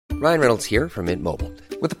Ryan Reynolds here from Mint Mobile.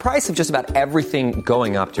 With the price of just about everything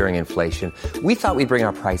going up during inflation, we thought we'd bring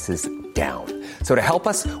our prices down. So to help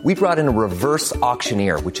us, we brought in a reverse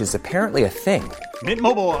auctioneer, which is apparently a thing. Mint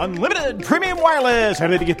Mobile Unlimited Premium Wireless. How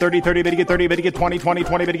to get 30, 30, bit to get 30, bit to get 20, 20,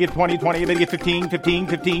 20, bit to get 20, 20, bit to get 15, 15,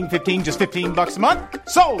 15, 15, just $15 a month?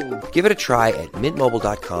 Sold! Give it a try at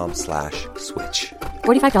mintmobile.com/switch.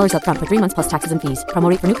 $45 up front for 3 months plus taxes and fees. Promo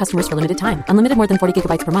rate for new customers for limited time. Unlimited more than 40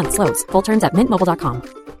 gigabytes per month. Slows full terms at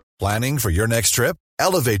mintmobile.com. Planning for your next trip?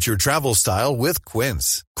 Elevate your travel style with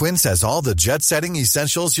Quince. Quince has all the jet-setting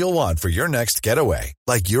essentials you'll want for your next getaway,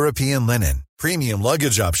 like European linen, premium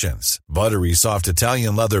luggage options, buttery soft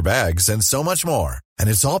Italian leather bags, and so much more. And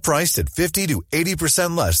it's all priced at 50 to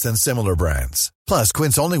 80% less than similar brands. Plus,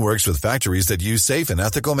 Quince only works with factories that use safe and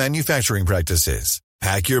ethical manufacturing practices.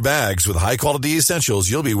 Pack your bags with high-quality essentials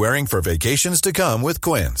you'll be wearing for vacations to come with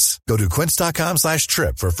Quince. Go to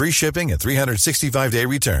quince.com/trip for free shipping and 365-day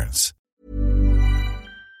returns.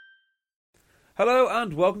 Hello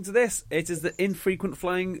and welcome to this. It is the Infrequent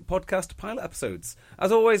Flying podcast pilot episodes.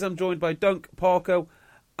 As always, I'm joined by Dunk, Parko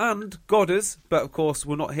and Godders, but of course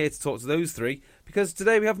we're not here to talk to those three because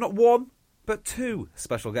today we have not one, but two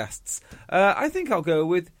special guests. I think I'll go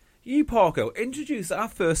with you, Parko. Introduce our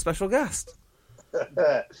first special guest.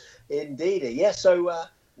 Indeed, yes. So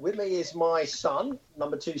with me is my son,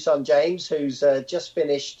 number 2 son, James, who's just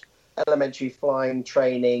finished elementary flying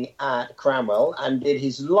training at Cranwell and did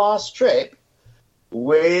his last trip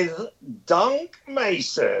with Dunk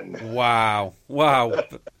Mason. Wow.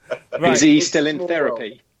 Right. Is he still in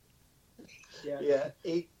therapy? Yeah.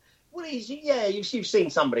 You've seen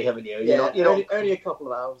somebody, haven't you? Yeah, only a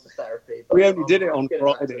couple of hours of therapy. We only did it on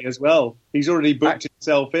Friday as well. He's already booked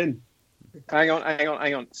himself in. Hang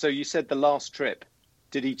on. So you said the last trip.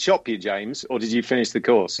 Did he chop you, James, or did you finish the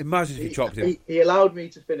course? Imagine if he chopped him. He allowed me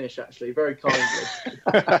to finish, actually, very kindly.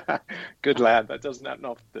 Good lad. That doesn't happen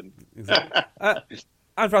often. Exactly.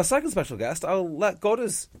 And for our second special guest, I'll let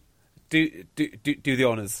Godders do the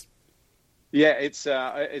honours. Yeah, it's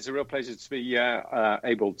a real pleasure to be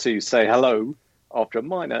able to say hello after a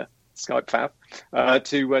minor Skype faff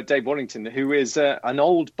to Dave Warrington, who is an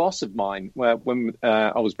old boss of mine. When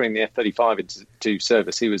I was bringing the F-35 into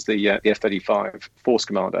service, he was the F-35 Force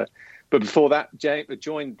Commander. But before that,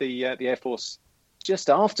 joined the Air Force just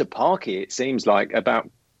after Parky, it seems like, about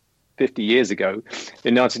 50 years ago,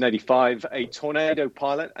 in 1985, a Tornado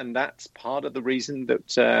pilot, and that's part of the reason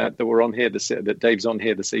that we're on here, that Dave's on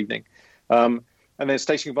here this evening. And then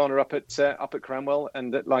station commander up at Cranwell,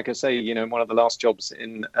 and like I say, one of the last jobs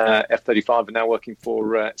in F-35, and now working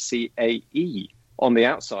for CAE on the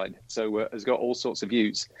outside. So has got all sorts of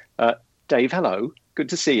views. Dave, hello, good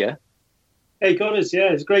to see you. Hey, Godders,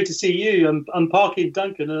 yeah, it's great to see you. I'm Parky and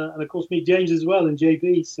Duncan, and of course meet James as well and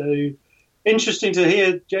JB. So interesting to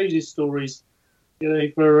hear James's stories,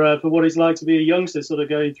 for what it's like to be a youngster, sort of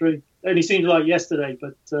going through. It only seems like yesterday,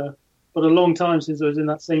 but a long time since I was in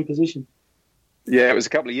that same position. Yeah, it was a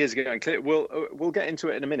couple of years ago. And we'll get into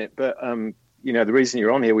it in a minute. But, the reason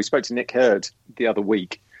you're on here, we spoke to Nick Hurd the other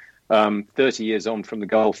week, 30 years on from the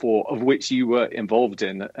Gulf War, of which you were involved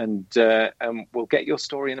in. And we'll get your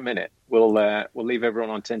story in a minute. We'll leave everyone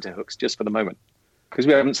on tenterhooks just for the moment, because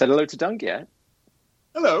we haven't said hello to Dunk yet.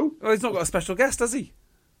 Hello. Oh, he's not got a special guest, has he?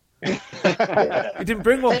 He didn't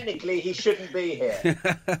bring one. Technically, he shouldn't be here.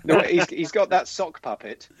 No, he's got that sock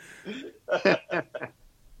puppet.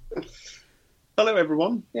 Hello,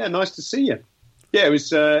 everyone. Yeah, nice to see you. Yeah, it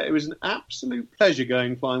was an absolute pleasure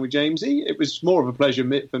going flying with Jamesy. It was more of a pleasure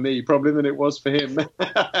for me probably than it was for him,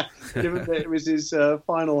 given that it was his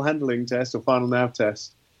final handling test or final nav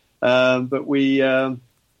test. But we where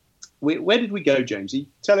did we go, Jamesy?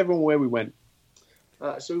 Tell everyone where we went.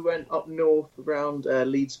 So we went up north around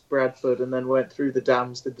Leeds, Bradford, and then went through the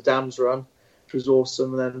dams, did the dams run, which was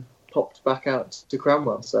awesome, and then popped back out to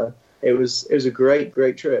Cranwell. So it was a great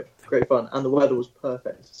trip, great fun, and the weather was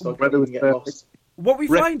perfect. So I couldn't even get lost. What were you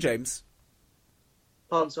flying, James?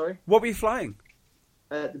 Pardon, sorry? What were you flying?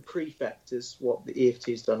 The Prefect is what the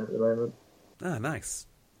EFT's done at the moment. Ah, nice.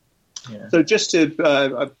 Yeah. So just to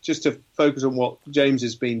focus on what James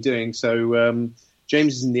has been doing. So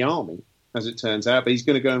James is in the army, as it turns out, but he's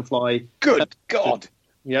going to go and fly. Good God!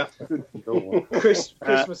 Yeah. Good God.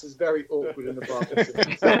 Christmas is very awkward in the Barclays.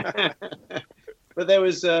 But there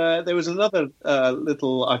was another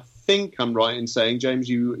little. I think I'm right in saying, James,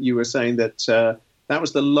 you were saying that that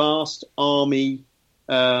was the last army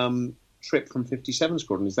trip from 57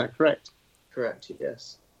 Squadron. Is that correct? Correct.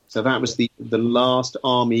 Yes. So that was the last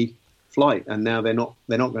army flight, and now they're not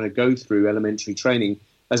going to go through elementary training.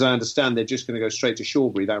 As I understand, they're just going to go straight to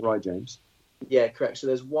Shawbury. Is that right, James? Yeah, correct. So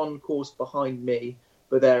there's one course behind me,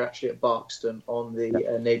 but they're actually at Barkston on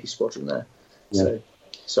the Navy squadron there. Yeah.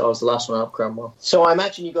 So I was the last one out of Cranwell. So I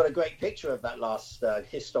imagine you got a great picture of that last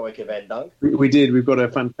historic event, Dunk. We did. We've got a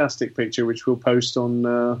fantastic picture which we'll post on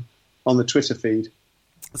the Twitter feed.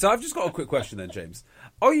 So I've just got a quick question then, James.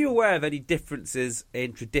 Are you aware of any differences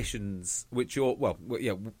in traditions which you're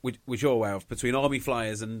which you're aware of between Army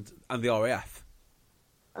flyers and the RAF?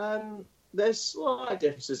 There's slight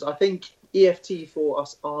differences. I think EFT for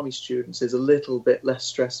us Army students is a little bit less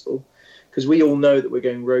stressful because we all know that we're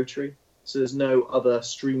going rotary, so there's no other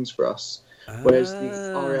streams for us. Whereas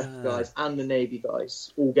the RAF guys and the Navy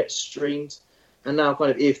guys all get streamed, and now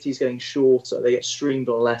kind of EFT is getting shorter. They get streamed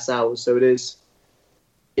on less hours, so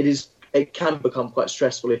it can become quite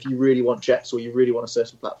stressful if you really want jets or you really want a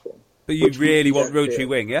certain platform. But you really want rotary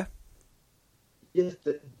wing, yeah? Yeah,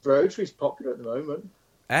 the rotary's popular at the moment.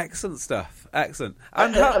 Excellent stuff. Excellent.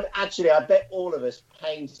 Actually, I bet all of us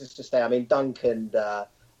pains us to stay. I mean, Dunk and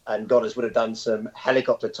Goddard would have done some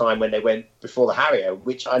helicopter time when they went before the Harrier,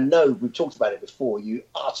 which I know we've talked about it before. You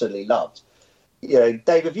utterly loved. You know,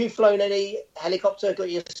 Dave, have you flown any helicopter? Got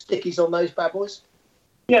your stickies on those bad boys?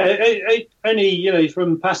 Yeah, only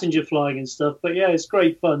from passenger flying and stuff. But yeah, it's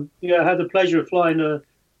great fun. I had the pleasure of flying the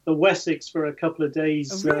Wessex for a couple of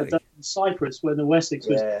days down in Cyprus when the Wessex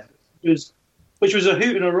was which was a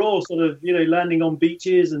hoot and a roar, sort of, landing on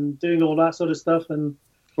beaches and doing all that sort of stuff. And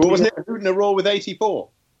wasn't it a hoot and a roar with 84?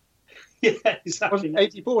 Yeah, exactly. Wasn't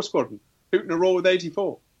 84 squadron? Hoot and a roar with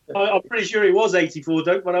 84. I'm pretty sure it was 84,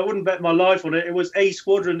 but I wouldn't bet my life on it. It was a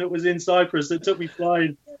squadron that was in Cyprus that took me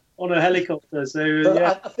flying on a helicopter.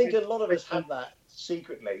 So I think a lot of us have that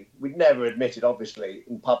secretly. We'd never admit it, obviously,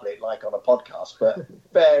 in public, like on a podcast, but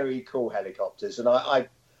very cool helicopters. And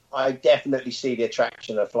I definitely see the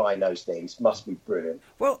attraction of flying those things. Must be brilliant.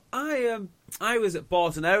 Well, I was at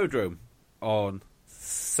Barton Aerodrome on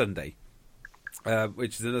Sunday,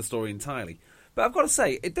 which is another story entirely. But I've got to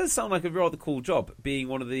say, it does sound like a rather cool job being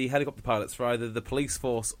one of the helicopter pilots for either the police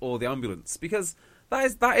force or the ambulance, because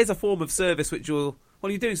that is a form of service which you're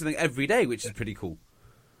doing something every day, which is pretty cool.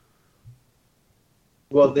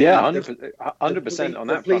 Well, 100% on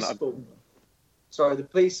that front. Sorry, the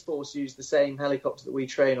police force use the same helicopter that we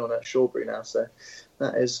train on at Shawbury now, so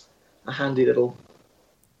that is a handy little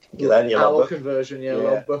hour conversion,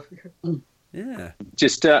 logbook. Yeah.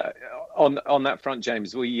 Just on that front,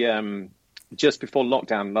 James, we just before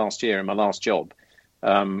lockdown last year, in my last job,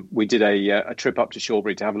 we did a trip up to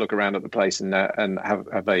Shawbury to have a look around at the place and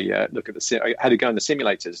have a look at I had to go in the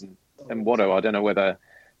simulators and Watto. I don't know whether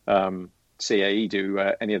CAE do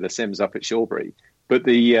any of the sims up at Shawbury, but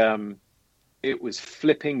it was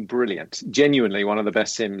flipping brilliant. Genuinely one of the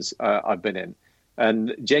best sims I've been in.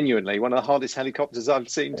 And genuinely one of the hardest helicopters I've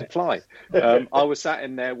seen to fly. I was sat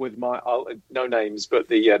in there with no names, but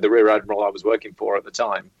the Rear Admiral I was working for at the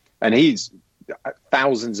time. And he's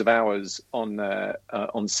thousands of hours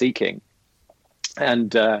on Sea-King.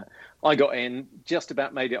 And I got in, just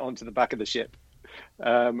about made it onto the back of the ship,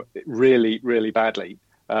 really, really badly.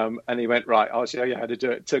 And he went, right, I'll show you how to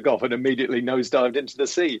do it. Took off and immediately nosedived into the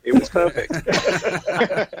sea. It was perfect.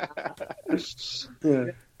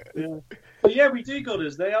 Yeah. But yeah, we do got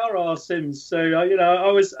us. They are our sims. So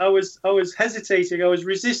I was hesitating. I was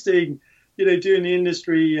resisting, doing the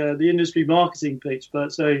industry marketing pitch.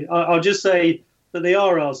 But so I'll just say that they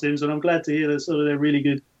are our sims, and I'm glad to hear that they're really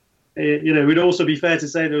good. It would also be fair to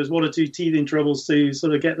say there was one or two teething troubles to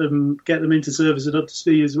sort of get them into service and up to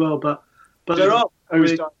speed as well. But there are. I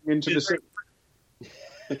was diving into the sea.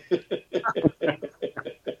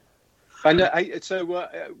 And so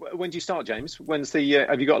when do you start, James? When's the?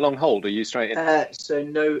 Have you got a long hold? Or are you straight in?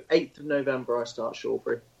 8th of November I start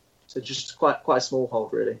Shawbury. So just quite a small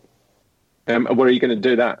hold, really. Where are you going to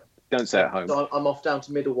do that? Don't stay at home. So I'm off down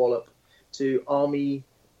to Middle Wallop to Army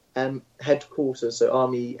headquarters, so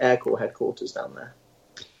Army Air Corps headquarters down there.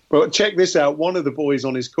 Well, check this out. One of the boys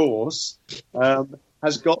on his course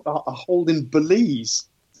has got a hold in Belize.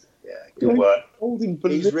 Yeah, good work. Hold in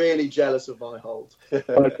Belize. He's really jealous of my hold.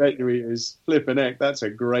 I bet you he is. Flipping heck, that's a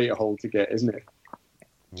great hold to get, isn't it?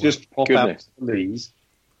 Just pop out to Belize.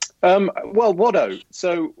 Well, Watto,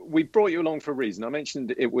 so we brought you along for a reason. I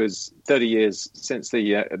mentioned it was 30 years since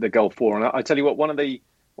the Gulf War, and I tell you what, one of the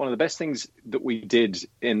best things that we did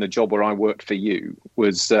in the job where I worked for you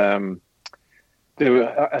was there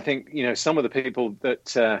were, I think, some of the people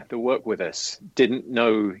that work with us didn't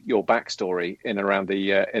know your backstory in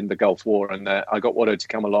the Gulf War, and I got Watto to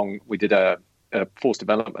come along. We did a force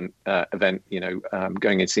development event,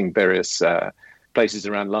 going and seeing various places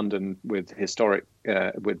around London with history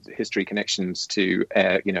connections to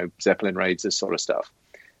Zeppelin raids, this sort of stuff.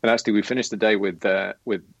 And actually, we finished the day with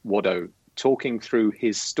Watto talking through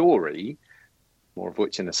his story, more of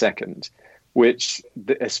which in a second, which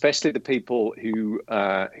especially the people who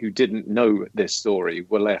didn't know this story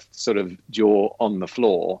were left sort of jaw on the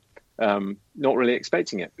floor, not really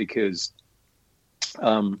expecting it, because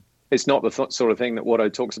it's not the sort of thing that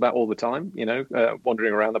Watto talks about all the time,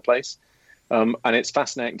 wandering around the place. And it's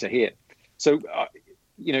fascinating to hear. So,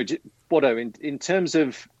 Watto, in terms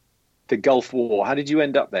of the Gulf War, how did you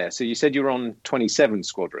end up there? So you said you were on 27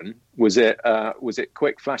 Squadron. Was it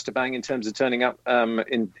quick flash to bang in terms of turning up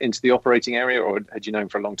into the operating area, or had you known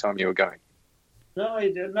for a long time you were going? No,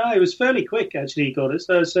 it was fairly quick, actually, got it.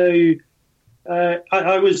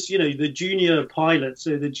 I was, the junior pilot,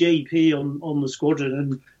 so the JP on the squadron,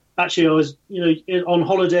 and actually I was, on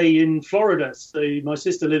holiday in Florida. So my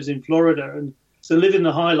sister lives in Florida, and so living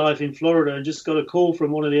the high life in Florida, and just got a call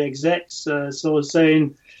from one of the execs, so I was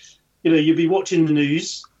saying, you'd be watching the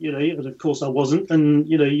news, but of course I wasn't, and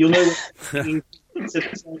you'll know what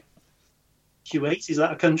Kuwait, is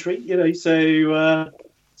that a country?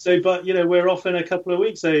 But we're off in a couple of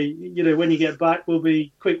weeks. So when you get back, we'll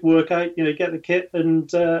be quick workout. Get the kit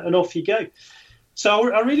and off you go.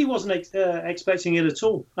 So I really wasn't expecting it at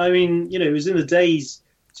all. I mean, it was in the days.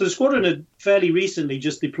 So the squadron had fairly recently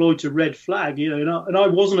just deployed to Red Flag. And I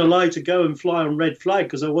wasn't allowed to go and fly on Red Flag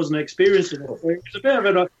because I wasn't experiencing it. It was a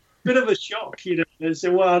bit of a shock. They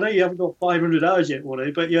said, well, I know you haven't got 500 hours yet,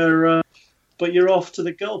 Watto, but you're off to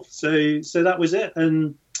the Gulf. So that was it.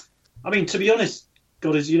 And I mean, to be honest,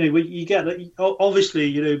 God, as you get that.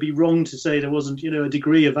 Obviously, it'd be wrong to say there wasn't, a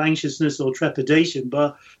degree of anxiousness or trepidation,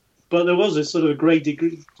 but there was a sort of a great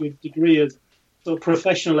degree of sort of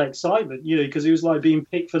professional excitement, because it was like being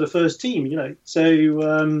picked for the first team, So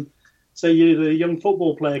you're the young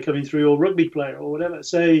football player coming through, or rugby player, or whatever.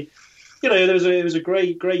 So, it was a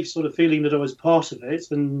great sort of feeling that I was part of it,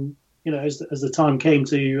 and as the time came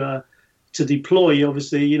to deploy,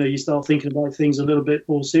 obviously, you start thinking about things a little bit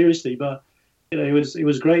more seriously, but. It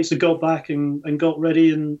was great. So got back and got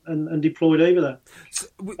ready and deployed over there.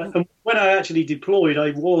 And when I actually deployed,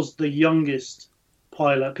 I was the youngest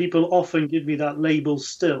pilot. People often give me that label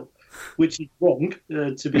still, which is wrong,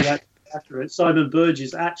 to be accurate. Simon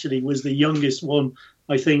Burgess actually was the youngest one,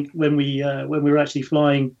 I think, when we were actually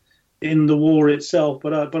flying in the war itself.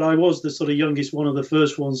 But I was the sort of youngest one of the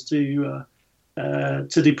first ones to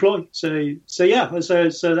deploy. So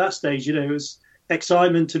that stage, it was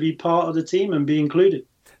excitement to be part of the team and be included.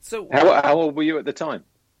 So how old were you at the time?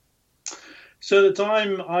 So at the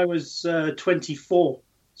time I was 24.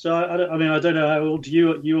 So I don't know how old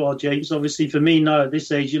you are, James. Obviously for me now at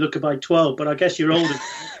this age you look about 12, but I guess you're older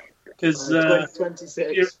because 26.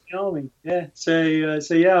 You're in the army. Yeah. So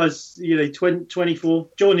yeah, I was 24.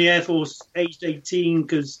 Joined the Air Force aged 18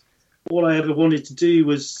 because all I ever wanted to do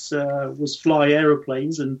was fly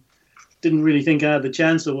aeroplanes, and didn't really think I had the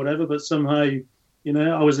chance or whatever. But somehow,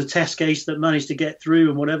 I was a test case that managed to get through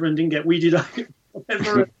and whatever, and didn't get weeded out.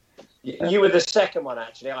 Whatever. You were the second one,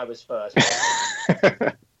 actually. I was first.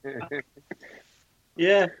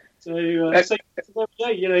 Yeah. So there we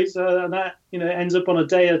go. So and that ends up on a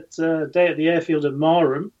day at the airfield at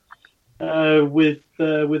Marham with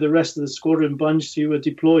the rest of the squadron bunch who were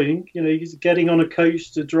deploying. Getting on a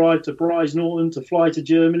coach to drive to Bryce Norton to fly to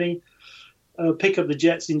Germany, pick up the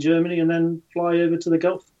jets in Germany, and then fly over to the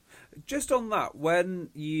Gulf. Just on that, when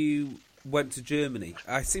you went to Germany,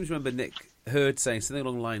 I seem to remember Nick Hurd saying something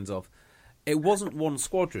along the lines of, it wasn't one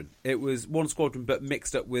squadron. It was one squadron, but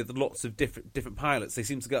mixed up with lots of different pilots. They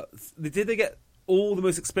seem to get. Did they get all the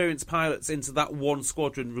most experienced pilots into that one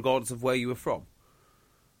squadron, regardless of where you were from?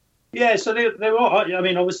 Yeah, so they were. I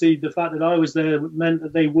mean, obviously, the fact that I was there meant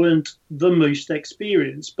that they weren't the most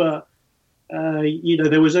experienced, but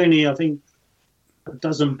there was only, I think, a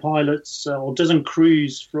dozen pilots or a dozen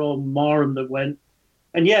crews from Marham that went.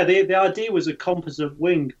 And yeah, the idea was a composite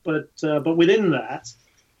wing, but within that,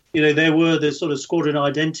 there were the sort of squadron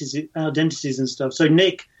identities and stuff. So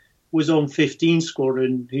Nick was on 15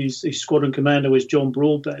 Squadron, his squadron commander was John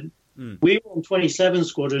Broadbent. We were on 27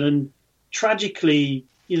 Squadron, and tragically,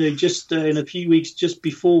 just in a few weeks just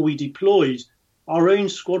before we deployed, our own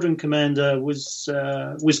squadron commander was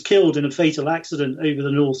killed in a fatal accident over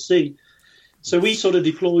the North Sea. So we sort of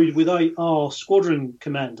deployed without our squadron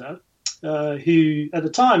commander, who at the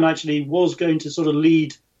time actually was going to sort of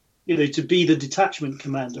lead, to be the detachment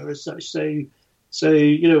commander as such. So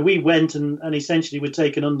we went and essentially were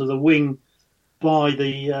taken under the wing by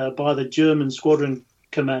the German squadron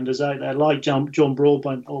commanders out there, like John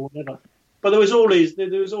Broadbent or whatever. But there was always a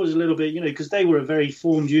little bit, because they were a very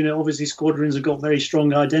formed unit. Obviously, squadrons have got very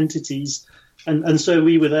strong identities, and so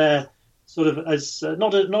we were there. Sort of as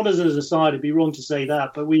not as an aside, it'd be wrong to say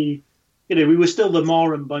that, but we we were still the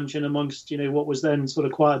Maren bunch in amongst, what was then sort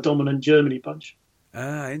of quite a dominant Germany bunch.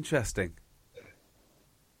 Ah, interesting.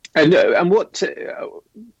 And what?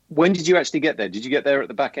 When did you actually get there? Did you get there at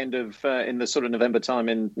the back end of in the sort of November time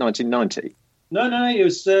in 1990? No, it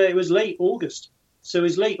was late August. So it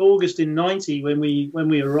was late August in '90 when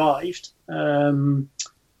we arrived, and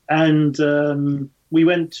we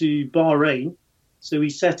went to Bahrain. So we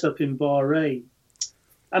set up in Bahrain,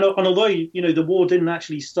 and although the war didn't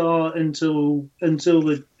actually start until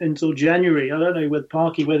January. I don't know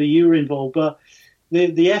whether you were involved, but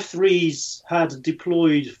the F3s had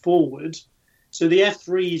deployed forward. So the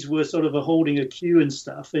F3s were sort of holding a queue and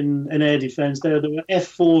stuff in air defence. There were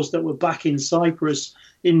F4s that were back in Cyprus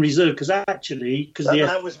in reserve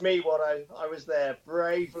that was me when I was there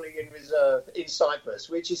bravely in reserve in Cyprus,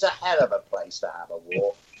 which is a hell of a place to have a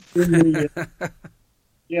war.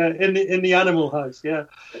 in the animal house, yeah,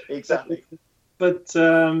 exactly. But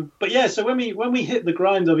yeah, so when we hit the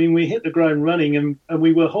ground, we hit the ground running, and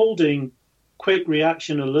we were holding quick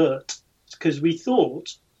reaction alert because we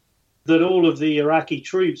thought that all of the Iraqi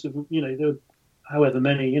troops, there were however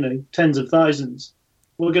many, tens of thousands,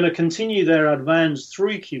 were going to continue their advance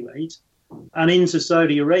through Kuwait and into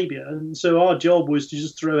Saudi Arabia. And so our job was to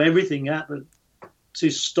just throw everything at them to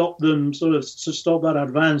stop them, to stop that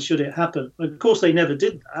advance should it happen. Of course, they never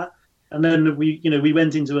did that. And then we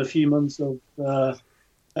went into a few months of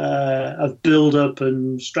build-up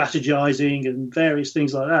and strategizing and various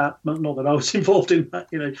things like that. Not that I was involved in that,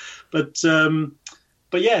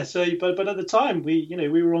 But yeah, but at the time we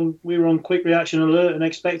were on quick reaction alert and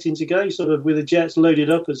expecting to go sort of with the jets loaded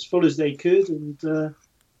up as full as they could. And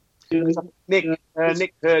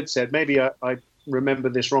Nick Hurd said, maybe I remember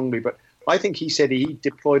this wrongly, but I think he said he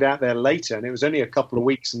deployed out there later, and it was only a couple of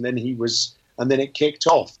weeks, and then it kicked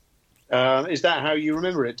off. Is that how you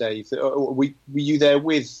remember it, Dave? Were you there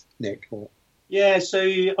with Nick? Or? Yeah, so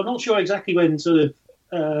I'm not sure exactly when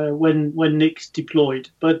when Nick deployed,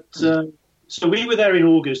 but. So we were there in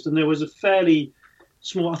August, and there was a fairly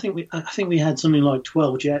small. I think we had something like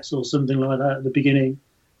 12 jets or something like that at the beginning,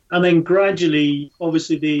 and then gradually,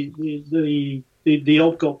 obviously, the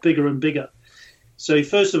op got bigger and bigger. So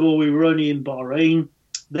first of all, we were only in Bahrain.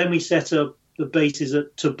 Then we set up the bases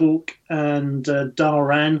at Tabuk and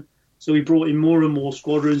Dhahran. So we brought in more and more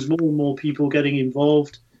squadrons, more and more people getting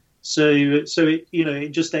involved. So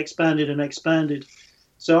it just expanded and expanded.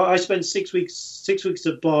 So I spent 6 weeks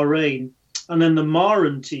at Bahrain. And then the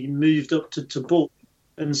Maren team moved up to Tabuk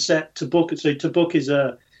and set Tabuk. So Tabuk is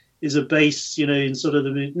a base, in sort of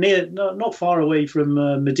not far away from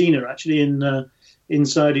Medina, actually in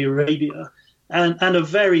Saudi Arabia, and a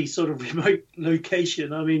very sort of remote location.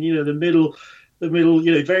 The middle,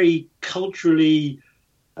 very culturally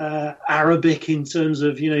Arabic in terms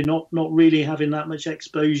of not really having that much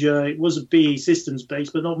exposure. It was a BAE Systems base,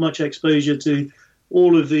 but not much exposure to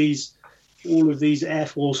all of these Air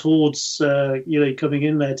Force hordes, coming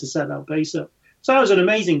in there to set that base up. So that was an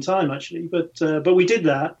amazing time, actually. But we did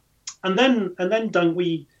that, and then Dunk,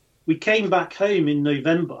 we came back home in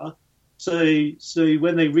November. So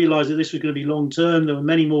when they realised that this was going to be long term, there were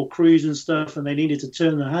many more crews and stuff, and they needed to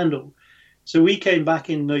turn the handle. So we came back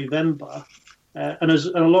in November, and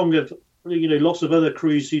along with lots of other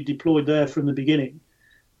crews who deployed there from the beginning,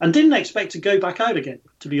 and didn't expect to go back out again.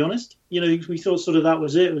 To be honest, we thought sort of that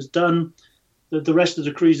was it. It was done. The rest of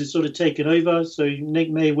the crews had sort of taken over, so Nick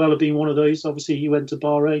may well have been one of those. Obviously, he went to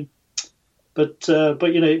Bahrain, but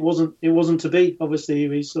it wasn't to be. Obviously,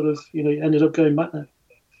 we sort of ended up going back there.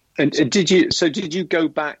 And did you go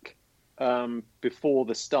back before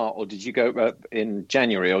the start, or did you go in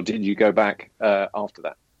January, or did you go back after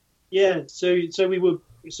that? Yeah, so we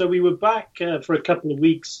were back for a couple of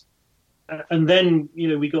weeks, and then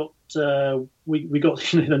we got the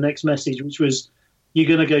next message, which was you're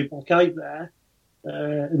going to go back out there.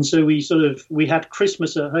 And so we had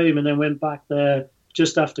Christmas at home and then went back there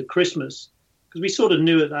just after Christmas because we sort of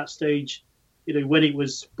knew at that stage, when it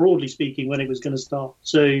was, broadly speaking, when it was going to start.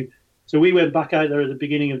 So we went back out there at the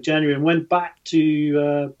beginning of January and went back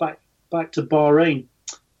to Bahrain.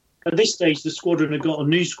 At this stage, the squadron had got a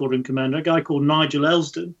new squadron commander, a guy called Nigel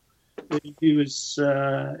Elsdon,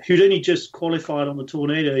 who'd only just qualified on the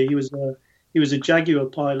Tornado. He was a Jaguar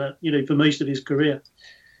pilot, for most of his career.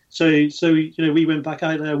 So we went back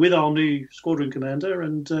out there with our new squadron commander,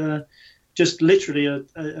 and just literally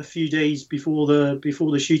a few days before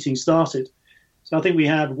the shooting started. So I think we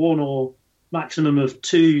had one or maximum of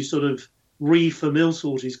two sort of re-famil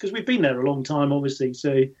sorties because we've been there a long time, obviously.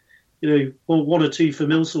 So one or two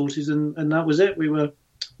famil sorties, and that was it. We were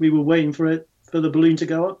waiting for the balloon to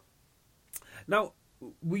go up. Now,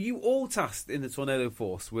 were you all tasked in the Tornado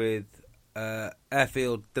Force with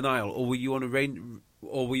airfield denial, or were you on a range?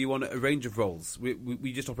 Or were you on a range of roles? Were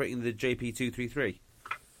you just operating the JP233?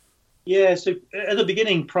 Yeah, so at the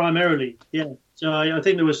beginning, primarily, yeah. So I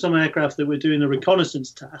think there were some aircraft that were doing the reconnaissance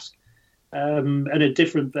task at a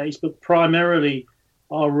different base, but primarily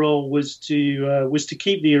our role was to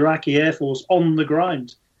keep the Iraqi Air Force on the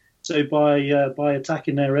ground. So by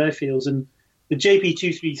attacking their airfields, and the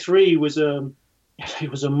JP233 was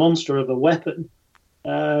a monster of a weapon.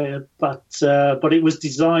 But it was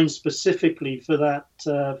designed specifically for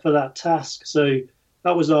that task. So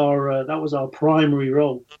that was our primary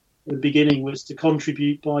role at the beginning, was to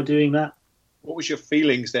contribute by doing that. What was your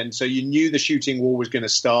feelings then? So you knew the shooting war was going to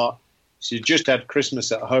start. So you just had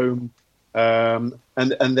Christmas at home, and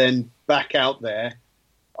then back out there.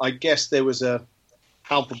 I guess there was a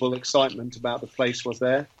palpable excitement about the place. Was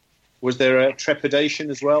there? Was there a trepidation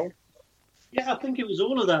as well? Yeah, I think it was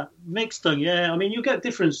all of that mixed on. Yeah, I mean, you get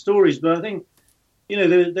different stories, but I think, you know,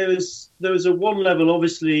 there was a one level,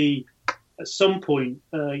 obviously, at some point,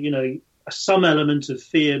 some element of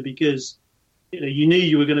fear because, you knew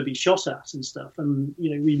you were going to be shot at and stuff, and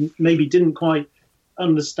we maybe didn't quite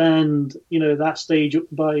understand, that stage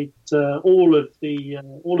by all of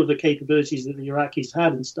the capabilities that the Iraqis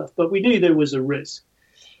had and stuff, but we knew there was a risk.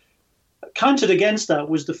 Countered against that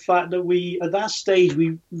was the fact that at that stage,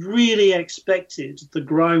 we really expected the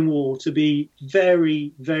ground war to be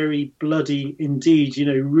very, very bloody indeed,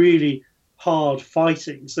 really hard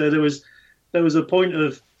fighting. So there was a point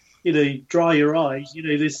of, dry your eyes,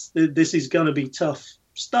 this is going to be tough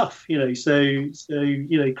stuff, so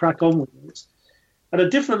crack on with it. At a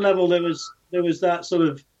different level, there was that sort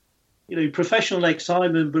of, professional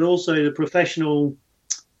excitement, but also the professional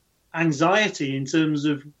anxiety in terms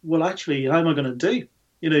of, well, actually, how am I going to do?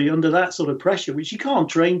 Under that sort of pressure, which you can't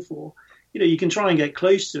train for. You can try and get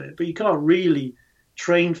close to it, but you can't really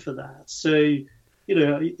train for that. So,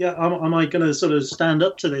 am I going to sort of stand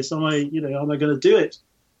up to this? Am I going to do it?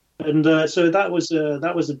 And so that was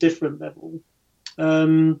a different level.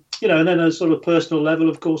 And then a sort of personal level,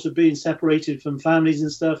 of course, of being separated from families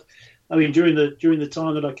and stuff. I mean, during the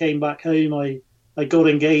time that I came back home, I got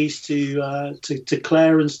engaged to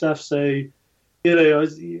Claire and stuff. So, I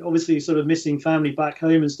was obviously sort of missing family back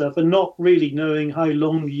home and stuff, and not really knowing how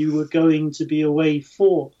long you were going to be away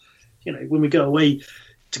for. When we go away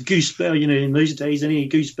to Goose Bay, in those days, any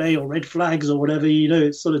Goose Bay or Red Flags or whatever,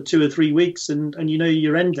 it's sort of 2 or 3 weeks, and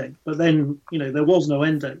your end date. But then, there was no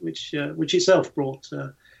end date, which itself brought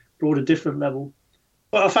a different level.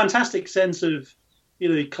 But a fantastic sense of,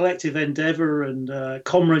 collective endeavour and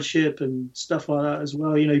comradeship and stuff like that as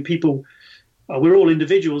well. People, we're all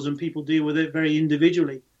individuals, and people deal with it very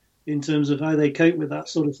individually in terms of how they cope with that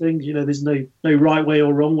sort of thing. There's no right way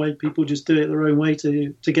or wrong way. People just do it their own way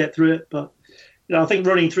to get through it. But I think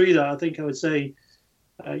running through that, I think I would say,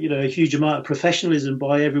 a huge amount of professionalism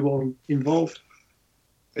by everyone involved.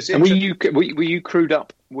 And were you crewed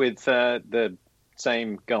up with the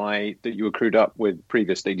same guy that you were crewed up with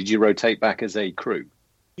previously? Did you rotate back as a crew?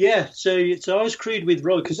 Yeah, so I was crewed with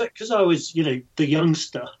Robbie because I was, the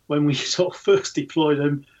youngster when we sort of first deployed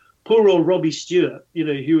him. Poor old Robbie Stewart,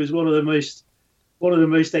 who was one of the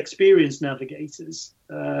most experienced navigators,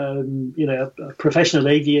 a professional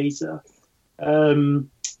aviator. So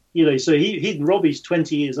Robbie's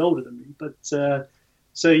 20 years older than me, but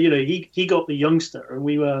he got the youngster, and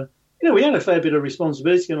we were. We had a fair bit of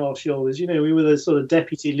responsibility on our shoulders. We were the sort of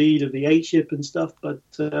deputy lead of the 8-ship and stuff. But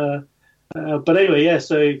anyway, yeah.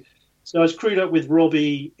 So I was crewed up with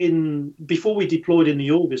Robbie before we deployed in the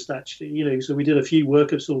August, actually. So we did a few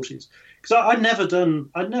workup sorties because I'd never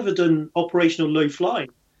done operational low flying.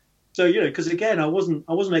 So because again, I wasn't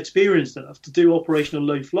experienced enough to do operational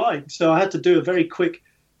low flying. So I had to do a very quick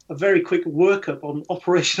workup on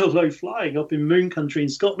operational low flying up in Moon Country in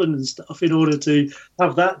Scotland and stuff in order to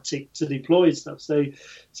have that tick to deploy and stuff. So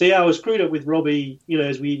yeah, I was crewed up with Robbie,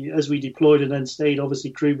 as we deployed, and then stayed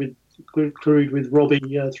obviously crewed with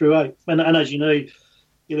Robbie throughout. And as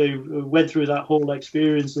went through that whole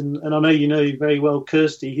experience, and I know very well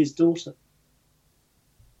Kirsty, his daughter.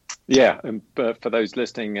 Yeah, but for those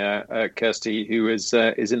listening, Kirsty, who is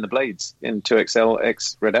in the Blades in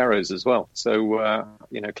 2XL Red Arrows as well. So,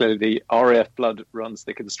 clearly the RAF blood runs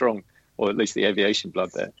thick and strong, or at least the aviation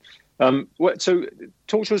blood there. So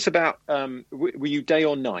talk to us about, were you day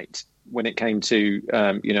or night when it came to,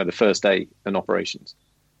 the first day in operations?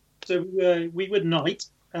 So we were night,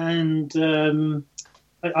 and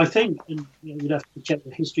I think, and you'd have to check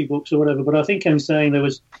the history books or whatever, but I think I'm saying there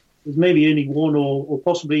was maybe only one or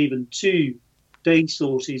possibly even 2 day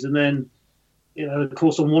sorties, and then of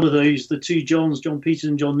course, on one of those, the two Johns, John Peters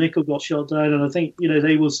and John Nicol, got shot down. And I think,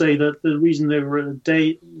 they will say that the reason they were at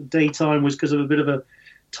daytime was because of a bit of a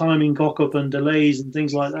timing cock-up and delays and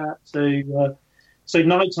things like that. So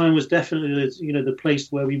nighttime was definitely, the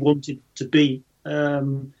place where we wanted to be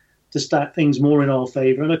to stack things more in our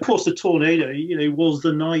favour. And, of course, the Tornado, was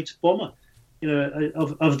the night bomber.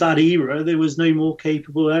 Of that era, there was no more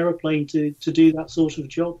capable aeroplane to do that sort of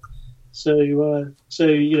job. So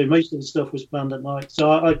most of the stuff was planned at night.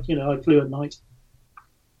 So I flew at night.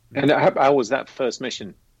 And how was that first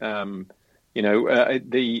mission? With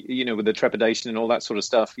the trepidation and all that sort of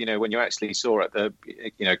stuff. When you actually saw it,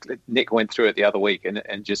 Nick went through it the other week,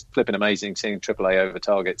 and just flipping amazing seeing AAA over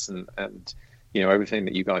targets and everything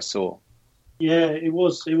that you guys saw. Yeah, it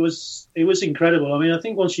was incredible. I mean, I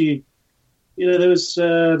think once there was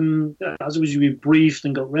as we briefed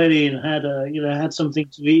and got ready and had something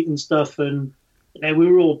to eat and stuff, and we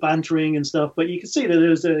were all bantering and stuff. But you could see that there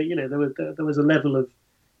was a level of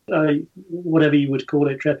whatever you would call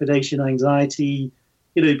it, trepidation, anxiety,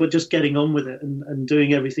 but just getting on with it and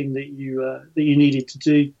doing everything that you needed to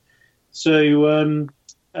do. So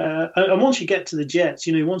and once you get to the jets,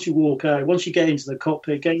 once you walk out, once you get into the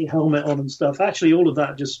cockpit, get your helmet on and stuff, actually all of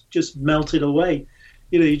that just melted away.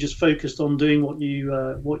 You just focused on doing what you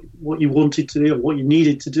wanted to do or what you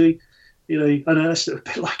needed to do. And that's a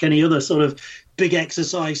bit like any other sort of big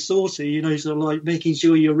exercise sortie. Sort of like making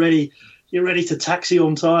sure you're ready to taxi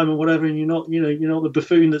on time or whatever, and you're not the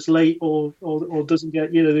buffoon that's late or doesn't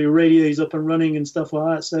get the radios up and running and stuff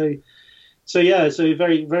like that. So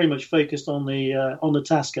very very much focused on the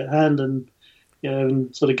task at hand,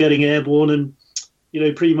 and sort of getting airborne and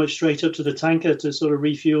pretty much straight up to the tanker to sort of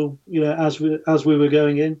refuel, as we were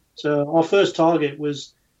going in. So our first target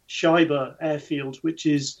was Scheibe Airfield, which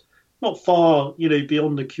is not far,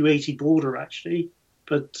 beyond the Kuwaiti border, actually.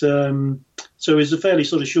 But so it was a fairly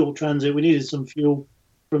sort of short transit. We needed some fuel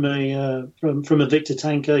from a Victor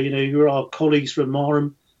tanker, who are our colleagues from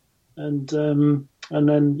Marham, and then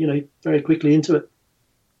very quickly into it.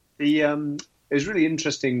 It was really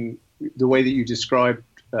interesting the way that you described.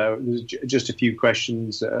 Just a few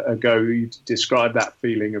questions ago, you described that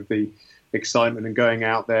feeling of the excitement and going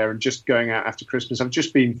out there and just going out after Christmas. I've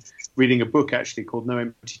just been reading a book actually called No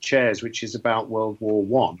Empty Chairs, which is about World War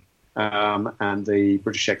One and the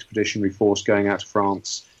British Expeditionary Force going out to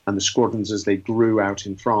France and the squadrons as they grew out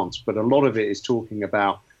in France. But a lot of it is talking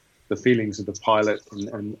about the feelings of the pilot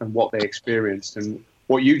and what they experienced. And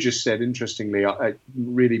what you just said, interestingly, I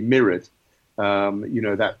really mirrored.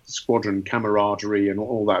 That squadron camaraderie and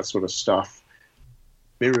all that sort of stuff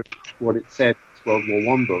mirrored what it said in the World War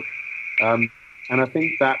One book. And I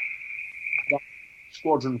think that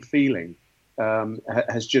squadron feeling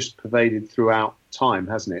has just pervaded throughout time,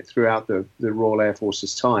 hasn't it? Throughout the Royal Air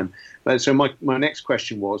Force's time. So my next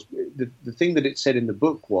question was, the thing that it said in the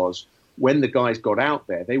book was, when the guys got out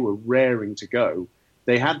there, they were raring to go.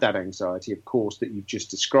 They had that anxiety, of course, that you've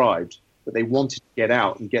just described, but they wanted to get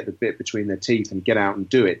out and get the bit between their teeth and get out and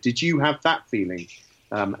do it. Did you have that feeling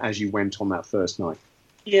as you went on that first night?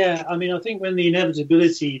 Yeah, I mean, I think when the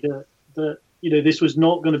inevitability that this was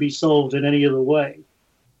not going to be solved in any other way,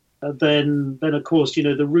 then of course,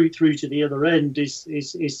 the route through to the other end is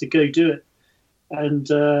to go do it.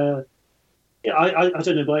 And I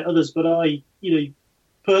don't know about others, but I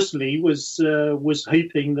personally was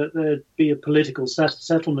hoping that there'd be a political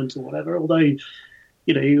settlement or whatever, although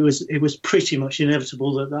it was pretty much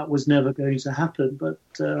inevitable that was never going to happen. But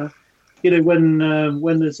when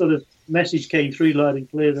the sort of message came through loud and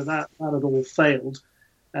clear that had all failed,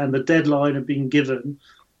 and the deadline had been given,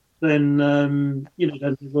 then then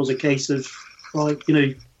it was a case of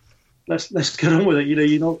let's get on with it.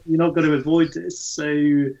 You're not going to avoid this. So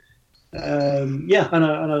and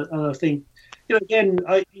I think again,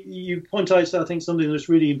 you point out, I think, something that's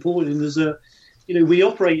really important is we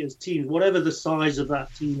operate as teams, whatever the size of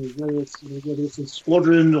that team is, whether it's a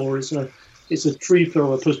squadron or it's a troop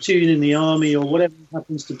or a platoon in the army or whatever it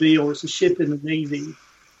happens to be, or it's a ship in the Navy.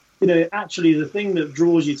 Actually, the thing that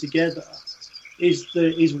draws you together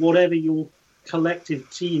is whatever your collective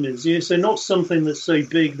team is. So not something that's so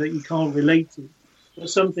big that you can't relate to, but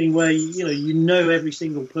something where every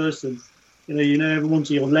single person, everyone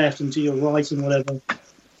to your left and to your right and whatever.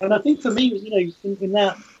 And I think for me, in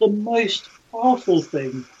that, the most powerful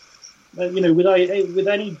thing, with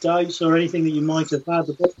any doubts or anything that you might have had,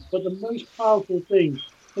 but the most powerful thing,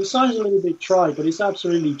 it sounds a little bit trite, but it's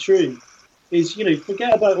absolutely true, is,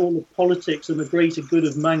 forget about all the politics and the greater good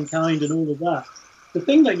of mankind and all of that. The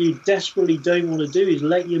thing that you desperately don't want to do is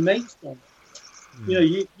let your mates down.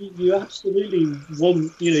 You absolutely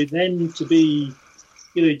want, them to be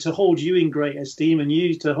to hold you in great esteem and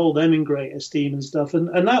you to hold them in great esteem and stuff.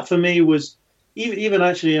 And that for me was even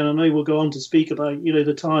actually, and I know we'll go on to speak about,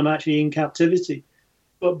 the time actually in captivity.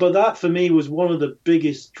 But that for me was one of the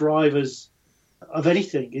biggest drivers of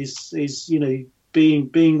anything is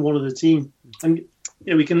being one of the team. And,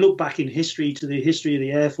 we can look back in history to the history of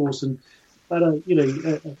the Air Force and had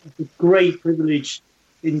a great privilege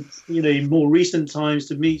in more recent times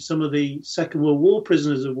to meet some of the Second World War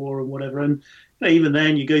prisoners of war and whatever. And even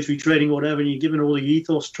then you go through training or whatever, and you're given all the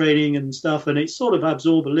ethos training and stuff, and it sort of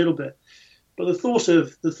absorbed a little bit. But the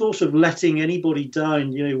thought of letting anybody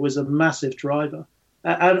down, was a massive driver,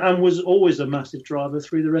 and was always a massive driver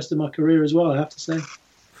through the rest of my career as well, I have to say.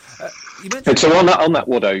 So on that,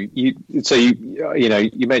 Waddo, you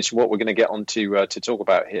mentioned what we're going to get on to talk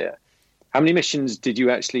about here. How many missions did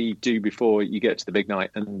you actually do before you get to the big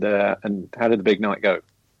night, and how did the big night go?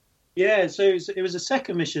 Yeah, so it was a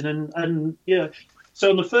second mission, and so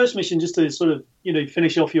on the first mission, just to sort of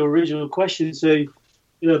finish off your original question, so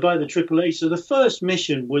about the AAA. So the first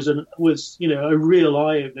mission was a real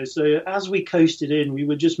eye opener. So as we coasted in, we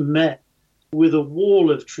were just met with a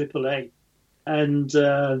wall of AAA, and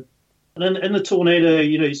then in the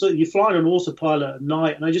Tornado, so you're flying on autopilot at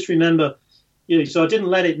night, and I just remember, so I didn't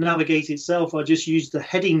let it navigate itself. I just used the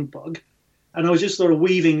heading bug, and I was just sort of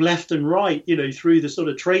weaving left and right, through the sort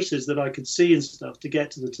of traces that I could see and stuff to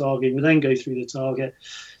get to the target. We then go through the target.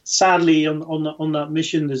 Sadly, on that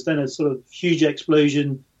mission, there's then a sort of huge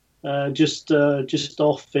explosion just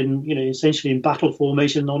off in, essentially in battle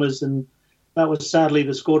formation on us, and that was sadly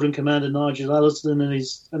the squadron commander Nigel Elliston and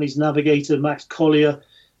his navigator Max Collier.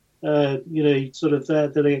 Sort of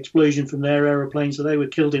the explosion from their aeroplane, so they were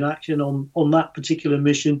killed in action on that particular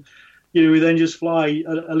mission. We then just fly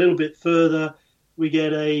a little bit further.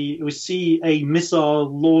 We see a missile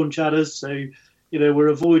launch at us, so we're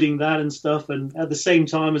avoiding that and stuff, and at the same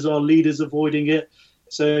time as our leaders avoiding it.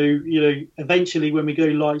 So eventually when we go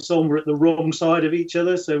lights on, we're at the wrong side of each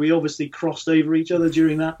other, so we obviously crossed over each other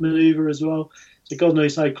during that maneuver as well. So God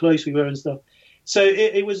knows how close we were and stuff. So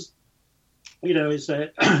it was.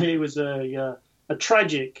 It was a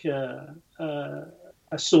tragic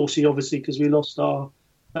sortie, obviously, because we lost our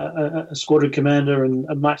a squadron commander and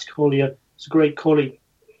Max Collier. It's a great colleague,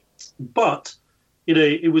 but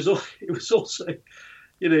it was also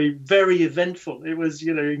very eventful. It was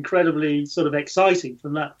incredibly sort of exciting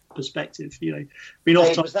from that perspective.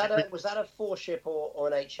 Was that a 4-ship or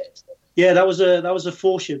an 8-ship? Yeah, that was a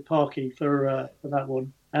 4-ship Parky for that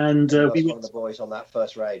one, and we were one of the boys on that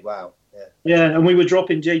first raid. Wow. Yeah, and we were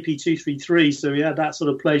dropping JP-233, so we had that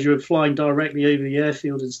sort of pleasure of flying directly over the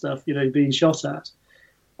airfield and stuff, being shot at.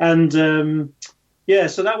 And so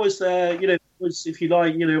that was, was, if you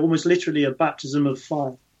like, almost literally a baptism of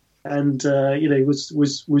fire, and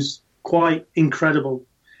was quite incredible.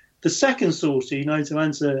 The second sortie, to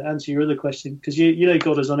answer your other question, because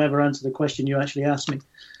God, as I never answer the question you actually asked me.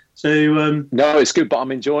 So no, it's good, but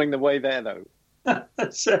I'm enjoying the way there though.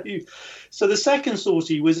 So the second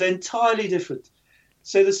sortie was entirely different.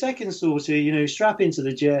 So the second sortie, strap into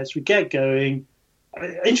the jets, we get going.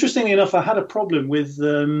 Interestingly enough, I had a problem with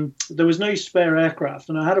there was no spare aircraft,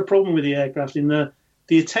 and I had a problem with the aircraft in the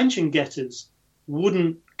attention getters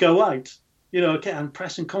wouldn't go out. I kept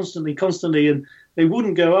pressing constantly, and they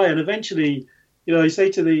wouldn't go out. And eventually, I say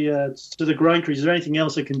to the ground crew, is there anything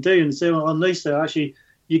else I can do? And they say, well, no, sir, actually,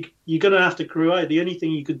 you're going to have to crew out. The only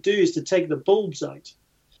thing you could do is to take the bulbs out.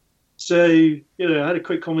 So, I had a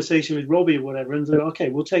quick conversation with Robbie or whatever, and said, okay,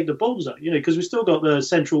 we'll take the bulbs out, because we still got the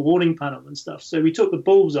central warning panel and stuff. So we took the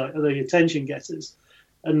bulbs out of the attention getters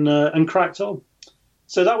and cracked on.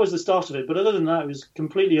 So that was the start of it. But other than that, it was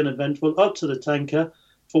completely uneventful. Up to the tanker.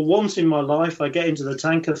 For once in my life, I get into the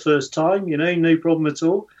tanker first time, no problem at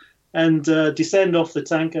all. And descend off the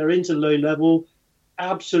tanker into low level.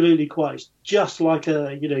 Absolutely quiet, just like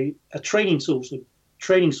a training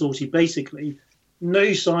sortie, basically.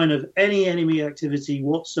 No sign of any enemy activity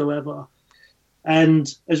whatsoever.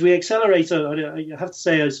 And as we accelerate, I have to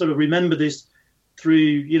say I sort of remember this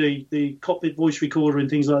through the cockpit voice recorder and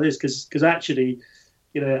things like this, because actually,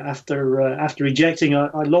 after ejecting,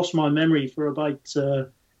 I lost my memory for about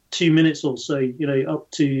 2 minutes or so.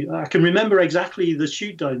 Up to I can remember exactly the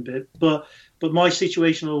shoot down bit, but my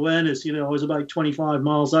situational awareness, I was about 25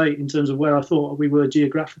 miles out in terms of where I thought we were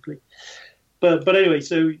geographically. But anyway,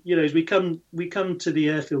 so as we come to the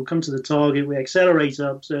airfield, come to the target, we accelerate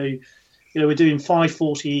up. So we're doing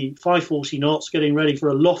 540 knots, getting ready for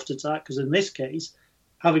a loft attack. Because in this case,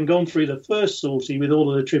 having gone through the first sortie with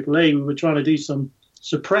all of the AAA, we were trying to do some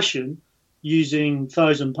suppression using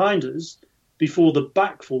 1,000-pounders. before the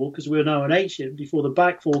backfall, because we're now an 8 ship, before the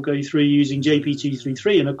backfall go through using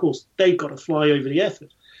JP233, and of course they've got to fly over the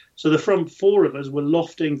effort. So the front 4 of us were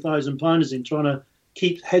lofting 1,000-pounders in, trying to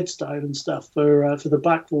keep heads down and stuff for the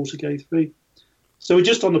backfall to go through. So we're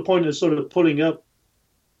just on the point of sort of pulling up,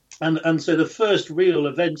 and so the first real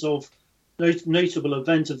event of notable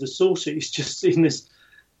event of the Saucer is just seeing this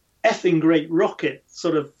effing great rocket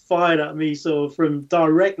sort of fired at me, sort of from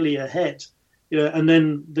directly ahead. And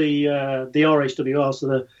then the RHWR, so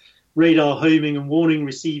the radar homing and warning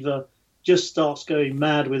receiver, just starts going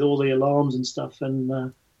mad with all the alarms and stuff.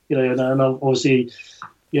 And and obviously,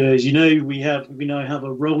 as you know, we now have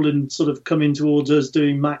a Roland sort of coming towards us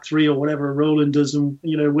doing Mach 3 or whatever a Roland does, and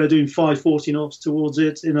we're doing 540 knots towards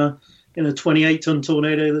it in a 28-ton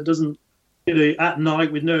tornado that doesn't, at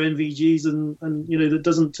night with no NVGs and that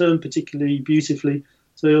doesn't turn particularly beautifully.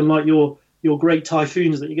 So unlike your great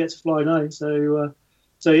typhoons that you get to fly now. So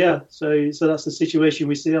that's the situation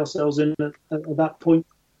we see ourselves in at that point.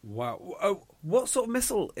 Wow. What sort of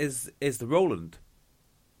missile is the Roland?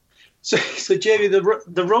 So Jamie,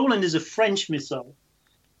 the Roland is a French missile,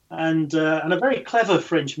 and a very clever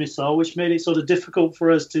French missile, which made it sort of difficult for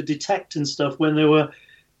us to detect and stuff when they were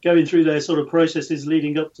going through their sort of processes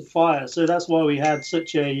leading up to fire. So that's why we had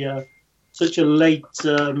such a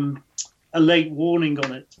late warning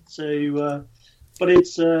on it. So, but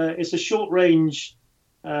it's a short range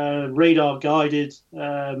radar guided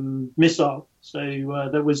missile. So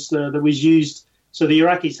that was used. So the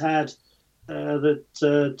Iraqis had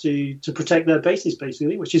to protect their bases,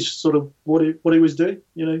 basically, which is sort of what it was doing.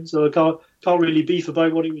 So I can't really beef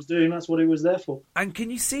about what it was doing. That's what it was there for. And can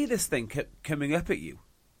you see this thing coming up at you?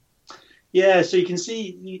 Yeah, so you can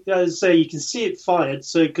see, as I say, you can see it fired.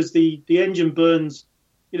 So because the engine burns,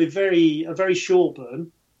 a very short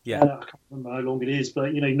burn. Yeah, I can't remember how long it is,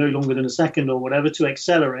 but no longer than a second or whatever to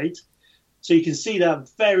accelerate. So you can see that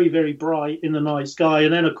very, very bright in the night sky,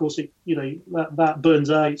 and then of course it, that burns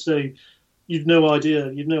out. So you've no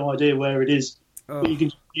idea where it is. Oh. But you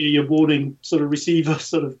can hear your warning sort of receiver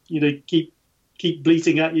sort of keep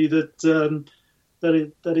bleating at you that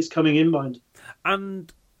it's coming inbound.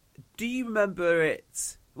 And do you remember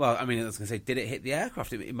it? Well, I mean, I was going to say, did it hit the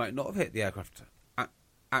aircraft? It might not have hit the aircraft.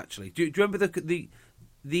 Actually, do you remember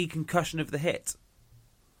the concussion of the hit?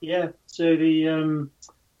 Yeah. So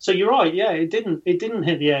so you're right. Yeah, it didn't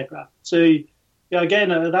hit the aircraft. So again,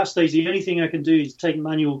 at that stage, the only thing I can do is take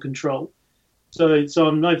manual control. So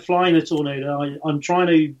I'm now flying a Tornado. I'm trying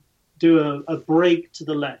to do a brake to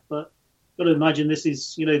the left, but got to imagine this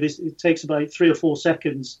is it takes about 3 or 4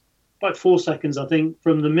 seconds. About 4 seconds, I think,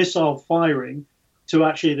 from the missile firing to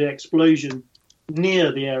actually the explosion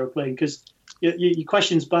near the aeroplane. Because your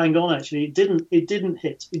question's bang on. Actually, it didn't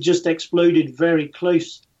hit. It just exploded very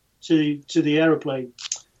close to the aeroplane.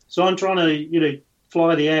 So I'm trying to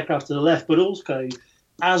fly the aircraft to the left, but also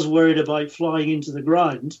as worried about flying into the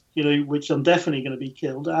ground, which I'm definitely going to be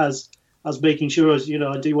killed. As making sure I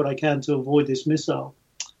do what I can to avoid this missile.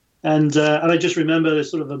 And I just remember there's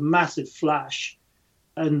sort of a massive flash.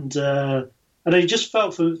 And it just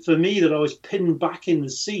felt for me that I was pinned back in the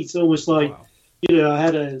seat, almost like, wow. I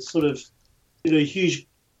had a sort of, huge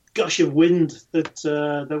gush of wind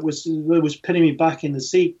that was pinning me back in the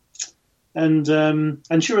seat. And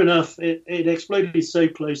sure enough, it exploded so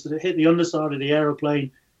close that it hit the underside of the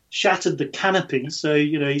aeroplane, shattered the canopy. So,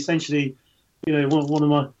 essentially, one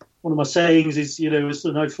of my sayings is, was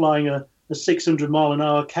now flying a 600 mile an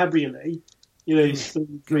hour cabriolet,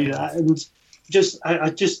 through that. And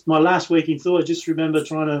my last waking thought, I just remember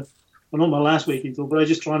not my last waking thought, but I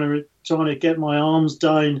just trying to get my arms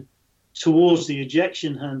down towards the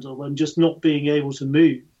ejection handle and just not being able to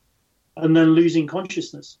move, and then losing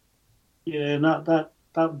consciousness. And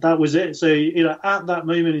that was it. So at that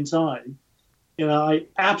moment in time, I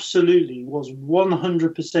absolutely was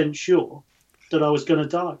 100% sure that I was going to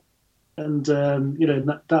die, and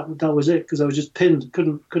that was it, because I was just pinned,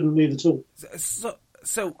 couldn't move at all. So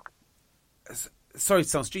sorry to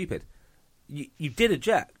sound stupid. You did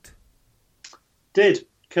eject. Did,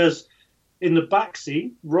 because in the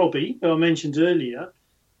backseat, Robbie, who I mentioned earlier,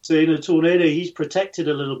 so in a Tornado, he's protected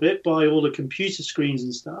a little bit by all the computer screens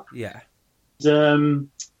and stuff. Yeah.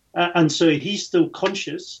 And so he's still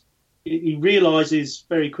conscious. He realizes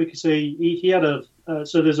very quickly. So he had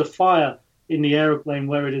so there's a fire in the aeroplane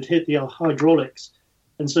where it had hit the hydraulics,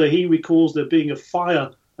 and so he recalls there being a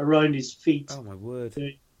fire around his feet. Oh my word!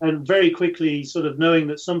 And very quickly, sort of knowing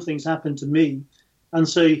that something's happened to me, and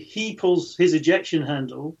so he pulls his ejection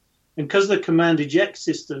handle, and because of the command eject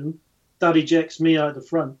system, that ejects me out the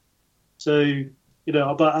front. So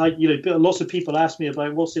lots of people ask me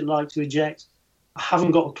about what's it like to eject. I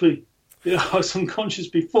haven't got a clue. I was unconscious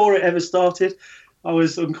before it ever started. I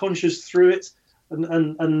was unconscious through it,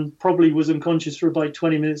 and probably was unconscious for about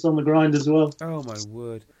 20 minutes on the grind as well. Oh my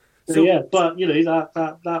word! So yeah, but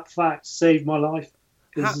that fact saved my life.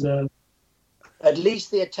 At least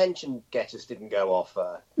the attention getters didn't go off.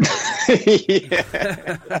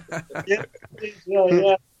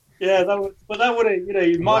 Yeah. That would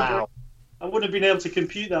have, Wow. I wouldn't have been able to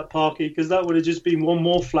compute that, Parky, because that would have just been one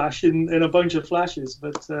more flash in a bunch of flashes.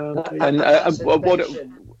 But that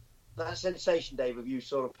sensation, Dave, of you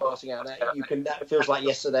sort of passing out, that feels like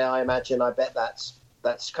yesterday. I imagine. I bet that's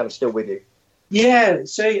kind of still with you. Yeah.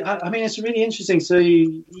 So I mean, it's really interesting. So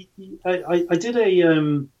I did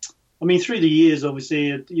through the years,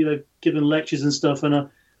 obviously, given lectures and stuff, and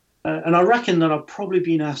I reckon that I've probably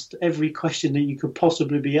been asked every question that you could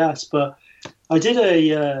possibly be asked. But I did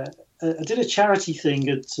a charity thing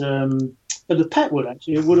at the Petwood,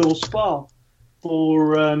 actually, at Woodhall Spa,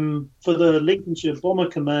 for the Lincolnshire Bomber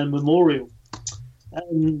Command Memorial.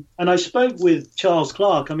 And I spoke with Charles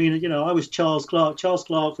Clark. I mean, I was Charles Clark. Charles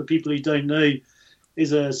Clark, for people who don't know,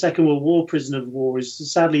 is a Second World War prisoner of war.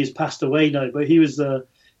 Sadly, he's passed away now, but he was the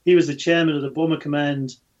chairman of the Bomber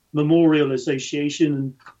Command Memorial Association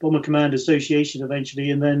and Bomber Command Association eventually,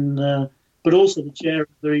 and then but also the chair of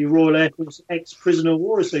the Royal Air Force Ex-Prisoner of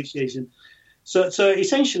War Association. So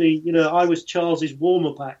essentially, I was Charles's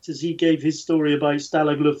warm-up act as he gave his story about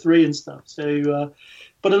Stalag Luft 3 and stuff. So,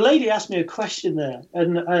 but a lady asked me a question there,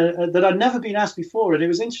 and that I'd never been asked before, and it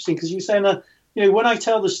was interesting because you were saying that, when I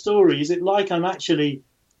tell the story, is it like I'm actually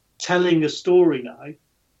telling a story now,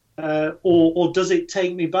 or does it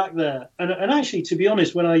take me back there? And actually, to be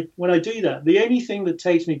honest, when I do that, the only thing that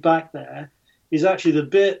takes me back there is actually the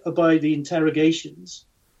bit about the interrogations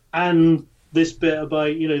and this bit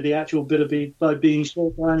about, the actual bit about being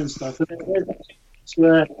shot down and stuff. And it's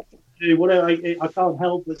where, I can't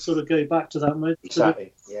help but sort of go back to that moment.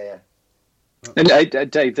 Exactly, yeah. And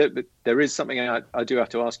Dave, there is something I do have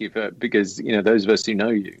to ask you because, those of us who know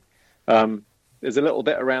you, there's a little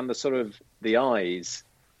bit around the sort of the eyes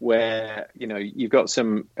where, you've got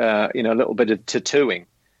some, a little bit of tattooing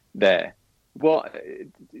there.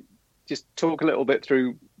 Just talk a little bit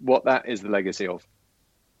through what that is the legacy of.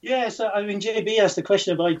 Yeah, so I mean, JB asked the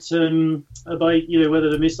question about whether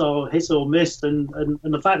the missile hit or missed, and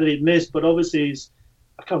the fact that it missed, but obviously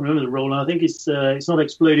I can't remember the roll. I think it's not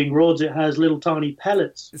exploding rods; it has little tiny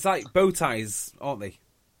pellets. It's like bow ties, aren't they?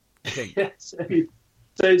 I think. Yeah.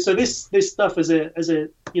 So this stuff as it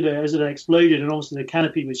exploded, and obviously the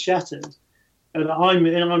canopy was shattered, and I'm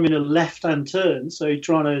in a left-hand turn, so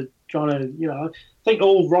trying to I think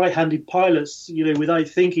all right-handed pilots, without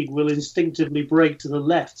thinking, will instinctively brake to the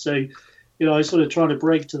left. So, I sort of trying to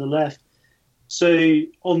brake to the left. So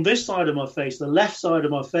on this side of my face, the left side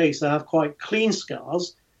of my face, I have quite clean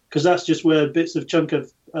scars because that's just where bits of chunk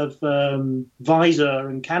of visor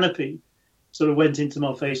and canopy sort of went into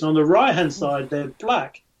my face. And on the right-hand side, they're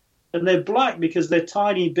black. And they're black because they're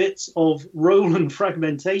tiny bits of roll and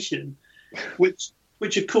fragmentation, which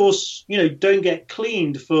of course, don't get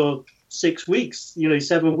cleaned for 6 weeks,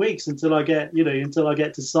 7 weeks until I get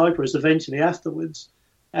to Cyprus eventually afterwards.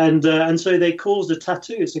 And so they caused a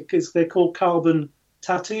tattoo. It's they're called carbon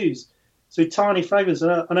tattoos. So tiny fragments.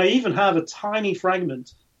 And I even have a tiny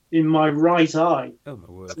fragment in my right eye, oh my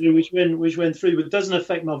word, which went through, but it doesn't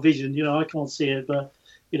affect my vision. I can't see it, but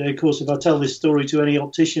of course, if I tell this story to any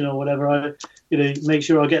optician or whatever, I make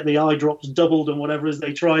sure I get the eye drops doubled and whatever as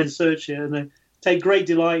they try and search it, and they take great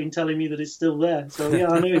delight in telling me that it's still there. So yeah,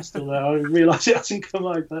 I know it's still there. I realise it hasn't come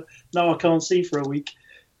out, but now I can't see for a week.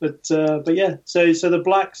 But yeah, so the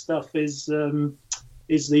black stuff is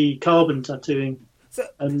the carbon tattooing,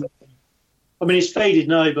 and I mean it's faded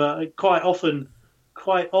now, but quite often,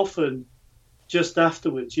 just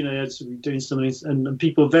afterwards, I'd doing something, and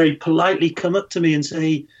people very politely come up to me and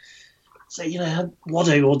say,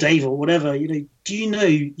 Waddo or Dave or whatever, do you know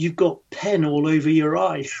you've got pen all over your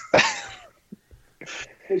eye?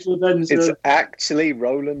 It's actually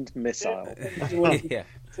Roland missile. Yeah.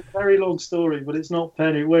 It's a very long story, but it's not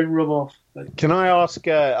pen. It won't rub off. Can I ask?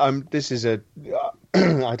 This is I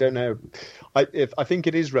don't know. I think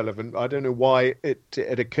it is relevant. I don't know why it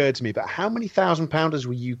occurred to me. But how many 1,000-pounders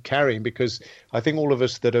were you carrying? Because I think all of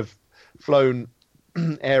us that have flown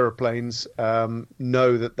aeroplanes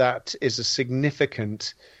know that is a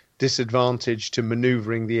significant disadvantage to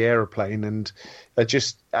manoeuvring the aeroplane. And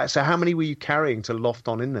so how many were you carrying to loft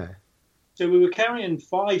on in there? So we were carrying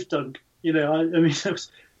 5, Doug. I mean,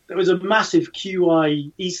 there was a massive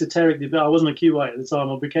QI esoteric debate. I wasn't a QI at the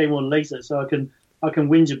time. I became one later, so I can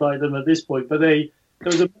whinge about them at this point. But there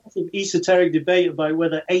was a massive esoteric debate about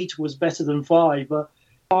whether 8 was better than 5. But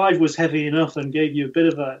 5 was heavy enough and gave you a bit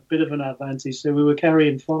of an advantage. So we were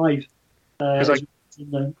carrying 5.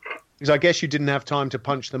 Because I guess you didn't have time to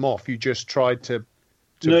punch them off. You just tried to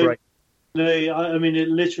break. No, I mean it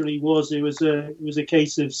literally was. It was a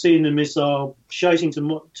case of seeing the missile, shouting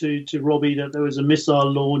to Robbie that there was a missile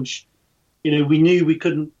launch. We knew we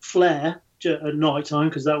couldn't flare at night time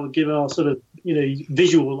because that would give our sort of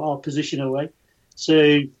visual our position away.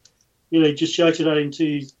 So just shouted at him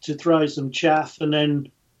to throw some chaff, and then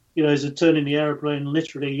as a turn in the aeroplane,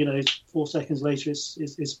 literally 4 seconds later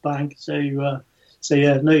it's bang. So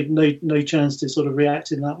yeah, no chance to sort of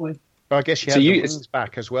react in that way. Well, I guess you had the wings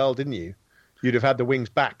back as well, didn't you? You'd have had the wings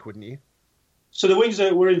back, wouldn't you? So the wings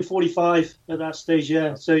were in 45 at that stage,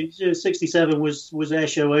 yeah. So 67 was air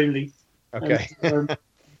show only. Okay. And,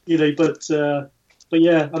 but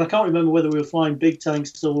yeah, and I can't remember whether we were flying big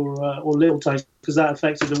tanks or little tanks because that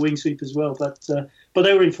affected the wing sweep as well. But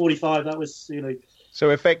they were in 45. That was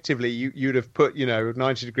So effectively, you'd have put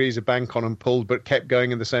 90 degrees of bank on and pulled, but kept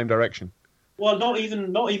going in the same direction. Well, not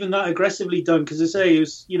even that aggressively done, because I say it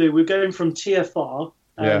was, we're going from TFR,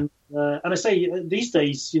 and I say these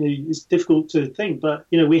days, it's difficult to think, but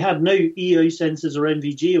we had no EO sensors or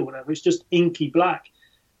NVG or whatever. It's just inky black.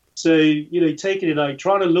 So taking it out,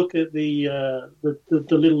 trying to look at the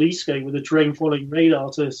little e-scope with the terrain following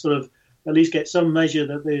radar to sort of at least get some measure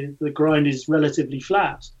that the ground is relatively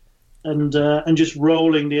flat, and just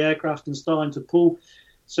rolling the aircraft and starting to pull.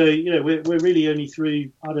 So we're really only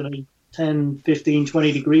through, I don't know, 10, 15,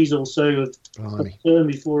 20 degrees or so of turn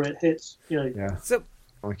before it hits. Yeah. So,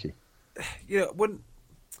 Mikey.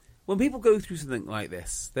 When people go through something like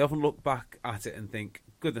this, they often look back at it and think,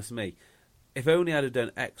 "Goodness me, if only I'd have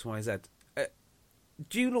done X, Y, Z."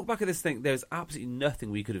 Do you look back at this and think there's absolutely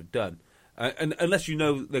nothing we could have done, and unless they're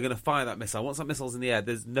going to fire that missile? Once that missile's in the air,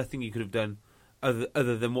 there's nothing you could have done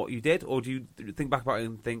other than what you did, or do you think back about it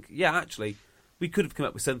and think, "Yeah, actually, we could have come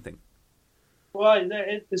up with something"? Well,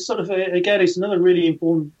 it's sort of again, it's another really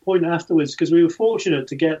important point afterwards because we were fortunate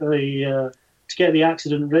to get the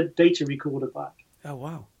accident data recorder back. Oh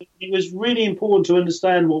wow! It was really important to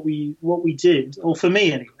understand what we did, or for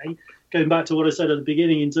me anyway. Going back to what I said at the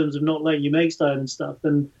beginning in terms of not letting your mates down and stuff,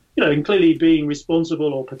 and and clearly being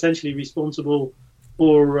responsible or potentially responsible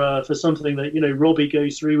for something that Robbie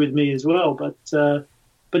goes through with me as well,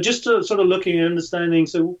 But just to sort of looking and understanding,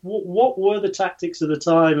 so what were the tactics at the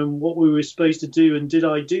time and what we were supposed to do, and did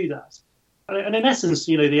I do that? And in essence,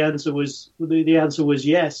 the answer was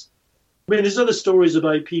yes. I mean, there's other stories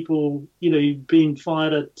about people, being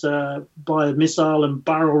fired at by a missile and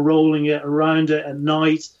barrel rolling it around it at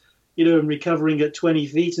night, and recovering at 20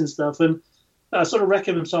 feet and stuff. And I sort of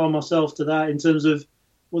reconcile myself to that in terms of,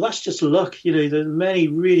 well, that's just luck. The many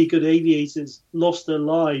really good aviators lost their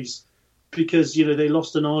lives because they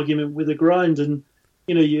lost an argument with the ground, and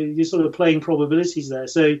you're sort of playing probabilities there.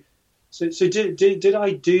 So did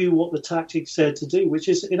I do what the tactics said to do, which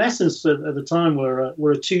is in essence at the time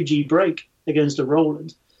were a 2G break against a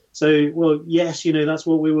Roland. So well, yes, that's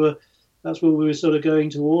what we were sort of going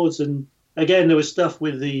towards. And again, there was stuff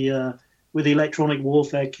with the electronic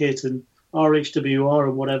warfare kit and RHWR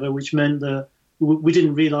and whatever, which meant that we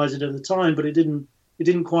didn't realise it at the time, but it didn't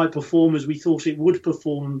quite perform as we thought it would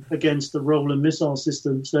perform against the Roland missile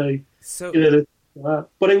system. So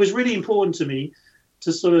but it was really important to me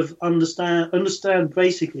to sort of understand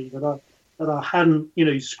basically that I hadn't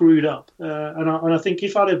screwed up, and I think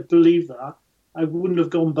if I'd have believed that, I wouldn't have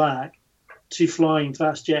gone back to flying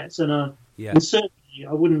fast jets, and certainly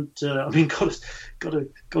I wouldn't. I mean, God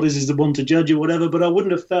is the one to judge or whatever, but I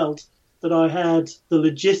wouldn't have felt that I had the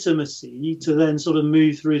legitimacy to then sort of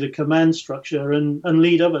move through the command structure and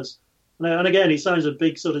lead others. And again, it sounds a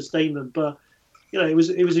big sort of statement, but it was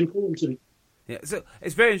important to me. Yeah, so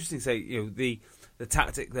it's very interesting to say, the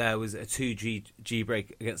tactic there was a 2G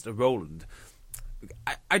break against a Roland.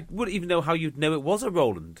 I wouldn't even know how you'd know it was a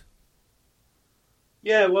Roland.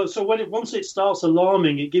 Yeah, well, so once it starts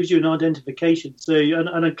alarming, it gives you an identification. So,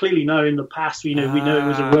 and I clearly know in the past, we know it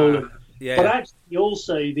was a Roland. But actually,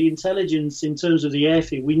 also the intelligence in terms of the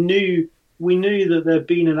airfield, we knew that there'd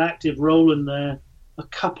been an active Roland there a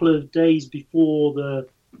couple of days before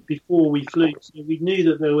we flew. So we knew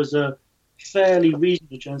that there was a fairly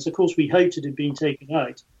reasonable chance. Of course, we hoped it had been taken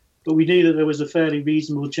out, but we knew that there was a fairly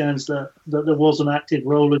reasonable chance that there was an active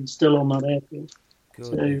Roland still on that airfield.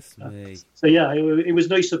 So yeah, it was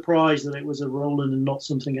no surprise that it was a Roland and not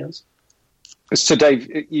something else. So Dave,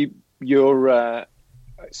 you're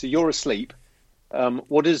asleep.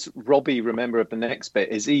 What does Robbie remember of the next bit?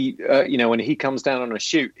 Is he, when he comes down on a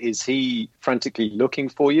chute, is he frantically looking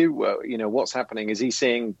for you? What's happening? Is he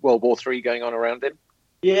seeing World War III going on around him?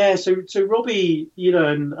 Yeah, so Robbie,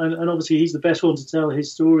 and obviously he's the best one to tell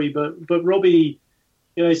his story, but Robbie,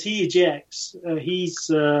 as he ejects, his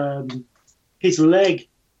leg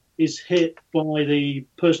is hit by the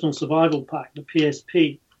personal survival pack, the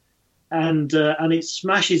PSP, and it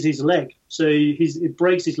smashes his leg. So it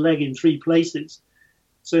breaks his leg in 3 places.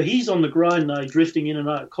 So he's on the ground now, drifting in and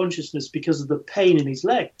out of consciousness because of the pain in his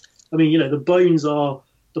leg. I mean, the bones are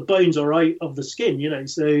out of the skin,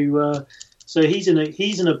 so he's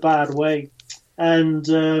in a bad way, and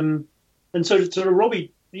so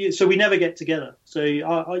Robbie. So we never get together. So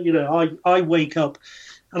I wake up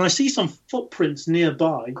and I see some footprints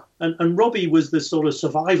nearby, and Robbie was the sort of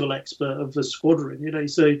survival expert of the squadron,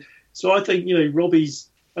 So I think Robbie's,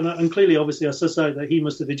 and clearly, obviously, I suss out that he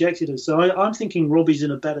must have ejected us. So I'm thinking Robbie's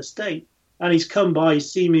in a better state, and he's come by, he's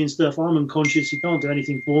seen me and stuff. I'm unconscious. He can't do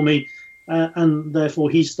anything for me, and therefore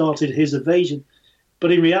he started his evasion.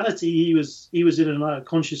 But in reality, he was in and out of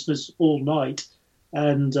consciousness all night,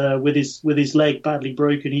 and with his leg badly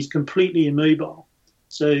broken, he's completely immobile.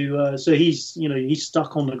 So he's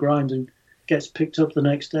stuck on the ground and gets picked up the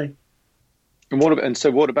next day. And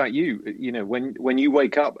what about you? When you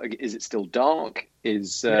wake up, is it still dark?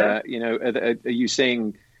 Are you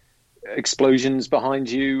seeing explosions behind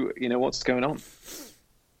you? What's going on?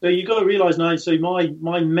 So you've got to realise now. So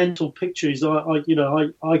my mental picture is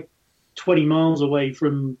I 20 miles away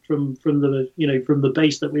from the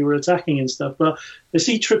base that we were attacking and stuff. But I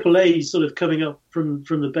see AAA sort of coming up from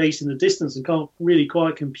the base in the distance and can't really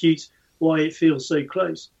quite compute why it feels so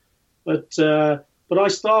close. But I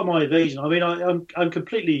start my evasion. I mean, I'm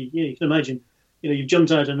completely. You can imagine. You've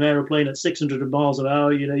jumped out of an aeroplane at 600 miles an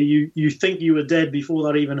hour. You think you were dead before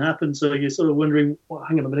that even happened. So you're sort of wondering, well,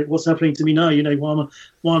 hang on a minute, what's happening to me now?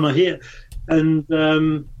 Why am I here? And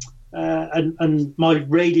my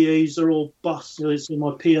radios are all bust. So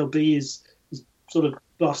my PLB is sort of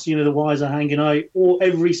bust. The wires are hanging out. Or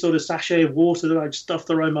every sort of sachet of water that I'd stuffed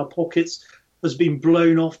around my pockets has been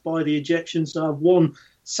blown off by the ejection. So I have one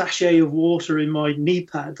sachet of water in my knee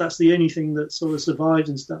pad. That's the only thing that sort of survived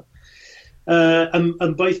and stuff.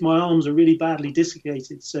 And both my arms are really badly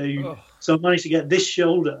dislocated. So I managed to get this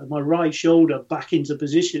shoulder, my right shoulder, back into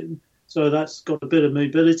position. So that's got a bit of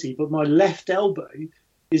mobility. But my left elbow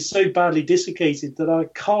is so badly dislocated that I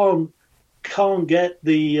can't get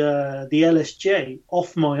the LSJ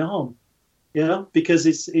off my arm. Because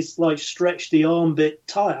it's like stretched the arm bit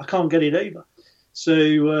tight. I can't get it over.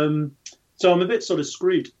 So I'm a bit sort of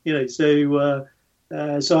screwed, So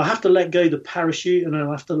I have to let go the parachute, and I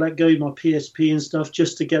have to let go my PSP and stuff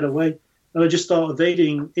just to get away. And I just start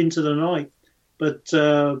evading into the night, but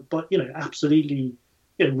absolutely,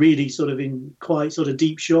 really sort of in quite sort of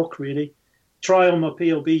deep shock. Really, try on my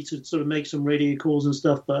PLB to sort of make some radio calls and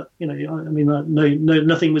stuff, but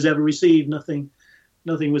nothing was ever received, nothing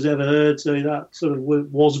was ever heard. So that sort of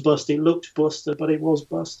was bust. It looked bust, but it was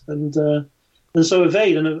bust, and so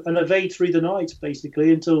evade through the night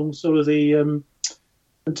basically until sort of the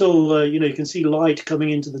you can see light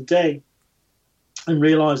coming into the day, and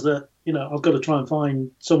realise that I've got to try and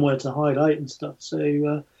find somewhere to hide out and stuff.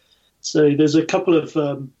 So there's a couple of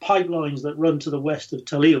pipelines that run to the west of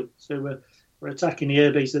Talil. So we're attacking the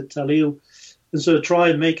airbase at Talil, and so try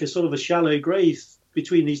and make a sort of a shallow grave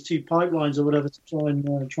between these 2 pipelines or whatever to try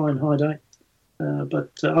and hide out.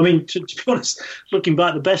 I mean, to be honest, looking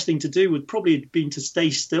back, the best thing to do would probably have been to stay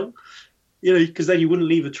still, because then you wouldn't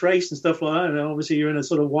leave a trace and stuff like that. And obviously, you're in a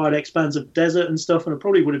sort of wide expanse of desert and stuff, and it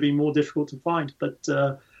probably would have been more difficult to find. But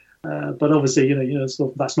obviously,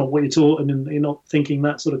 that's not what you're taught, and you're not thinking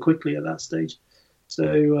that sort of quickly at that stage.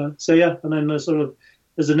 So yeah, and then as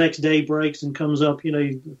the next day breaks and comes up,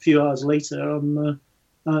 a few hours later, I'm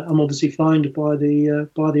obviously found by the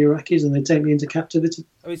Iraqis, and they take me into captivity.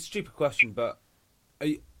 I mean, it's a stupid question, but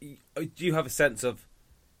do you have a sense of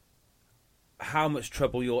how much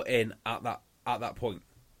trouble you're in at that point?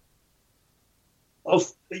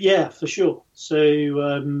 Yeah, for sure. So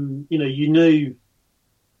you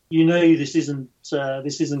know this isn't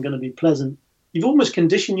going to be pleasant. You've almost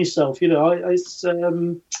conditioned yourself. We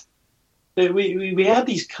had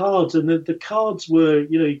these cards, and the cards were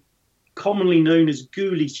commonly known as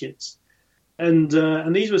ghoulie chits, and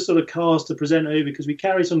these were sort of cards to present over because we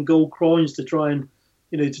carry some gold coins to try and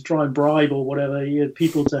bribe or whatever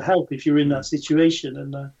people to help if you're in that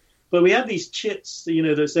situation. But we had these chits,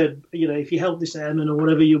 that said, if you help this airman or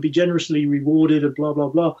whatever, you'll be generously rewarded and blah blah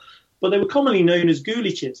blah. But they were commonly known as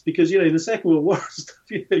ghoulie chits because in the Second World War stuff,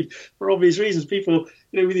 for obvious reasons, people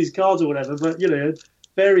with these cards or whatever, but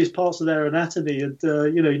various parts of their anatomy had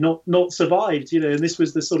not survived, and this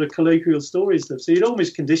was the sort of colloquial story stuff. So you'd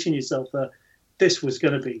almost condition yourself that this was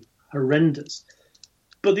going to be horrendous.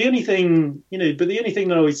 but the only thing,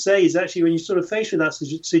 that I would say is actually when you're sort of faced with that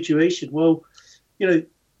situation, well, the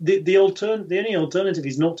only alternative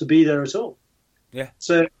is not to be there at all. Yeah.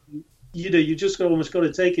 So, you just almost got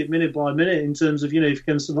to take it minute by minute in terms of, if you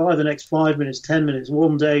can survive the next 5 minutes, 10 minutes,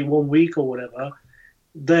 1 day, 1 week or whatever,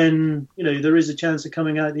 then, there is a chance of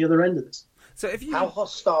coming out the other end of this. So how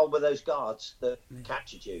hostile were those guards that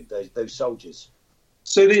captured you, those soldiers?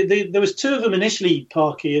 So there was 2 of them initially,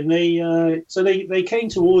 Parky, and they came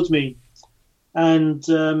towards me, and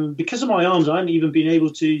because of my arms, I hadn't even been able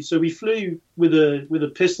to. So we flew with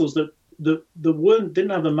the pistols that didn't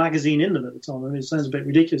have the magazine in them at the time. I mean, it sounds a bit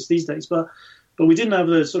ridiculous these days, but we didn't have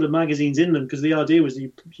the sort of magazines in them because the idea was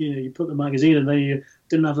you put the magazine and then you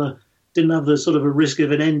didn't have the sort of a risk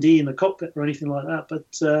of an ND in the cockpit or anything like that.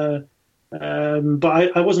 But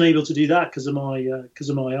I wasn't able to do that because of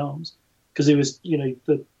my arms. Because it was,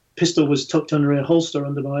 the pistol was tucked under a holster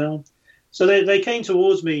under my arm. So they came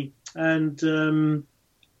towards me, and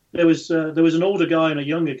there was an older guy and a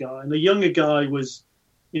younger guy, and the younger guy was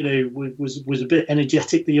a bit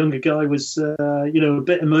energetic. The younger guy was a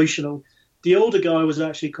bit emotional. The older guy was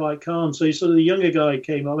actually quite calm. So sort of the younger guy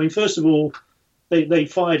came up. I mean, first of all, they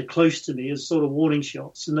fired close to me as sort of warning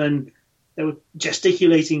shots, and then they were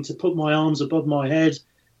gesticulating to put my arms above my head,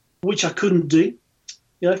 which I couldn't do.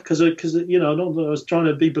 Yeah, because not that I was trying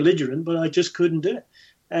to be belligerent, but I just couldn't do it.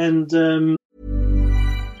 And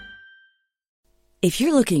if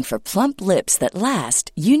you're looking for plump lips that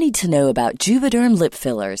last, you need to know about Juvederm lip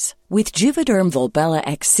fillers. With Juvederm Volbella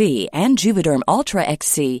XC and Juvederm Ultra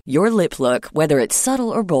XC, your lip look, whether it's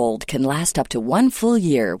subtle or bold, can last up to 1 full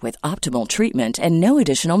year with optimal treatment and no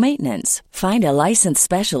additional maintenance. Find a licensed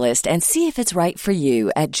specialist and see if it's right for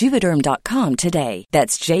you at Juvederm.com today.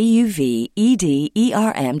 That's JUVEDERM.com.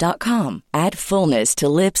 Add fullness to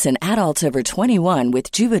lips in adults over 21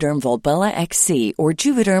 with Juvederm Volbella XC or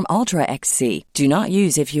Juvederm Ultra XC. Do not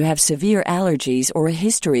use if you have severe allergies or a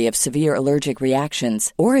history of severe allergic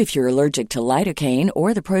reactions, or if you're allergic to lidocaine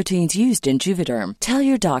or the proteins used in Juvederm. Tell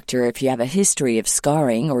your doctor if you have a history of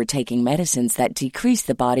scarring or taking medicines that decrease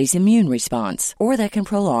the body's immune response or that can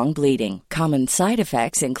prolong bleeding. Common side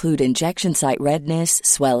effects include injection site redness,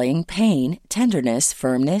 swelling, pain, tenderness,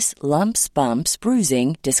 firmness, lumps, bumps,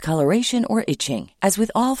 bruising, discoloration, or itching. As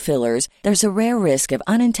with all fillers, there's a rare risk of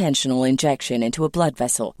unintentional injection into a blood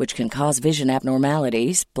vessel, which can cause vision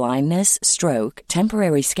abnormalities, blindness, stroke,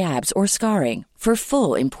 temporary scabs, or scarring. For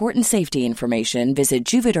full, important safety information, visit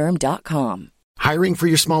Juvederm.com. Hiring for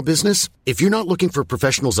your small business? If you're not looking for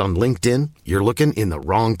professionals on LinkedIn, you're looking in the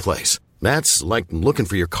wrong place. That's like looking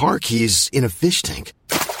for your car keys in a fish tank.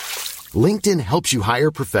 LinkedIn helps you hire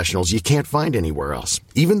professionals you can't find anywhere else,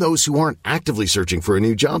 even those who aren't actively searching for a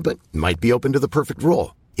new job but might be open to the perfect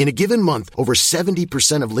role. In a given month, over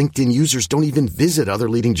 70% of LinkedIn users don't even visit other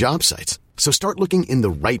leading job sites. So start looking in the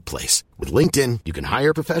right place. With LinkedIn, you can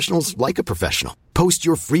hire professionals like a professional. Post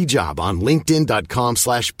your free job on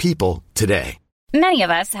linkedin.com/people today. Many of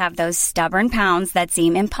us have those stubborn pounds that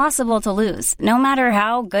seem impossible to lose, no matter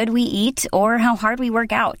how good we eat or how hard we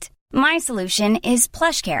work out. My solution is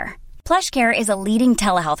PlushCare. PlushCare is a leading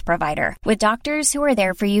telehealth provider with doctors who are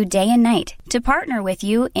there for you day and night to partner with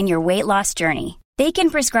you in your weight loss journey. They can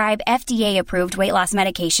prescribe FDA-approved weight loss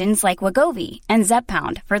medications like Wegovy and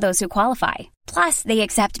Zepbound for those who qualify. Plus, they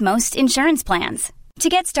accept most insurance plans. To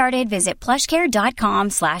get started, visit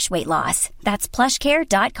plushcare.com/weight loss. That's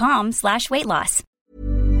plushcare.com/weight loss.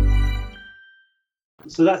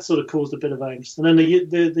 So that sort of caused a bit of angst. And then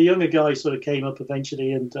the younger guy sort of came up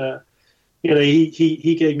eventually, and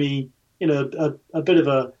he gave me a bit of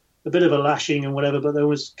a lashing and whatever, but then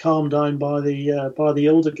was calmed down by the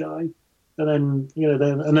older guy. And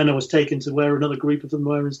then I was taken to where another group of them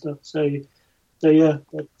were and stuff. So yeah.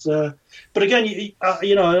 But again,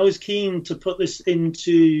 I was keen to put this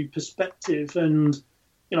into perspective. And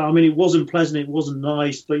it wasn't pleasant, it wasn't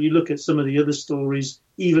nice. But you look at some of the other stories,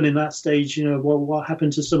 even in that stage. What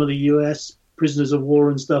happened to some of the U.S. prisoners of war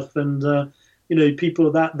and stuff. And people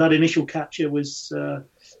that initial capture was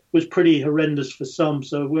pretty horrendous for some.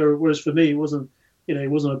 So whereas for me, it wasn't. It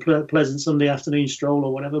wasn't a pleasant Sunday afternoon stroll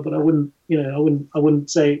or whatever, but I wouldn't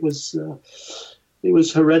say it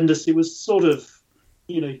was horrendous. It was sort of,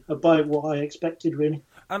 about what I expected, really.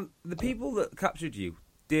 And the people that captured you,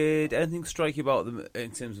 did anything strike you about them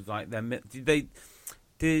in terms of like their?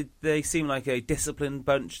 Did they seem like a disciplined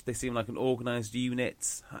bunch? Did they seem like an organised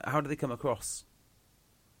unit? How did they come across?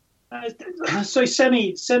 So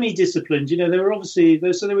semi-disciplined. They were obviously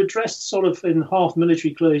they were dressed sort of in half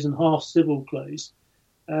military clothes and half civil clothes,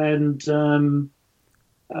 and so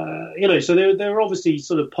they're obviously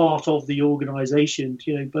sort of part of the organisation.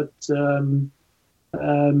 But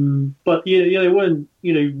But they weren't,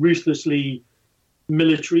 ruthlessly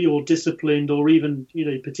military or disciplined, or even,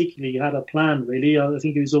 particularly had a plan. Really, I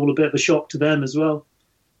think it was all a bit of a shock to them as well.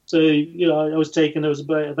 So, I was taken. There was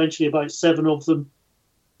eventually about 7 of them,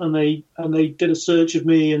 and they did a search of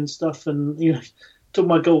me and stuff, and took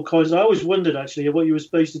my gold coins. I always wondered actually what you were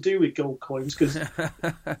supposed to do with gold coins, because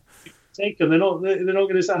take them. They're not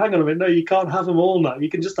going to say, hang on a minute, no, you can't have them all now. You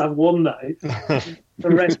can just have one now. The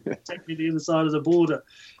rest take me to the other side of the border.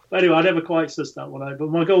 But anyway, I never quite sussed that one out. But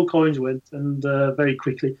my gold coins went, and very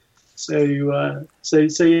quickly. So yeah.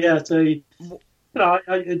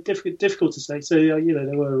 Difficult to say. So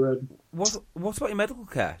there were. What about your medical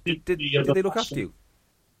care? Did they look after you?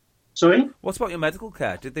 Sorry. What about your medical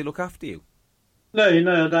care? Did they look after you?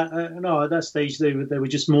 No. At that stage they were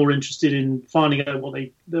just more interested in finding out what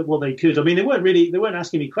they could. I mean, they weren't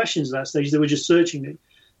asking me questions at that stage. They were just searching me,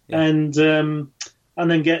 and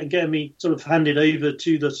then getting me sort of handed over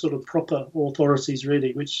to the sort of proper authorities,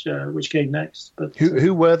 really, which came next. But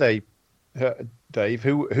who were they, Dave?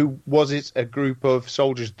 Who was it? A group of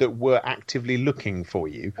soldiers that were actively looking for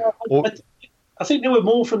you? I think they were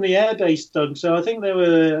more from the airbase, Doug. So I think they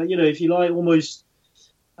were, if you like, almost.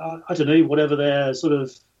 I don't know, whatever their sort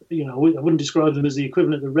of, I wouldn't describe them as the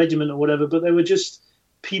equivalent of the regiment or whatever, but they were just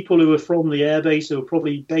people who were from the airbase, who were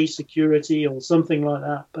probably base security or something like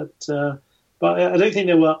that. But I don't think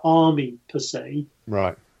they were army per se,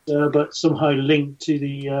 right? But somehow linked to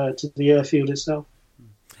the airfield itself.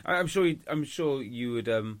 I'm sure you would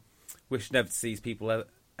wish never to see these people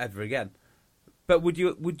ever again. But would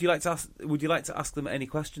you like to ask them any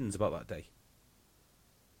questions about that day?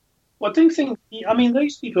 Well, I don't think. I mean,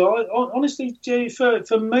 those people. Honestly, Jay,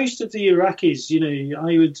 for most of the Iraqis,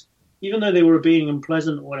 I would, even though they were being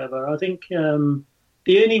unpleasant or whatever, I think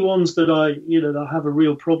the only ones that I have a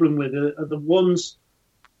real problem with are the ones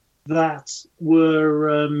that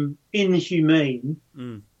were inhumane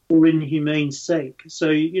or inhumane's sake. So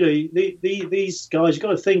these guys, you've got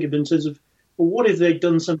to think of in terms of, well, what if they'd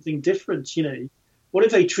done something different? What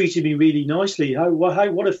if they treated me really nicely?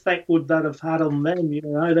 What effect would that have had on them? It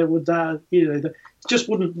just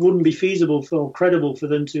wouldn't be feasible or credible for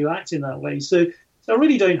them to act in that way. So I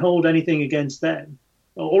really don't hold anything against them,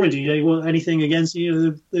 or indeed anything against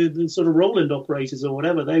the sort of Roland operators or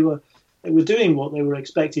whatever. They were doing what they were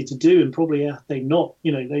expected to do, and probably they not.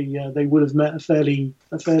 They would have met a fairly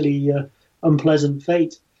unpleasant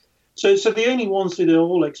fate. So the only ones through the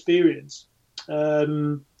whole experience.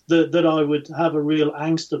 That I would have a real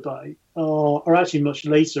angst about are actually much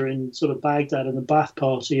later in sort of Baghdad and the Ba'ath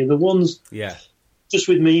Party, and the ones just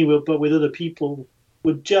with me but with other people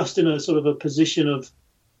were just in a sort of a position of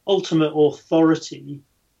ultimate authority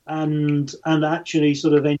and actually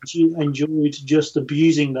sort of enjoyed just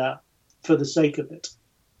abusing that for the sake of it.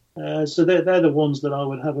 So they're the ones that I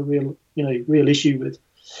would have a real issue with.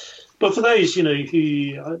 But for those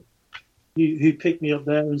who picked me up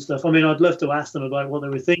there and stuff. I mean, I'd love to ask them about what they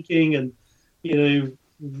were thinking and,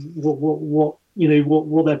 what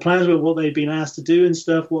their plans were, what they'd been asked to do and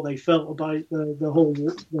stuff, what they felt about the whole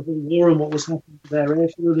war and what was happening to their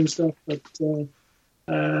airfield and stuff.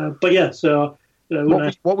 But yeah, so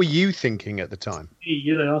what were you thinking at the time?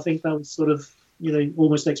 I think that was sort of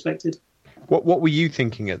almost expected. What were you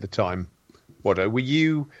thinking at the time? Were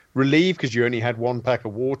you relieved because you only had one pack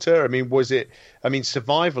of water? I mean,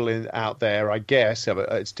 survival out there, I guess,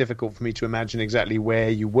 it's difficult for me to imagine exactly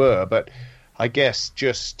where you were, but I guess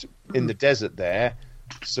just in the desert there,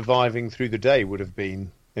 surviving through the day would have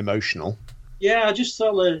been emotional. Yeah, I just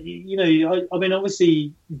felt that, I mean,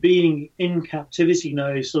 obviously being in captivity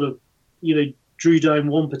now sort of, drew down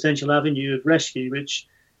one potential avenue of rescue, which,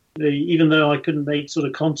 even though I couldn't make sort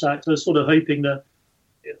of contact, I was sort of hoping that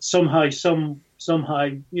somehow,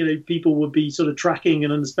 people would be sort of tracking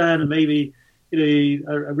and understand, and maybe,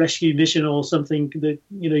 a rescue mission or something that,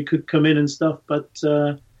 could come in and stuff. But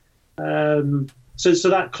so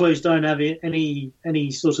that closed down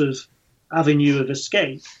any sort of avenue of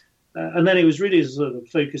escape. And then it was really a sort of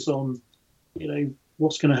focus on,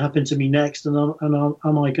 what's going to happen to me next, and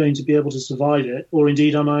am I going to be able to survive it, or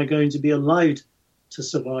indeed am I going to be allowed to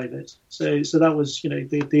survive it? So that was,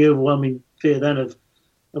 the overwhelming fear then of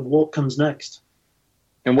what comes next.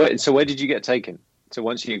 And where did you get taken? So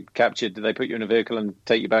once you captured, did they put you in a vehicle and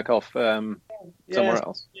take you back off somewhere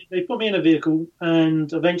else? They put me in a vehicle,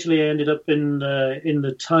 and eventually I ended up in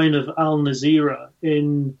the town of Al Nazira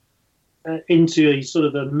into a sort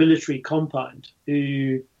of a military compound.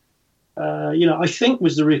 Who, I think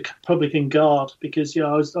was the Republican Guard, because I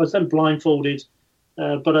was then blindfolded,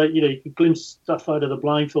 but you could glimpse stuff out of the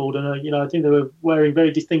blindfold, and I think they were wearing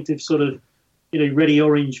very distinctive sort of ready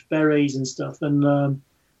orange berets and stuff. And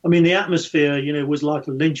I mean, the atmosphere, was like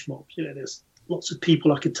a lynch mob. There's lots of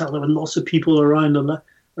people. I could tell there were lots of people around the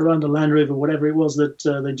Land Rover, whatever it was that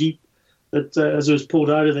the Jeep that as it was pulled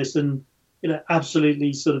out of this, and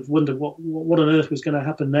absolutely sort of wondered what on earth was going to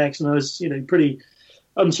happen next. And I was pretty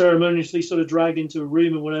unceremoniously sort of dragged into a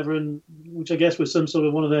room or whatever, and which I guess was some sort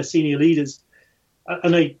of one of their senior leaders,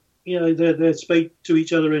 and they they spoke to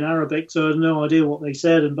each other in Arabic, so I had no idea what they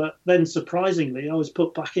said. But then surprisingly, I was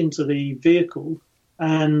put back into the vehicle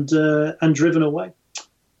and driven away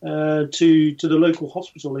to the local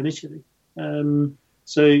hospital initially.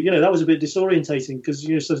 So that was a bit disorientating because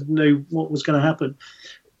you sort of know what was going to happen.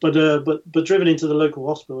 But driven into the local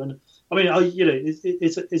hospital, and I mean,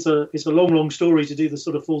 it's a long story to do the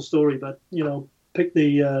sort of full story, but pick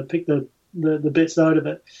the bits out of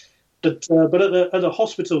it. But at the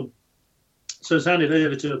hospital, so I was handed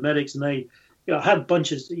over to the medics, and they, I had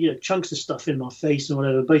bunches, chunks of stuff in my face and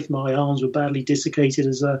whatever. Both my arms were badly desiccated,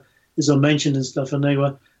 as I mentioned and stuff. And I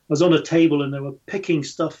was on a table, and they were picking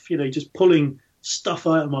stuff, just pulling stuff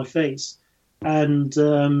out of my face, and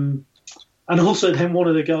also then one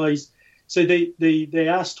of the guys. So they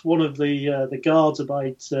asked one of the guards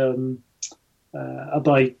about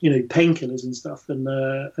painkillers and stuff,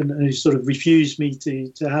 and he sort of refused me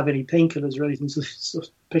to have any painkillers or anything. So sort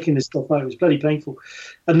of picking this stuff out, it was bloody painful.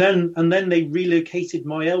 And then they relocated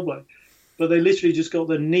my elbow, but they literally just got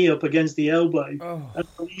their knee up against the elbow and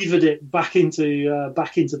levered it back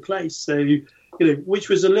into place. So which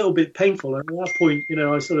was a little bit painful. And at that point,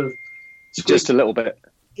 I sort of just a little bit.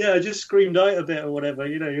 Yeah, I just screamed out a bit or whatever,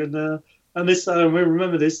 and this, I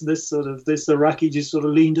remember this Iraqi just sort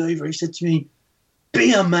of leaned over. He said to me,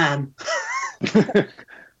 "Be a man."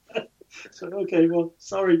 So okay, well,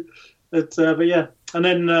 sorry, but yeah, and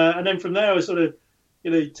then from there I was sort of,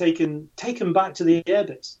 taken back to the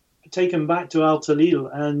airbase, taken back to Al Talil,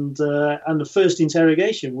 and the first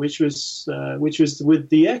interrogation, which was with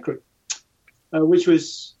the aircrew, which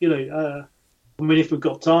was, I mean, if we've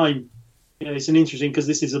got time, it's an interesting, because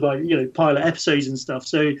this is about pilot episodes and stuff.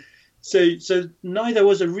 So neither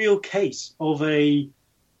was a real case of a,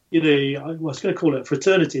 I was going to call it a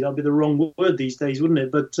fraternity. That'd be the wrong word these days, wouldn't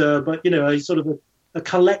it? But a sort of a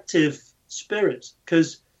collective spirit,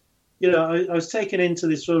 because I was taken into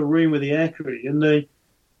this sort of room with the aircrew, and the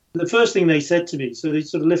first thing they said to me, so they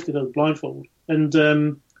sort of lifted up the blindfold, and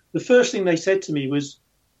the first thing they said to me was,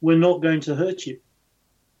 "We're not going to hurt you."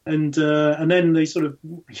 And then they sort of,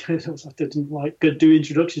 I didn't like to do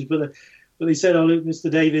introductions, but they said, "Oh, look, Mr.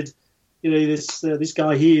 David, this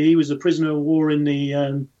guy here, he was a prisoner of war in the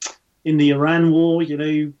Iran war. We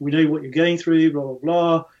know what you're going through. Blah blah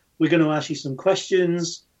blah. We're going to ask you some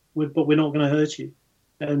questions, but we're not going to hurt you."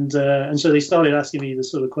 And so they started asking me the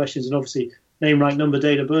sort of questions, and obviously name, rank, number,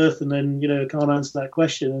 date of birth, and then I can't answer that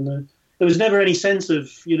question. And there was never any sense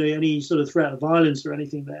of any sort of threat of violence or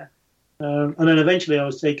anything there. And then eventually I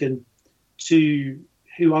was taken to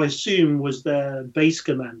who I assume was their base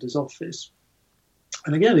commander's office.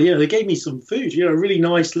 And again, they gave me some food, a really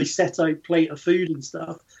nicely set out plate of food and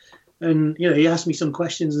stuff. And, he asked me some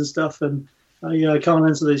questions and stuff, and I can't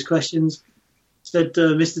answer those questions. Said,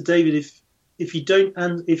 "Mr. David, if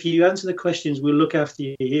you answer the questions, we'll look after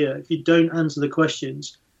you here. If you don't answer the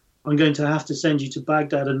questions, I'm going to have to send you to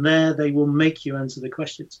Baghdad, and there they will make you answer the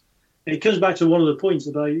questions." And it comes back to one of the points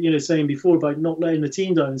about, saying before about not letting the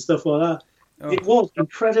team down and stuff like that. Oh. It was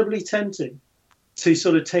incredibly tempting to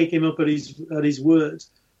sort of take him up at his words,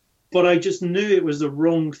 but I just knew it was the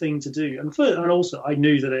wrong thing to do. And also I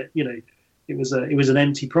knew that it was an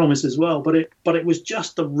empty promise as well, but it was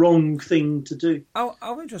just the wrong thing to do.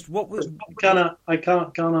 I'm interested. What was? I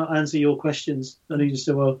cannot answer your questions. And he just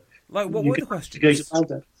said, "Well, like what were the questions?" Go to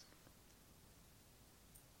Baghdad.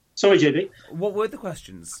 Sorry, JB. What were the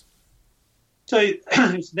questions? So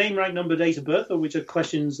it's name, rank, number, date of birth, which are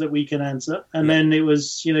questions that we can answer. And then it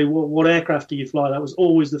was, what aircraft do you fly? That was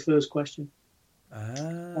always the first question.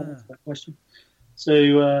 That question.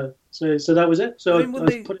 So that was it. So I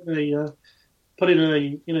was put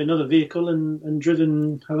in another vehicle and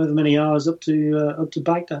driven however many hours up to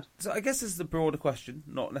Baghdad. So I guess this is a broader question,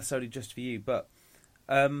 not necessarily just for you, but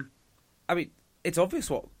I mean, it's obvious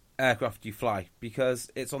what aircraft you fly because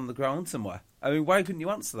it's on the ground somewhere. I mean, why couldn't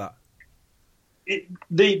you answer that?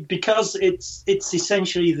 Because it's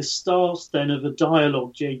essentially the start then of a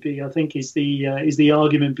dialogue, JP, I think is the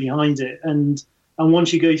argument behind it, and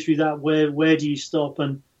once you go through that, where do you stop?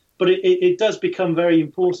 But it does become very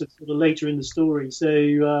important sort of later in the story.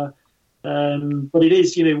 So, but it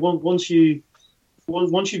is once you've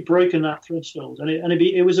broken that threshold, and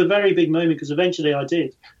it was a very big moment because eventually I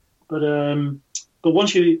did, but But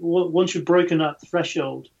once you've broken that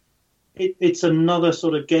threshold, it's another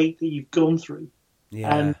sort of gate that you've gone through,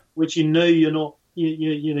 and which you're not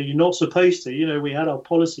you're not supposed to. We had our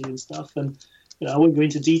policy and stuff, and I won't go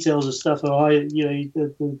into details of stuff. Or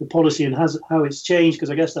the policy and how it's changed, because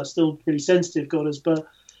I guess that's still pretty sensitive, Godders.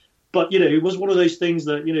 But it was one of those things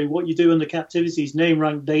that what you do under captivity is name,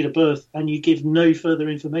 rank, date of birth, and you give no further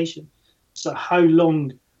information. So how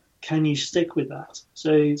long can you stick with that?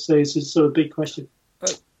 So it's a sort of big question.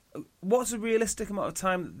 What's a realistic amount of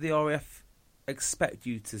time that the RAF expect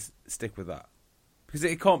you to stick with that? Because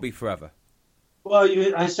it can't be forever. Well,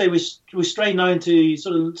 I say we're straying now into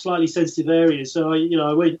sort of slightly sensitive areas. So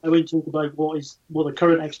I won't talk about what the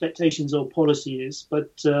current expectations or policy is.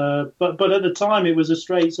 But at the time it was a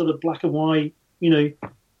straight sort of black and white.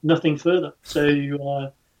 Nothing further.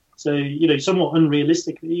 So somewhat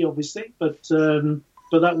unrealistically, obviously, but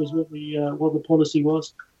that was what the policy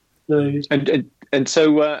was. So,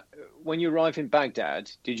 so when you arrived in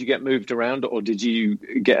Baghdad, did you get moved around, or did you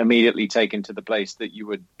get immediately taken to the place that you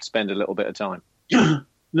would spend a little bit of time?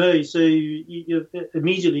 No, so you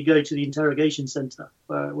immediately go to the interrogation centre,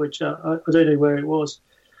 which I don't know where it was,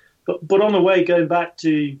 but on the way going back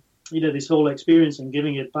to this whole experience and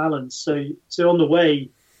giving it balance. So on the way,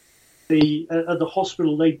 at the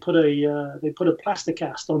hospital they put a plaster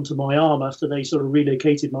cast onto my arm after they sort of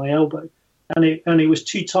relocated my elbow, and it was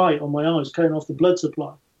too tight on my arm. It was cutting off the blood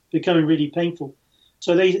supply, becoming really painful.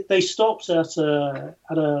 So they stopped at a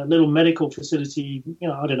little medical facility,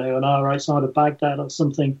 I don't know, an hour outside of Baghdad or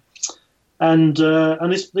something, and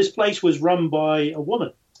this place was run by a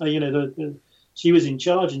woman. She was in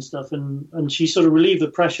charge and stuff, and she sort of relieved the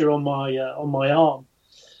pressure on my arm.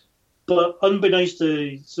 But unbeknownst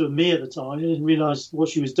to sort of me at the time, I didn't realise what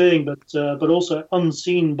she was doing. But also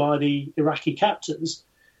unseen by the Iraqi captors,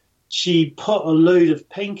 she put a load of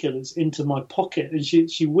painkillers into my pocket, and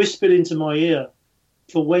she whispered into my ear,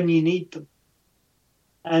 "For when you need them,"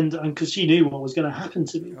 and because she knew what was going to happen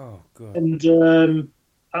to me. Oh God!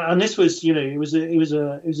 And this was, it was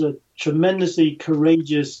a tremendously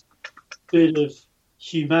courageous bit of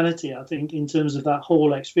humanity, I think, in terms of that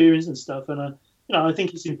whole experience and stuff. And I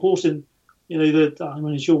think it's important, that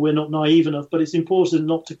I'm sure we're not naive enough, but it's important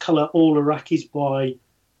not to colour all Iraqis by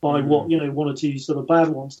what one or two sort of bad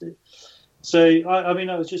ones did. So it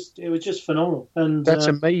was just phenomenal, and that's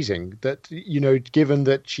amazing. That given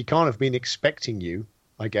that she can't have been expecting you,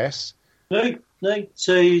 I guess. No.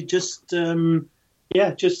 So just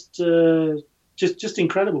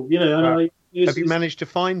incredible. Wow. Have you managed to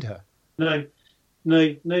find her? No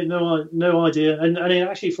idea. And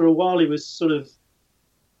actually, for a while, it was sort of,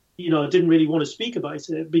 I didn't really want to speak about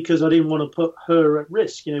it because I didn't want to put her at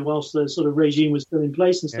risk. Whilst the sort of regime was still in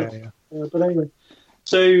place and stuff. Yeah. But anyway,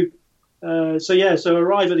 so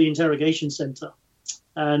arrive at the interrogation centre,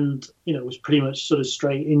 and it was pretty much sort of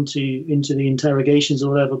straight into the interrogations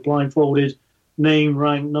or whatever, blindfolded, name,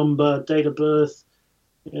 rank, number, date of birth,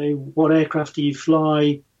 what aircraft do you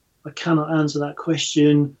fly? I cannot answer that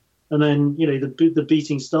question. And then the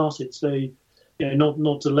beating started. So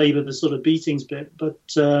not to labour the sort of beatings bit, but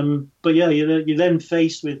you're then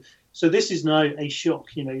faced with. So this is now a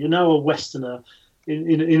shock. You're now a Westerner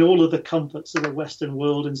in all of the comforts of the Western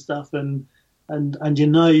world and stuff, and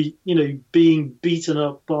being beaten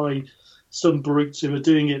up by some brutes who are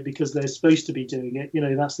doing it because they're supposed to be doing it.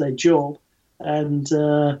 That's their job, and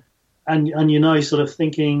you're now sort of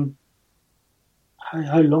thinking,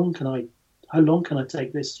 how long can I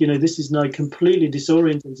take this? This is now completely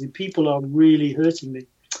disorientated. People are really hurting me,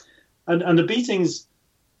 and the beatings.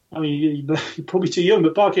 I mean, you're probably too young,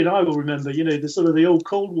 but Barky and I will remember. The sort of the old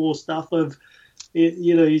Cold War stuff of,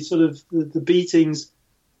 sort of the beatings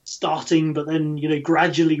starting, but then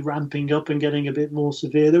gradually ramping up and getting a bit more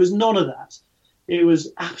severe. There was none of that. It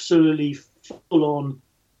was absolutely full on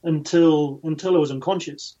until I was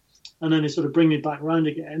unconscious, and then they sort of bring me back round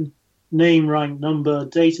again. Name, rank, number,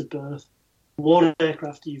 date of birth. What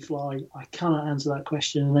aircraft do you fly? I cannot answer that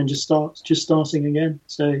question, and then just starting again.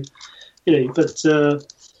 So,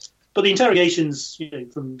 but the interrogations,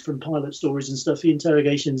 from pilot stories and stuff, the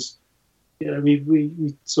interrogations,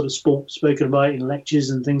 we sort of spoken about in lectures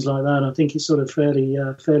and things like that. And I think it's sort of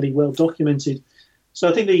fairly well documented. So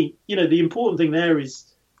I think the important thing there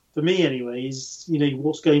is, for me anyway, is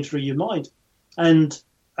what's going through your mind, and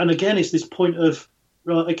again it's this point of,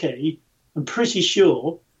 right, okay, I'm pretty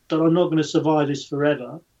sure that I'm not going to survive this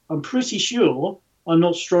forever. I'm pretty sure I'm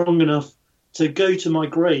not strong enough to go to my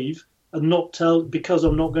grave and not tell, because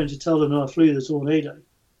I'm not going to tell them I flew the Tornado.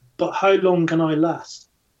 But how long can I last?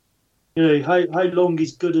 How long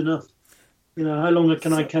is good enough? How long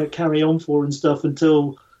can I carry on for and stuff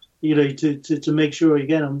until to make sure,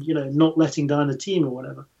 again, I'm, not letting down the team or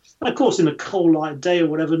whatever. And of course, in a cold light day or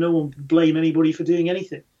whatever, no one would blame anybody for doing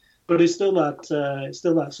anything. But it's still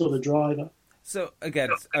that sort of driver. So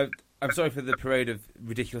again, I'm sorry for the parade of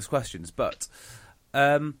ridiculous questions, but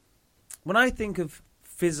when I think of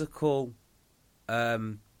physical, a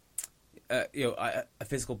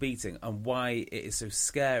physical beating and why it is so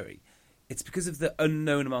scary, it's because of the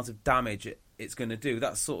unknown amount of damage it's going to do.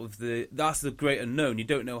 That's the great unknown. You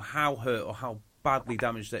don't know how hurt or how badly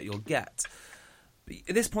damaged that you'll get. But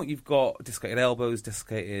at this point, you've got dislocated elbows,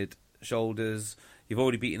 dislocated shoulders. You've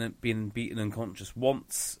already been beaten unconscious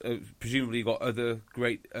once. Presumably, you've got other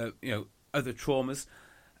other traumas.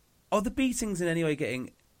 Are the beatings in any way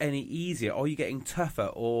getting any easier? Are you getting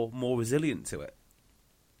tougher or more resilient to it?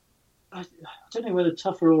 I don't know whether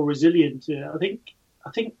tougher or resilient to it.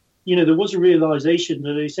 I think there was a realization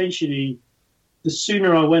that essentially the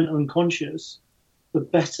sooner I went unconscious, the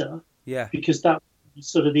better. Yeah. Because that was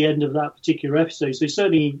sort of the end of that particular episode. So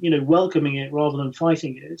certainly, welcoming it rather than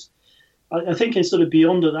fighting it. I think it's sort of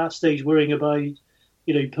beyond at that stage worrying about,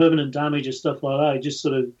 permanent damage or stuff like that. Just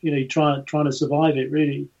sort of, trying to survive it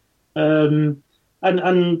really. And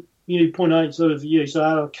point out sort of, so I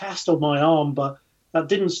had a cast on my arm, but that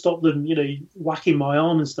didn't stop them, whacking my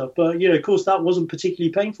arm and stuff. But, of course, that wasn't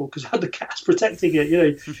particularly painful because I had the cast protecting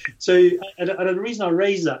it, So, and the reason I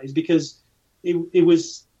raise that is because it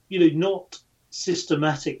was, not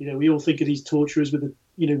systematic. We all think of these torturers with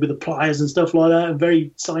the pliers and stuff like that, and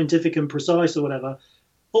very scientific and precise or whatever.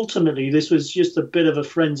 Ultimately, this was just a bit of a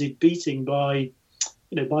frenzied beating by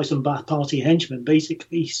some Ba'ath Party henchmen,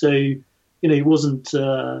 basically. So, it wasn't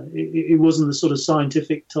the sort of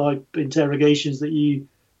scientific type interrogations that you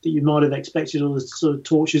might have expected, or the sort of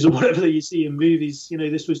tortures or whatever that you see in movies.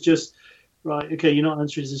 This was just, right, okay, you're not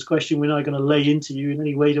answering this question. We're not going to lay into you in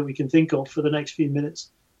any way that we can think of for the next few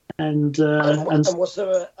minutes. And was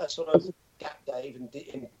there a sort of gap, Dave?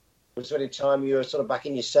 And was there any time you were sort of back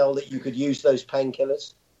in your cell that you could use those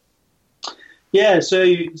painkillers? Yeah, so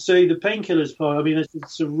the painkillers part, I mean,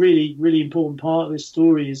 it's a really, really important part of this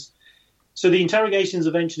story. Is so the interrogations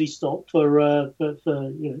eventually stopped for a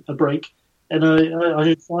break, and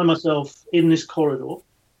I find myself in this corridor,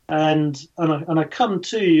 and I come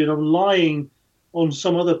to, and I'm lying on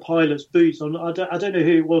some other pilot's boots. I don't know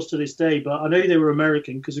who it was to this day, but I know they were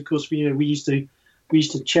American because, of course, we used to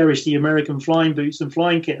cherish the American flying boots and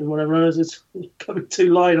flying kit and whatever. And I was just coming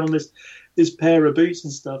to lying on this pair of boots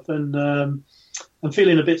and stuff, and I'm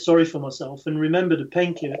feeling a bit sorry for myself. And remembered a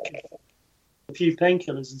few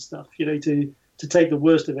painkillers and stuff, to take the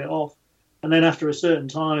worst of it off. And then after a certain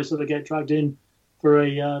time, I sort of get dragged in for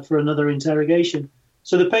another interrogation.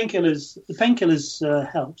 So the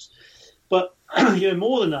painkillers helps. But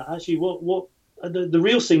more than that, actually, what the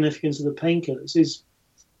real significance of the painkillers is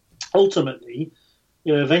ultimately,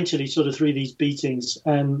 eventually, sort of through these beatings,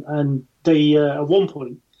 and they at one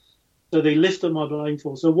point, so they lift up my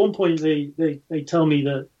blindfold. So at one point, they tell me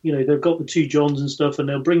that they've got the 2 Johns and stuff, and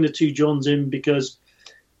they'll bring the 2 Johns in because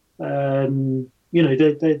they've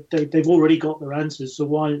already got their answers. So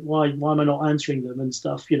why am I not answering them and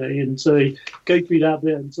stuff? And so they go through that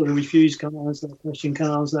bit and sort of refuse, can't answer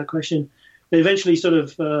that question. They eventually sort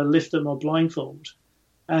of lift up my blindfold,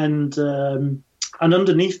 and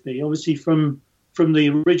underneath me, obviously from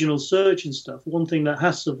the original search and stuff, one thing that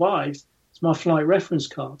has survived is my flight reference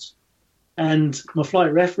cards, and my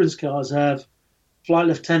flight reference cards have Flight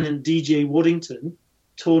Lieutenant DJ Waddington,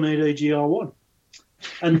 Tornado GR1,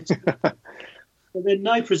 and they're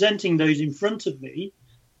now presenting those in front of me,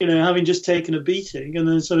 having just taken a beating, and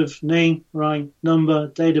then sort of name, rank, number,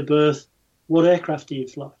 date of birth, what aircraft do you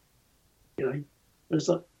fly? It's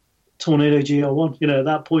like Tornado GR1. At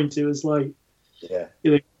that point, it was like,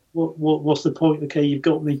 what's the point? Okay, you've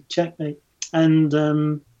got me, checkmate. And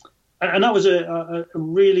that was a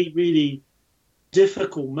really, really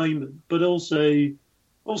difficult moment, but also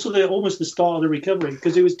almost the start of the recovery,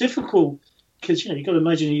 because it was difficult. Because you've got to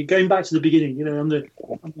imagine you're going back to the beginning. I'm the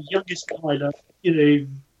youngest pilot,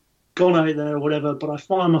 gone out there or whatever. But I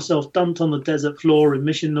find myself dumped on the desert floor in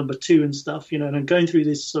mission number 2 and stuff. And I'm going through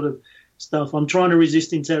this sort of stuff. I'm trying to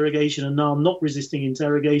resist interrogation, and now I'm not resisting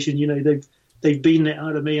interrogation. They've beaten it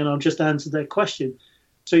out of me, and I've just answered their question.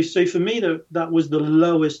 So for me, that was the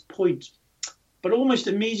lowest point. But almost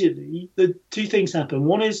immediately, the 2 things happen.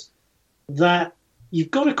 One is that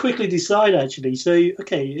you've got to quickly decide, actually. So,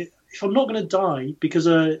 okay, if I'm not going to die because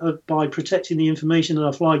by protecting the information that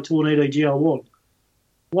I fly Tornado GR1,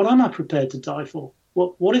 what am I prepared to die for?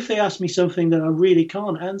 What if they ask me something that I really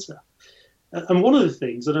can't answer? And one of the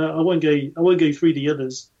things, and I won't go through the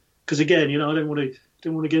others, because again, I don't want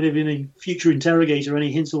don't want to give any future interrogator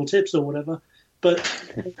any hints or tips or whatever. But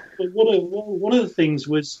one of the things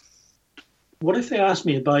was, what if they asked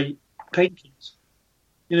me about painkillers?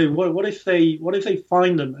 What if they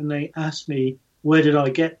find them and they ask me, where did I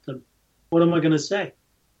get them? What am I going to say?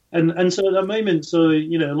 And so at that moment,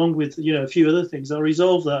 along with a few other things, I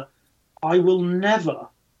resolved that I will never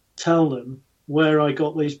tell them where I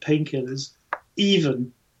got those painkillers,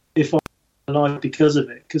 even if I'm alive because of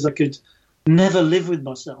it, because I could never live with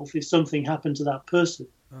myself if something happened to that person,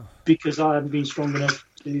 because I haven't been strong enough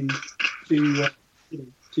to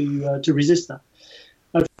resist that.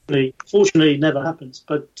 Fortunately, it never happens,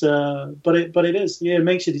 but it is. Yeah, it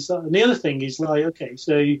makes you decide. And the other thing is like, okay,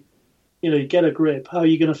 so get a grip. How are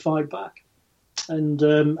you going to fight back? And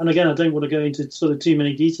again, I don't want to go into sort of too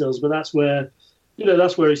many details, but that's where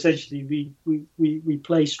essentially we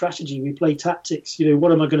play strategy, we play tactics.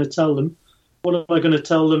 What am I going to tell them? What am I going to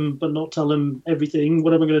tell them, but not tell them everything?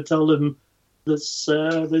 What am I going to tell them that's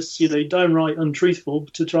downright untruthful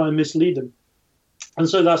to try and mislead them? And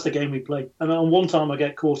so that's the game we play. And on one time I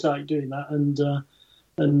get caught out doing that, and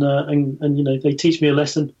they teach me a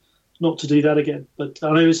lesson not to do that again. But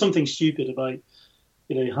I know it was something stupid about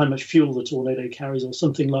how much fuel the Tornado carries or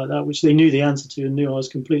something like that, which they knew the answer to and knew I was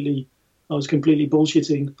completely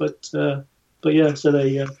bullshitting. But yeah, so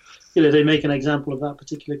they make an example of that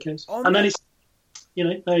particular case, and then it's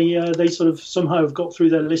they sort of somehow have got through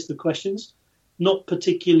their list of questions, not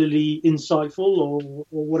particularly insightful or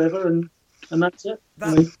whatever, and that's it.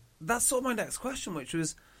 That's sort of my next question, which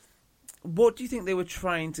was, what do you think they were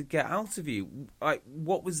trying to get out of you?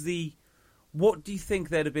 What do you think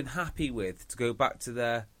they'd have been happy with to go back to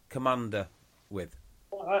their commander with?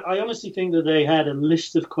 I honestly think that they had a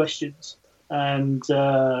list of questions, and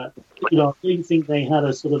I don't think they had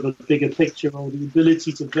a sort of a bigger picture or the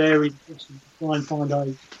ability to vary the questions to try and find out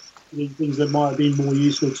things that might have been more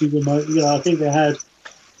useful to them. I think they had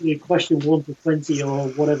question 1 to 20 or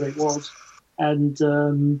whatever it was, and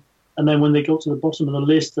then when they got to the bottom of the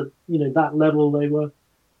list at that level, they were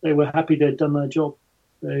happy they'd done their job.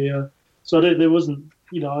 There wasn't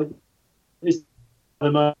there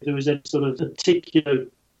was any sort of particular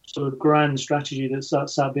sort of grand strategy that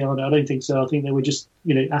sat behind it. I don't think so. I think they were just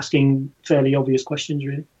asking fairly obvious questions,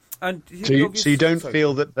 really. And so you don't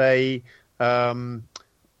feel that they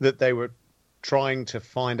were trying to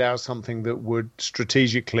find out something that would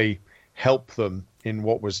strategically help them in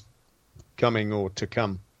what was coming or to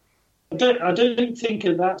come? I don't think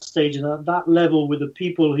at that stage and at that level, with the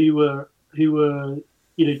people who were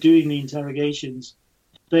doing the interrogations,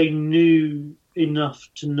 they knew enough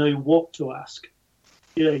to know what to ask.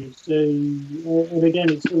 So and again,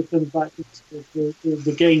 it sort of comes back to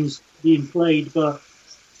the games being played. But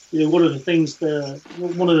one of the things, and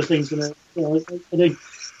I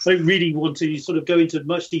don't really want to sort of go into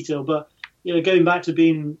much detail, but going back to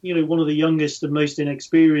being one of the youngest and most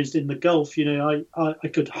inexperienced in the Gulf, I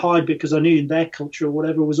could hide because I knew in their culture or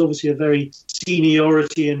whatever was obviously a very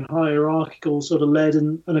seniority and hierarchical sort of led,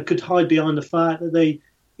 and I could hide behind the fact that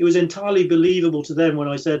it was entirely believable to them when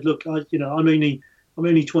I said, look, I'm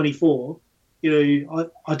only 24,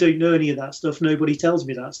 I don't know any of that stuff. Nobody tells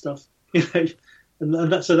me that stuff, and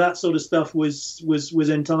so that sort of stuff was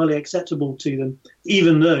entirely acceptable to them,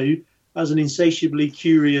 even though, as an insatiably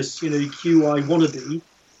curious, QI wannabe,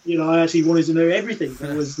 I actually wanted to know everything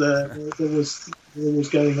that was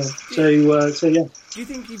going on. So yeah. Do you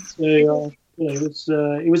think it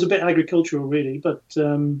was a bit agricultural, really, but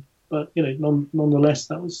nonetheless,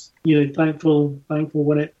 that was thankful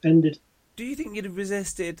when it ended. Do you think you'd have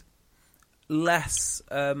resisted less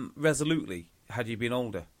resolutely had you been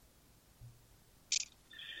older?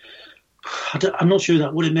 I'm not sure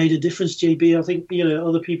that would have made a difference, JB. I think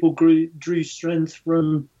other people drew strength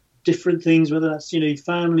from different things, whether that's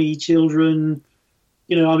family, children.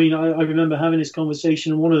 I remember having this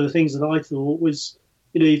conversation, and one of the things that I thought was,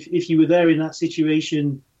 if you were there in that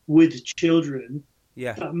situation with children,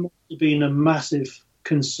 that must have been a massive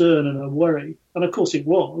concern and a worry, and of course it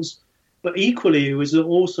was. But equally, it was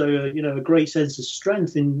also a great sense of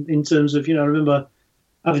strength in terms of I remember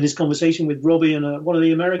having this conversation with Robbie and one of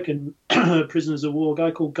the American prisoners of war, a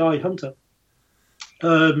guy called Guy Hunter.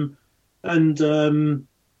 Their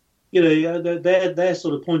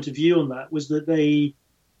sort of point of view on that was that they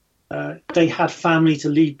had family to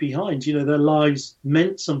leave behind. Their lives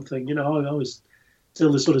meant something. I was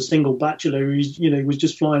still the sort of single bachelor who was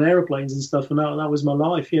just flying aeroplanes and stuff, and that was my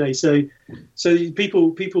life. So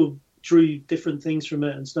people drew different things from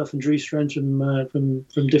it and stuff, and drew strength from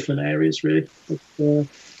different areas, really. But,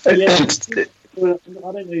 I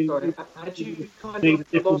don't know. Sorry, had you kind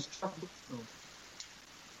of lost track?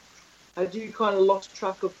 Had you kind of lost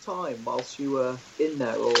track of time whilst you were in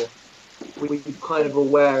there, or were you kind of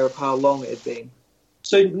aware of how long it had been?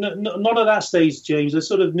 So not at that stage, James. I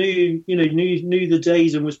sort of knew the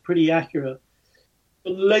days and was pretty accurate.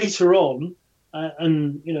 But later on,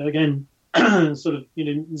 and again, sort of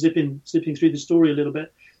zipping through the story a little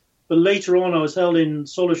bit. But later on, I was held in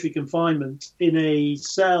solitary confinement in a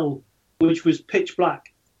cell which was pitch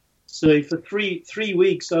black. So for three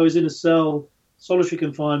weeks, I was in a cell, solitary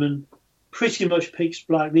confinement, pretty much pitch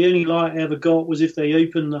black. The only light I ever got was if they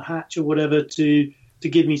opened the hatch or whatever to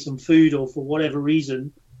give me some food or for whatever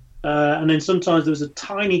reason. And then sometimes there was a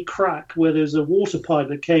tiny crack where there was a water pipe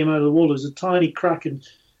that came out of the wall. There was a tiny crack, and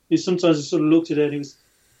sometimes I sort of looked at it, and it was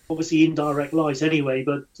obviously indirect light anyway,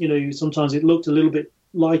 but sometimes it looked a little bit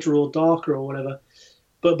lighter or darker or whatever.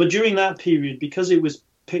 But during that period, because it was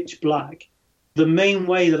pitch black, the main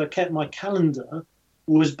way that I kept my calendar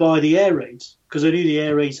was by the air raids, because I knew the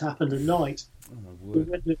air raids happened at night.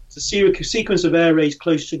 It's a sequence of air raids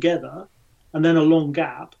close together and then a long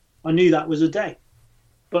gap. I knew that was a day.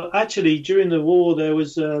 But actually, during the war, there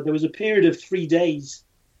was a period of 3 days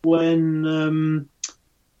when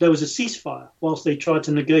there was a ceasefire whilst they tried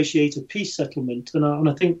to negotiate a peace settlement, and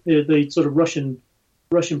I think the sort of Russian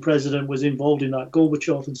president was involved in that,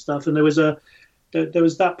 Gorbachev and stuff. And there was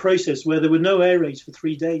that process where there were no air raids for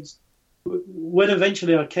 3 days. When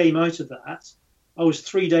eventually I came out of that, I was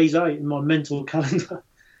 3 days out in my mental calendar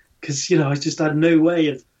because I just had no way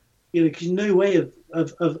of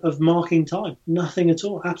of marking time, nothing at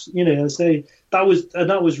all. Absolutely, I say that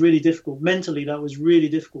was really difficult mentally. That was really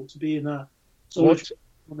difficult to be in that. So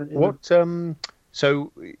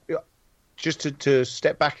So just to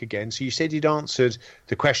step back again, so you said you'd answered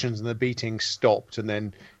the questions and the beating stopped, and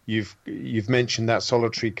then you've mentioned that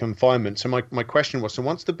solitary confinement. So my question was, so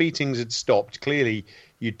once the beatings had stopped, clearly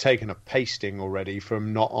you'd taken a pasting already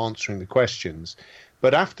from not answering the questions.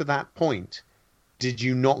 But after that point, did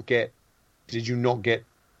you not get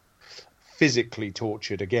physically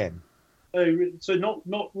tortured again? So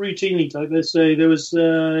not routinely, Douglas. So there was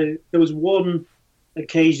one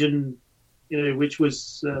occasion, which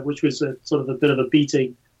was a sort of a bit of a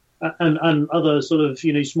beating, and other sort of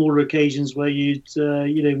smaller occasions where you'd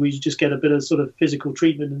just get a bit of sort of physical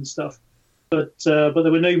treatment and stuff. But there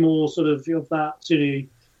were no more sort of that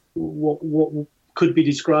what could be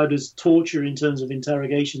described as torture in terms of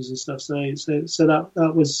interrogations and stuff. So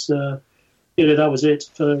that was that was it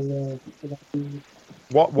for that period.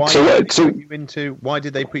 Why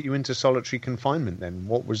did they put you into solitary confinement then?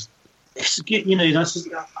 What was?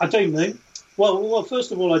 I don't know. Well,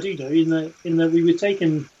 first of all, I do know in that we were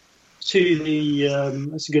taken to the.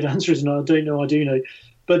 That's a good answer, isn't it? I don't know. I do know,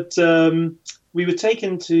 but we were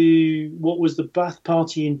taken to what was the Ba'ath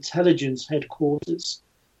Party intelligence headquarters,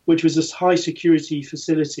 which was this high security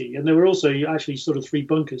facility, and there were also actually sort of 3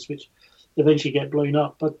 bunkers which eventually get blown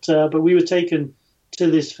up. But we were taken to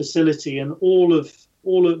this facility, and we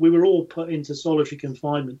were all put into solitary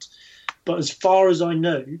confinement. But as far as I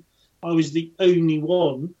know, I was the only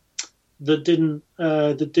one that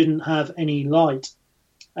didn't have any light,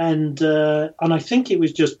 and I think it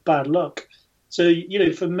was just bad luck. So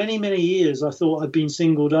for many years, I thought I'd been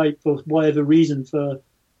singled out for whatever reason for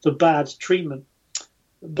bad treatment.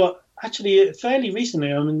 But actually, fairly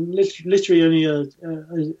recently, I mean, literally only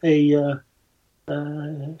a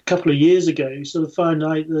couple of years ago, sort of found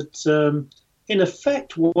out that in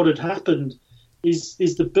effect what had happened is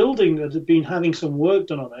the building that had been having some work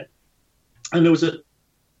done on it, and there was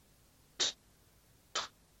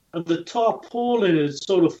the tarpaulin had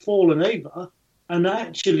sort of fallen over and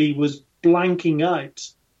actually was blanking out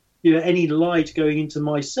any light going into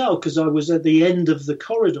my cell because I was at the end of the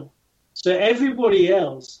corridor. So everybody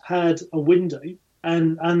else had a window,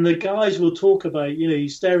 and the guys will talk about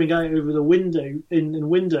staring out over the window in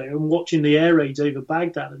window and watching the air raids over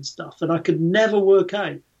Baghdad and stuff, and I could never work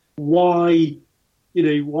out why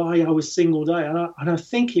I was singled out, and I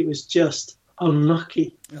think it was just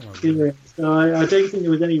unlucky. So I don't think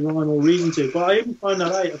there was any rhyme or reason to it, but I didn't find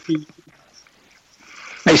that out a few.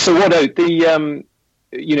 Hey, so Watto,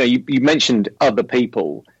 you mentioned other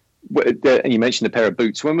people. And you mentioned a pair of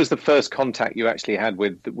boots. When was the first contact you actually had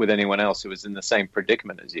with anyone else who was in the same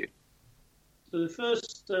predicament as you? So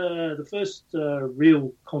the first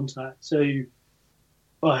real contact. So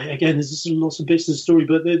again, there's lots of bits of the story,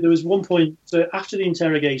 but there was one point. So after the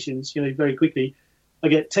interrogations, very quickly, I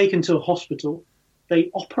get taken to a hospital. They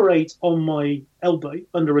operate on my elbow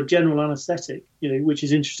under a general anaesthetic, which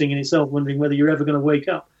is interesting in itself, wondering whether you're ever going to wake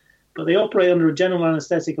up. But they operate under a general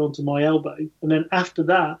anaesthetic onto my elbow, and then after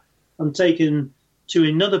that, I'm taken to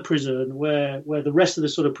another prison where the rest of the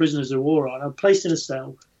sort of prisoners are all right. I'm placed in a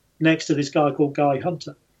cell. next to this guy called Guy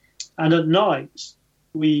Hunter. And at night,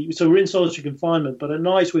 we're in solitary confinement, but at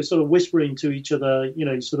night we're sort of whispering to each other,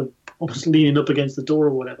 sort of almost leaning up against the door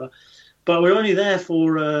or whatever. But we're only there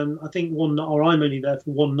for, I think, I'm only there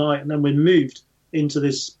for one night, and then we're moved into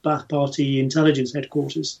this Ba'ath Party intelligence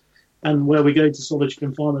headquarters, and where we go to solitary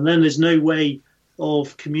confinement. And then there's no way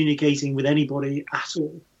of communicating with anybody at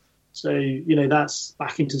all. So, that's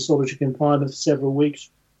back into solitary confinement for several weeks.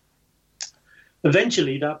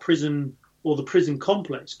 Eventually, that prison, or the prison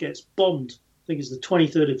complex, gets bombed. I think it's the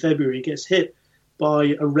 23rd of February. It gets hit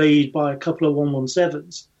by a raid by a couple of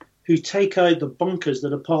 117s who take out the bunkers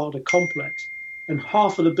that are part of the complex, and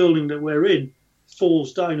half of the building that we're in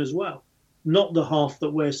falls down as well. Not the half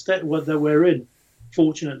that we're in,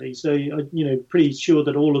 fortunately. So, pretty sure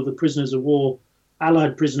that all of the prisoners of war,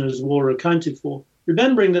 Allied prisoners of war, are accounted for.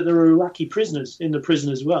 Remembering that there are Iraqi prisoners in the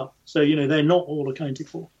prison as well. So, they're not all accounted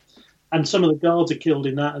for. And some of the guards are killed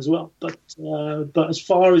in that as well. But as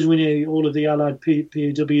far as we know, all of the Allied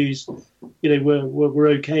POWs, were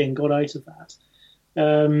okay and got out of that.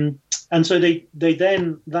 And so they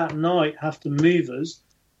then that night have to move us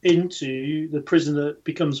into the prison that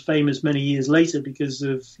becomes famous many years later because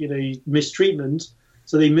of mistreatment.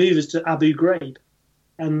 So they move us to Abu Ghraib,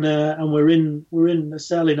 and we're in a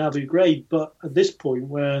cell in Abu Ghraib. But at this point,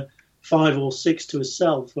 we're 5 or 6 to a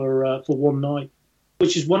cell for one night,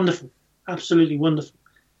 which is wonderful, absolutely wonderful.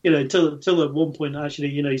 Until at one point,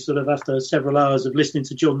 actually, sort of after several hours of listening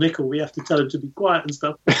to John Nichol, we have to tell him to be quiet and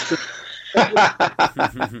stuff.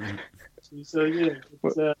 So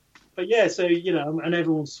but yeah, so and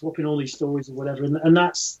everyone's swapping all these stories or whatever, and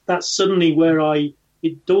that's suddenly where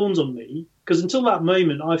it dawns on me, because until that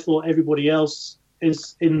moment I thought everybody else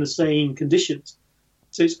is in the same conditions.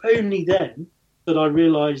 So it's only then that I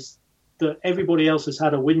realised that everybody else has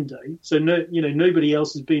had a window. So nobody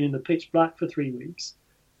else has been in the pitch black for 3 weeks,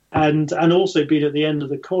 and also been at the end of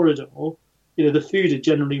the corridor. The food had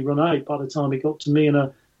generally run out by the time it got to me and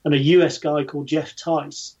a US guy called Jeff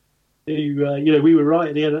Tice, who, we were right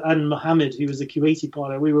at the end, and Mohammed, who was the Kuwaiti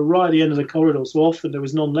pilot, we were right at the end of the corridor, so often there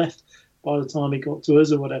was none left by the time it got to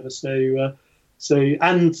us or whatever.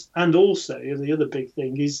 And also, the other big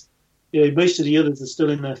thing is, most of the others are still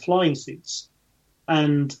in their flying suits,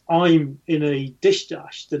 and I'm in a dish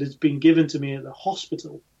dash that has been given to me at the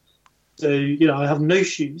hospital. So, I have no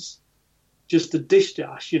shoes, just a dish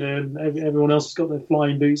dash, and everyone else has got their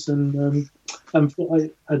flying boots and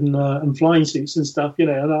flying suits and stuff,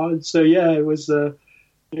 so yeah, it was,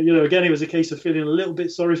 again, it was a case of feeling a little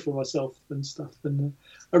bit sorry for myself and stuff. And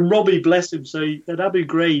Robbie, bless him, so at Abu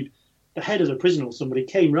Ghraib, the head of the prison or somebody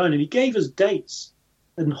came round and he gave us dates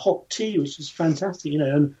and hot tea, which was fantastic,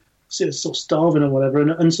 and sort of starving or whatever,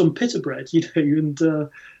 and some pita bread, and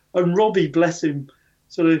Robbie, bless him,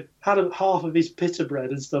 sort of had half of his pita bread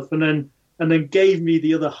and stuff, and then gave me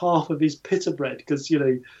the other half of his pita bread, because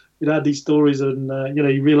you'd had these stories, and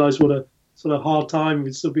you realise what a sort of hard time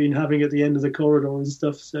we'd still been having at the end of the corridor and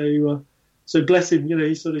stuff. So bless him,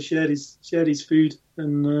 he sort of shared his food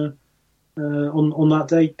and on that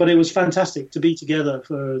day. But it was fantastic to be together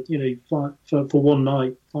for one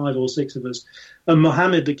night, 5 or 6 of us. And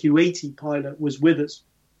Mohammed, the Kuwaiti pilot, was with us,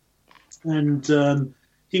 and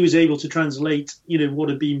he was able to translate what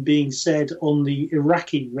had been being said on the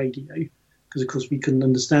Iraqi radio, because of course we couldn't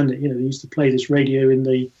understand it. They used to play this radio in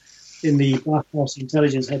the Ba'ath Party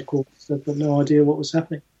intelligence headquarters, so I've got no idea what was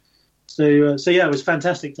happening. So yeah, it was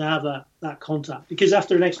fantastic to have that contact, because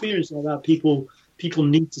after an experience like that, people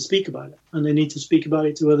need to speak about it, and they need to speak about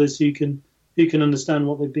it to others who can understand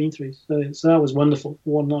what they've been through. So that was wonderful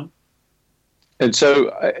for one night. And so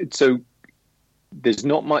there's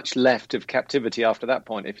not much left of captivity after that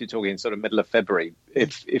point, if you're talking sort of middle of February,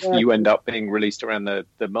 if you end up being released around the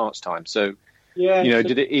March time. So, yeah,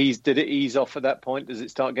 did it ease off at that point? Does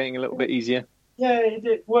it start getting a little bit easier? Yeah,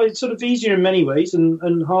 well, it's sort of easier in many ways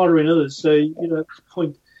and harder in others. So,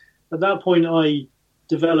 at that point, I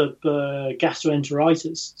developed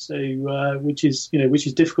gastroenteritis. So, which is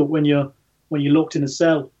difficult when you're locked in a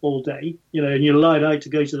cell all day, and you're allowed out to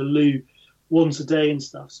go to the loo once a day and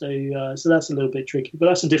stuff. So that's a little bit tricky, but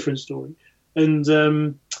that's a different story. And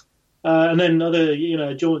then other,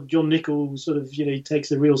 John Nichol sort of,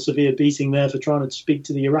 takes a real severe beating there for trying to speak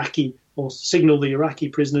to the Iraqi, or signal the Iraqi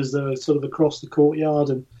prisoners that are sort of across the courtyard,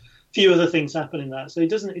 and a few other things happen in that. So it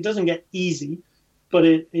doesn't get easy, but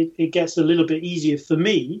it gets a little bit easier for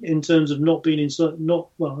me in terms of not being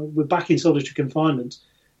we're back in solitary confinement,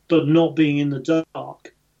 but not being in the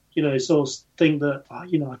dark. Sort of think that,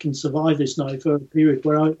 I can survive this now for a period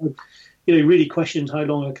where I really questioned how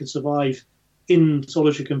long I could survive in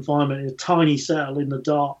solitary confinement in a tiny cell in the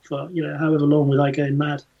dark for however long without going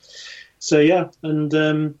mad. So yeah, and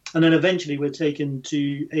then eventually we're taken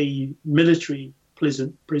to a military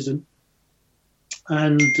prison,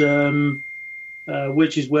 and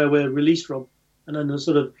which is where we're released from. And then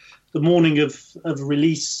the morning of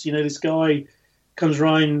release, this guy comes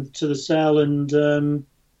round to the cell and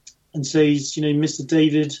says, Mr.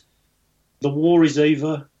 David, the war is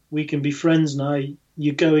over. We can be friends now.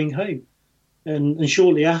 You're going home. And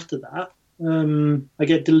shortly after that, I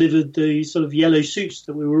get delivered the sort of yellow suits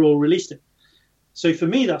that we were all released in. So for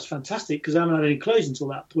me, that's fantastic because I haven't had any clothes until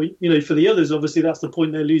that point. For the others, obviously, that's the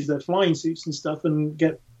point they lose their flying suits and stuff and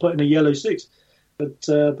get put in a yellow suit. But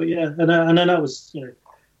yeah, and then that was, the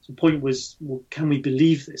point was, well, can we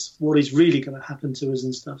believe this? What is really going to happen to us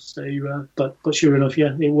and stuff? So, but sure enough,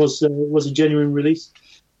 yeah, it was a genuine release.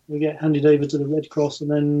 We get handed over to the Red Cross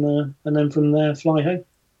and then from there fly home.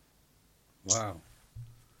 Wow.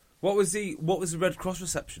 What was the Red Cross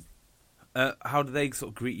reception? How did they sort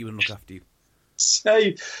of greet you and look after you?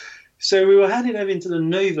 So we were handed over into the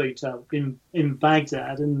Novotel in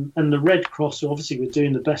Baghdad, and the Red Cross obviously were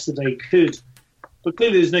doing the best that they could, but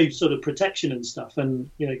clearly there's no sort of protection and stuff. And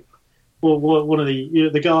one of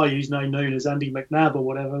the guy who's now known as Andy McNabb or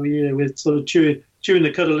whatever, with sort of chewing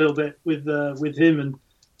the cud a little bit with him, and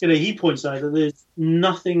he points out that there's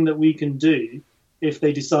nothing that we can do if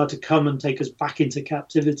they decide to come and take us back into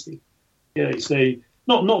captivity. So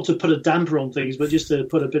not to put a damper on things, but just to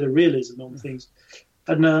put a bit of realism on things.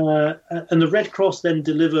 And the Red Cross then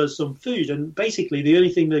delivers some food, and basically the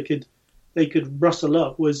only thing they could rustle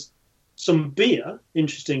up was some beer,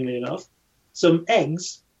 interestingly enough, some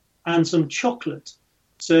eggs, and some chocolate.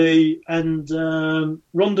 So, and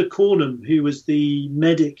Rhonda Cornham, who was the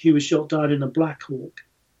medic who was shot down in a Black Hawk,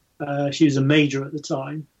 she was a major at the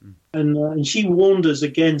time, and she warned us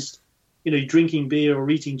against, drinking beer or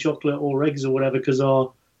eating chocolate or eggs or whatever because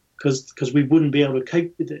we wouldn't be able to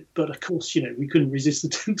cope with it. But of course, we couldn't resist the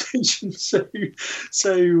temptation. So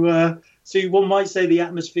one might say the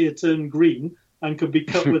atmosphere turned green and could be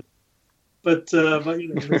cut with. But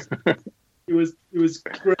it was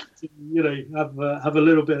great to have a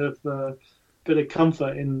little bit of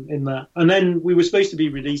comfort in that. And then we were supposed to be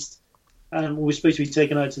released. And we were supposed to be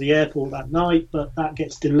taken out to the airport that night, but that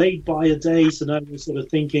gets delayed by a day. So now we're sort of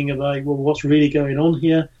thinking about, well, what's really going on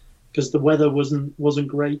here? Because the weather wasn't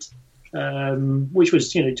great, which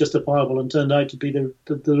was justifiable and turned out to be the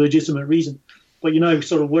legitimate reason. But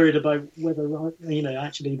sort of worried about whether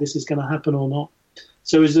actually this is going to happen or not.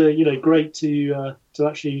 So it was great to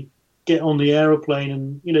actually get on the aeroplane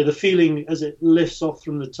and the feeling as it lifts off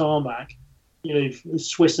from the tarmac.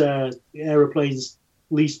 Swiss Air aeroplanes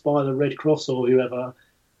leased by the Red Cross or whoever,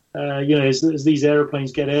 as these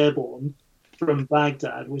aeroplanes get airborne from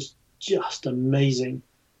Baghdad was just amazing.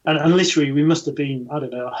 And literally we must have been,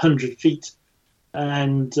 100 feet.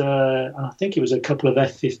 And I think it was a couple of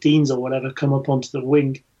F-15s or whatever come up onto the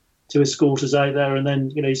wing to escort us out there. And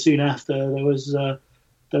then, soon after there was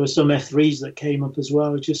some F-3s that came up as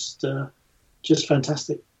well. Just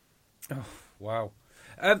fantastic. Oh, wow.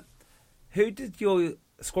 Who did your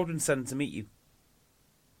squadron send to meet you?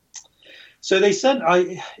 So they sent.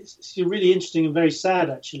 It's really interesting and very sad,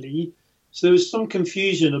 actually. So there was some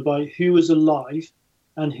confusion about who was alive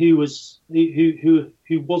and who wasn't.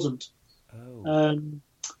 Oh.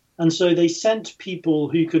 And so they sent people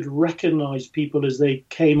who could recognise people as they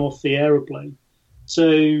came off the aeroplane.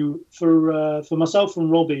 So for myself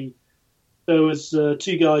and Robbie, there was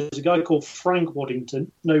two guys. A guy called Frank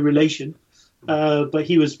Waddington, no relation, but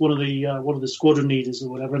he was one of the squadron leaders or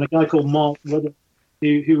whatever, and a guy called Mark Rudder,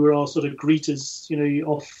 who were our sort of greeters,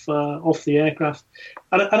 off the aircraft.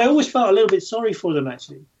 And I always felt a little bit sorry for them,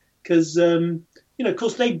 actually, because, of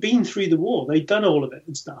course, they'd been through the war. They'd done all of it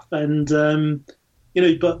and stuff. And,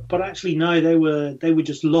 but actually, no, they were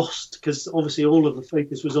just lost because, obviously, all of the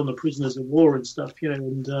focus was on the prisoners of war and stuff,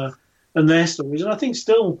 and their stories. And I think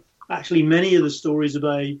still, actually, many of the stories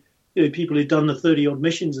about, people who'd done the 30-odd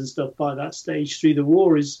missions and stuff by that stage through the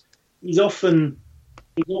war is often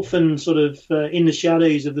sort of in the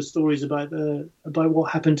shadows of the stories about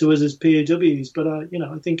what happened to us as POWs. But I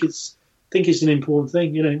think it's an important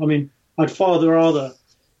thing. I'd far rather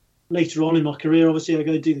later on in my career, obviously, I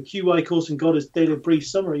go do the QY course and got a daily brief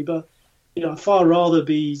summary. But I'd far rather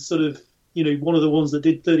be sort of one of the ones that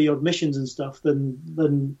did 30-odd missions and stuff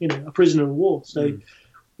than a prisoner of war. So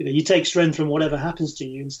you take strength from whatever happens to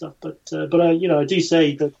you and stuff. But I do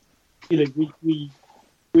say that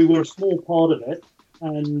we were a small part of it.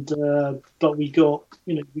 And but we got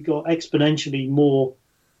exponentially more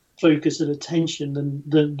focus and attention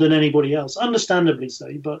than anybody else, understandably so.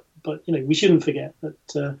 But we shouldn't forget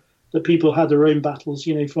that people had their own battles,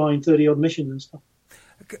 flying 30-odd missions and stuff.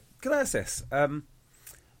 Can I ask this?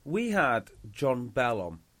 We had John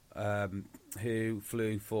Bell on, who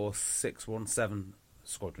flew for 617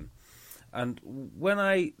 Squadron. And when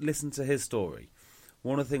I listened to his story,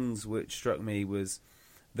 one of the things which struck me was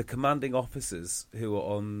the commanding officers who were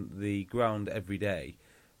on the ground every day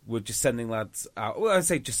were just sending lads out. Well, I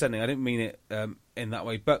say just sending, I didn't mean it in that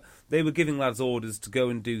way, but they were giving lads orders to go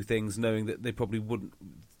and do things knowing that they probably wouldn't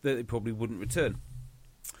return.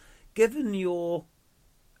 Given your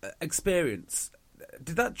experience,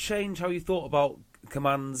 did that change how you thought about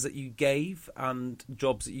commands that you gave and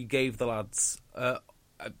jobs that you gave the lads,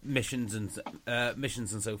 missions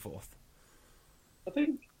and so forth? I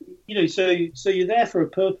think so you're there for a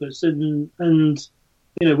purpose, and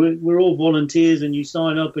we're all volunteers, and you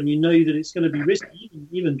sign up, and you know that it's going to be risky.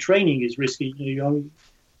 Even training is risky.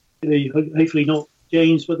 Hopefully not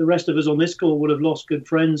James, but the rest of us on this call would have lost good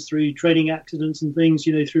friends through training accidents and things,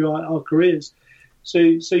 through our careers. So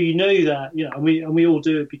that, and we all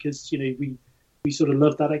do it because we sort of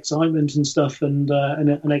love that excitement and stuff, and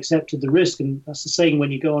accepted the risk, and that's the same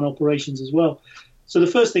when you go on operations as well. So the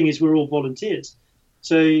first thing is we're all volunteers.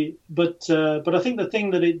 So, but I think the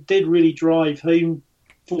thing that it did really drive home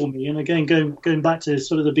for me, and again going back to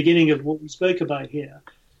sort of the beginning of what we spoke about here,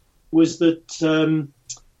 was that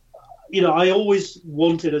I always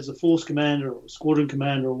wanted, as a force commander or squadron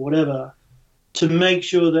commander or whatever, to make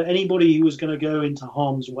sure that anybody who was going to go into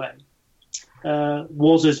harm's way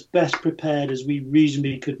was as best prepared as we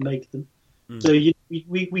reasonably could make them. So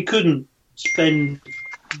we couldn't spend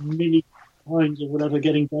millions of times or whatever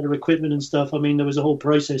getting better equipment and stuff. I mean, there was a whole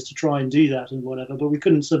process to try and do that and whatever, but we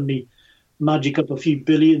couldn't suddenly magic up a few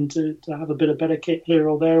billion to have a bit of better kit here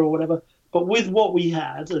or there or whatever. But with what we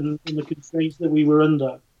had and the constraints that we were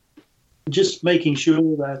under, just making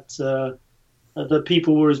sure that that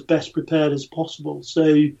people were as best prepared as possible.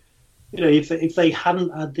 So, if they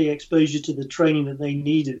hadn't had the exposure to the training that they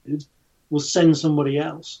needed, we'll send somebody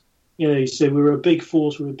else. So we're a big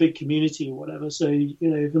force, we're a big community or whatever. So,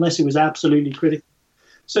 unless it was absolutely critical.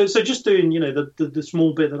 So just doing, the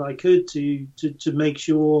small bit that I could to make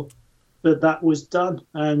sure that was done.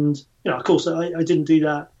 And, of course, I didn't do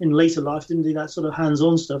that in later life, didn't do that sort of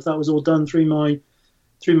hands-on stuff. That was all done through my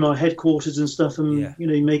headquarters and stuff, and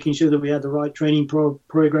making sure that we had the right training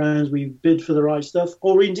programs, we bid for the right stuff,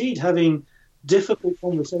 or indeed having difficult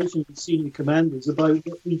conversations with senior commanders about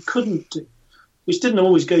what we couldn't do, which didn't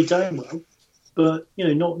always go down well. But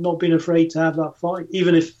not being afraid to have that fight,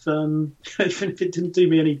 even if it didn't do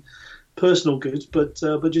me any personal good, but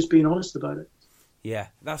just being honest about it. Yeah,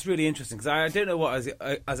 that's really interesting, because I don't know what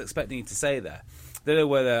I was expecting you to say there. I don't know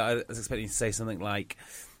whether I was expecting you to say something like,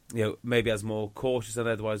 maybe as more cautious than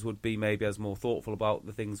otherwise would be, maybe as more thoughtful about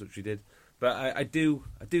the things which we did. But I do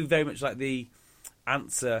very much like the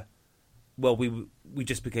answer, well, we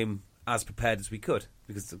just became as prepared as we could,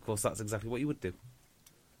 because, of course, that's exactly what you would do.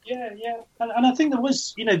 Yeah. And I think there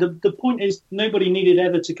was, the point is nobody needed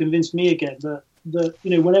ever to convince me again that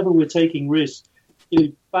whenever we're taking risks,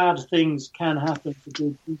 bad things can happen to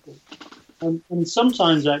good people. And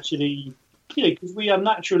sometimes actually, because we are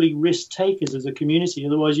naturally risk takers as a community.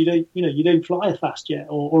 Otherwise, you don't fly a fast jet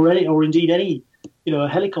or indeed any, a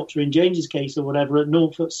helicopter in James's case or whatever at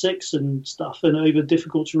 0.6 and stuff, and over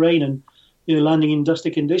difficult terrain and landing in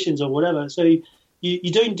dusty conditions or whatever. So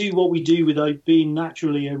you don't do what we do without being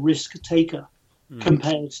naturally a risk taker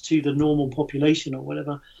compared to the normal population or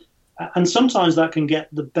whatever. And sometimes that can get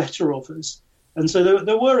the better of us. And so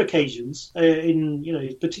there were occasions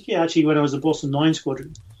particularly actually when I was a boss of 9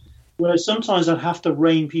 Squadron, where sometimes I'd have to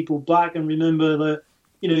rein people back and remember that,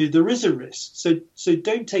 there is a risk. So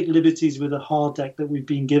don't take liberties with a hard deck that we've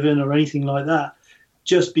been given or anything like that,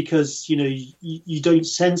 just because, you don't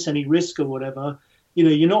sense any risk or whatever.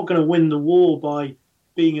 You're not going to win the war by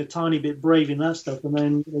being a tiny bit brave in that stuff and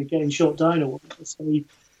then getting shot down or whatever.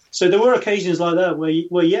 So there were occasions like that where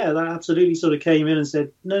that absolutely sort of came in and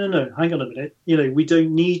said, no, hang on a minute. We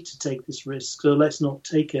don't need to take this risk, so let's not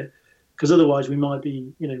take it. Because otherwise, we might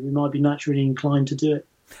be naturally inclined to do it.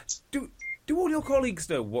 Do all your colleagues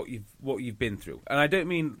know what you've been through? And I don't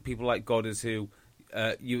mean people like Godders who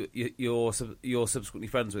you're subsequently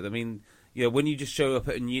friends with. I mean, when you just show up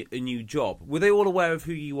at a new job, were they all aware of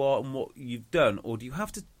who you are and what you've done, or do you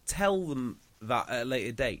have to tell them that at a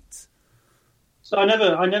later date? So I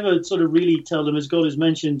never sort of really tell them, as Godders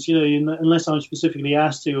mentioned, unless I'm specifically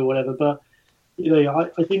asked to or whatever. But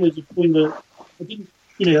I think there's a point that I didn't.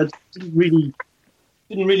 I didn't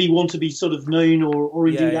really want to be sort of known or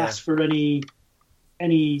indeed asked for any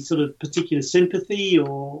any sort of particular sympathy,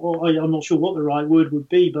 or I'm not sure what the right word would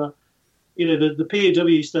be, but the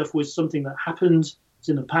POW stuff was something that happened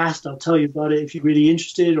in the past. I'll tell you about it if you're really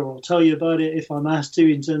interested, or I'll tell you about it if I'm asked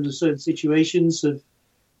to, in terms of certain situations of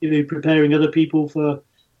preparing other people for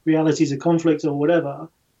realities of conflict or whatever.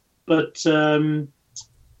 But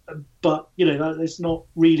that's not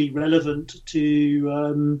really relevant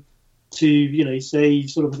to say,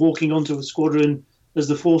 sort of walking onto a squadron as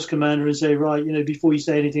the force commander and say, right, before you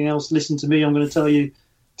say anything else, listen to me. I'm going to tell you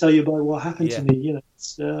about what happened to me.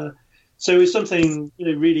 So it's something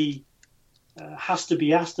really has to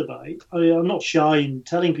be asked about. I'm not shy in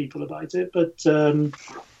telling people about it, but the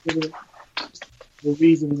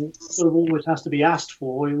reason it sort of always has to be asked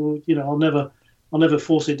for. I'll never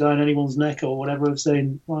force it down anyone's neck or whatever of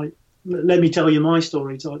saying, right, let me tell you my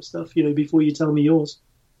story type stuff, before you tell me yours.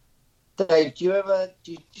 Dave, do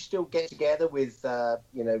you still get together with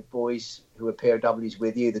boys who are POWs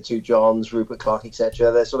with you, the two Johns, Rupert Clark,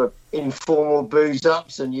 etc.? They're sort of informal booze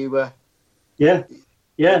ups, and you were and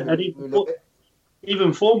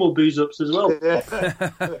even formal booze ups as well.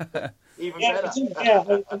 Even better.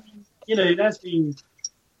 That's been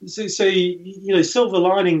so silver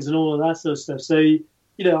linings and all of that sort of stuff. So I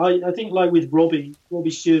think, like with Robbie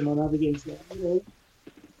Stewart, my navigator, we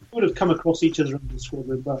would have come across each other in the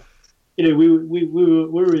squadron, but we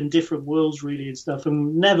were in different worlds really and stuff,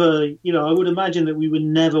 and never, I would imagine that we would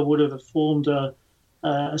have formed a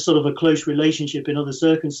sort of a close relationship in other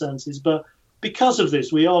circumstances. But because of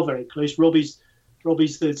this, we are very close. Robbie's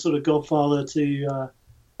the sort of godfather to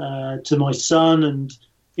my son, and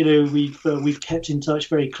we've kept in touch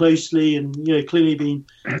very closely, and clearly been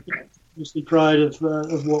mostly proud of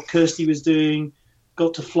what Kirsty was doing.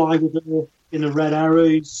 Got to fly with her in the Red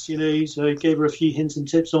Arrows, so I gave her a few hints and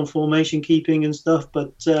tips on formation keeping and stuff.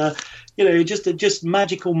 But just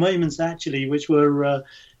magical moments actually, which were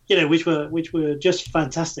just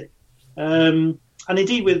fantastic. And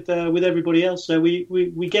indeed with everybody else. So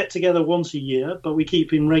we get together once a year, but we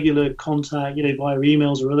keep in regular contact, via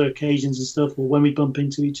emails or other occasions and stuff, or when we bump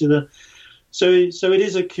into each other. So it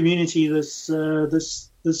is a community that's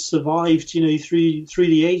survived, through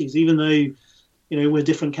the ages, even though we're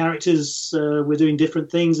different characters, we're doing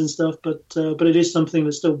different things and stuff, but it is something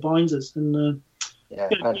that still binds us. And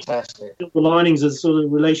fantastic. The linings of sort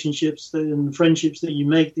of relationships and friendships that you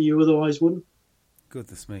make that you otherwise wouldn't.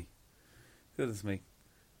 Goodness me.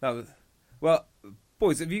 Well,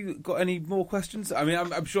 boys, have you got any more questions? I mean,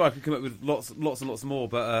 I'm sure I could come up with lots and lots more,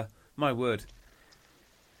 but my word.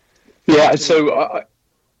 Yeah. So,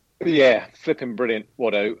 flipping brilliant,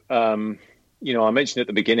 Watto. I mentioned at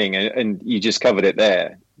the beginning, and you just covered it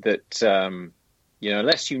there, that,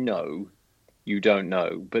 unless you don't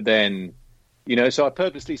know. But then, so I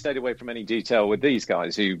purposely stayed away from any detail with these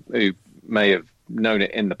guys who may have known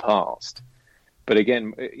it in the past. But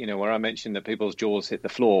again, where I mentioned that people's jaws hit the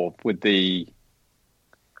floor with the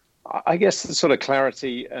sort of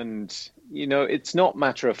clarity and, it's not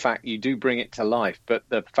matter of fact, you do bring it to life, but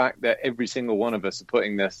the fact that every single one of us are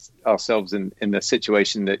putting ourselves in the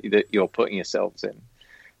situation that you're putting yourselves in.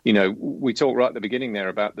 We talked right at the beginning there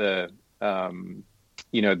about the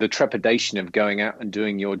trepidation of going out and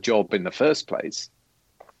doing your job in the first place.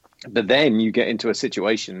 But then you get into a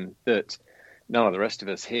situation that none of the rest of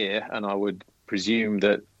us here, and I would presume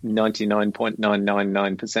that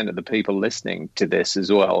 99.999% of the people listening to this as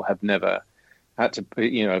well have never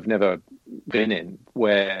been in,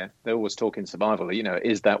 where they're always talking survival,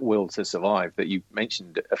 is that will to survive that you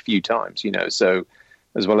mentioned a few times, so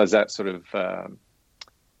as well as that sort of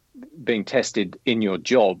being tested in your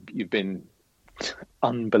job, you've been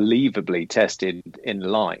unbelievably tested in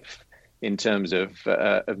life in terms of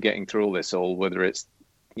getting through all this, all, whether it's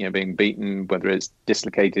being beaten, whether it's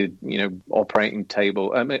dislocated, operating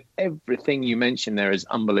table. I mean, everything you mentioned there is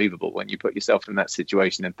unbelievable when you put yourself in that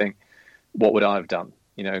situation and think, what would I have done?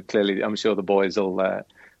 Clearly, I'm sure the boys will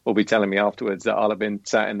be telling me afterwards that I'll have been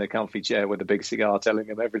sat in the comfy chair with a big cigar telling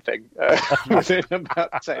them everything within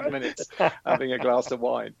about 10 minutes, having a glass of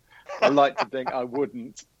wine. I like to think I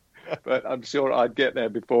wouldn't, but I'm sure I'd get there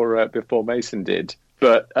before Mason did.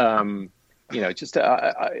 But I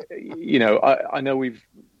know we've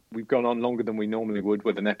gone on longer than we normally would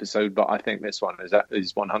with an episode, but I think this one is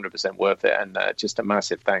 100% worth it. And just a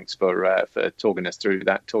massive thanks for talking us through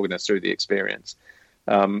the experience,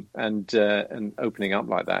 and opening up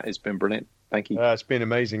like that. It's been brilliant. Thank you. It's been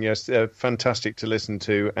amazing. Yes, fantastic to listen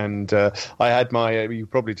to. And I had my, you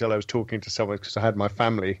probably tell I was talking to someone because I had my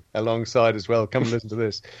family alongside as well. Come and listen to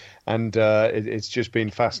this. And it's just been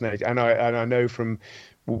fascinating. And I know from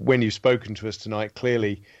when you've spoken to us tonight,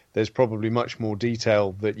 clearly there's probably much more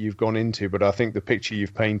detail that you've gone into, but I think the picture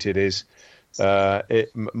you've painted is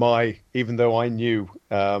even though I knew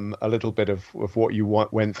a little bit of what you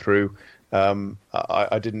went through,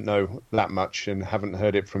 I didn't know that much and haven't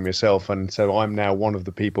heard it from yourself. And so I'm now one of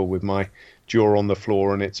the people with my jaw on the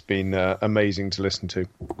floor, and it's been amazing to listen to.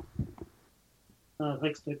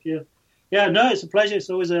 Thanks, Dave. Yeah, no, it's a pleasure. It's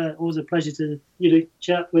always a pleasure to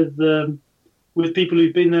chat with people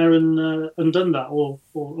who've been there and done that, or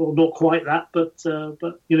not quite that, but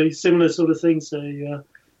similar sort of thing. So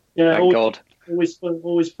yeah,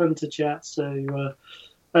 always fun to chat. So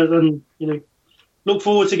and look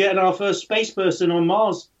forward to getting our first space person on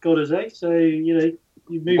Mars, Godders, eh? So you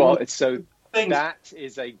move on. It's so. That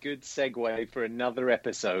is a good segue for another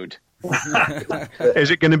episode.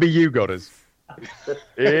 Is it going to be you, Godders?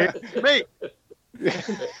 It's me.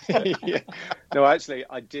 Yeah. No, actually,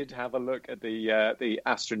 I did have a look at the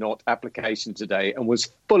astronaut application today and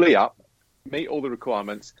was fully up, meet all the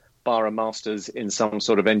requirements, bar a master's in some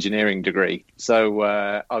sort of engineering degree. So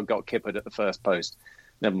I got kippered at the first post.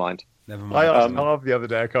 Never mind. I asked Harv the other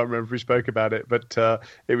day, I can't remember if we spoke about it, but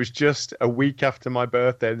it was just a week after my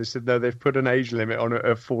birthday. They said, no, they've put an age limit on it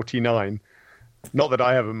of 49. Not that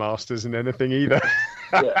I have a master's in anything either.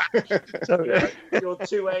 Yeah. Your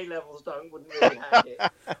 2 A levels wouldn't really hack it.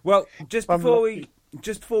 Well, just before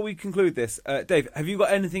we conclude this, Dave, have you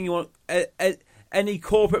got anything you want? Any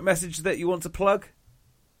corporate message that you want to plug?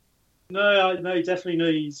 No, definitely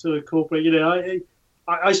no sort of corporate.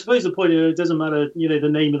 I suppose the point it doesn't matter, the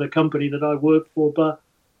name of the company that I work for, but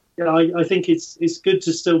I think it's good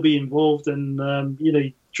to still be involved and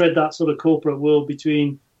tread that sort of corporate world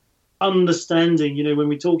between understanding, when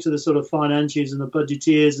we talk to the sort of financiers and the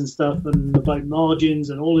budgeteers and stuff and about margins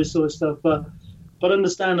and all this sort of stuff, but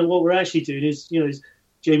understand that what we're actually doing is, as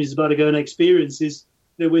James is about to go and experience is,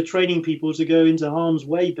 we're training people to go into harm's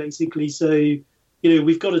way, basically. So,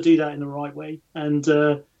 we've got to do that in the right way. And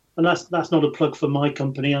that's not a plug for my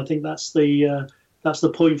company. I think that's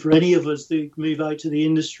the point for any of us to move out to the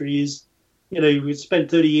industry is, we've spent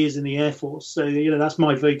 30 years in the Air Force. So, that's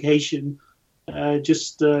my vocation.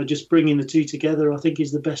 Just bringing the two together, I think,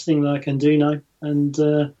 is the best thing that I can do now, and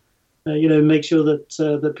make sure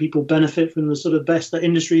that people benefit from the sort of best that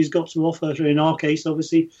industry has got to offer. In our case,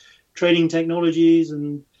 obviously, training technologies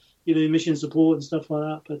and mission support and stuff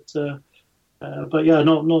like that. But yeah,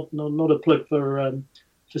 not a plug for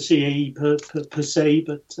CAE per se,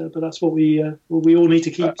 but that's what we all need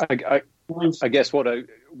to keep. I guess one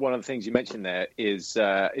of the things you mentioned there is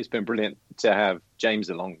it's been brilliant to have James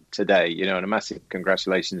along today, and a massive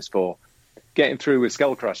congratulations for getting through with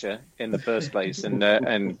Skull Crusher in the first place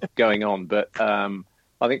and going on. But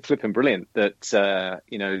I think flipping brilliant that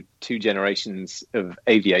 2 generations of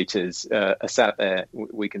aviators are sat there.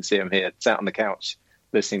 We can see them here, sat on the couch,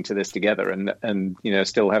 listening to this together, and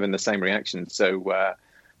still having the same reaction. So.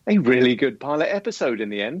 A really good pilot episode in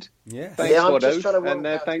the end. Yeah. Thanks, I'm just trying to work and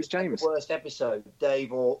out thanks, James. The worst episode,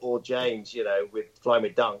 Dave or James, with Flying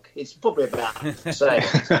with Dunk. It's probably about the same.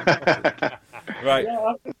 Right.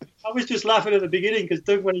 Yeah, I was just laughing at the beginning because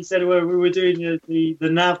Doug, when he said we were doing the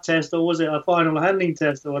nav test, or was it a final handling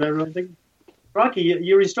test or whatever, I think, Rocky,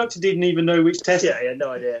 your instructor didn't even know which test. Yeah,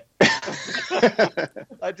 no idea.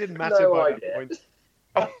 That didn't matter by that point.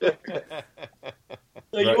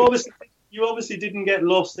 So you obviously didn't get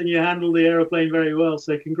lost and you handled the aeroplane very well.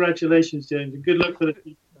 So congratulations, James, and good luck for the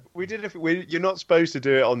future. We did. You're not supposed to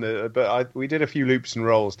do it but we did a few loops and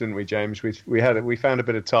rolls, didn't we, James? We found a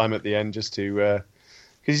bit of time at the end just to because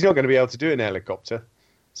he's not going to be able to do it in a helicopter,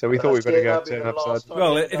 so we thought we'd better go turn upside.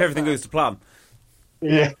 Well, if everything goes to plan.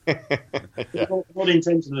 Yeah. Not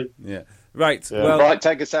intentionally. Yeah. Right. Yeah. Well, Right,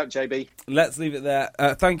 take us out, JB. Let's leave it there.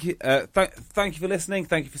 Thank you. Thank you for listening.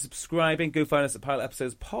 Thank you for subscribing. Go find us at Pilot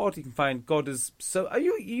Episodes Pod. You can find Godders. So, are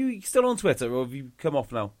you still on Twitter, or have you come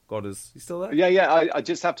off now, Godders? You still there? Yeah. I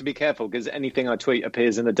just have to be careful because anything I tweet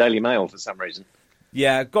appears in the Daily Mail for some reason.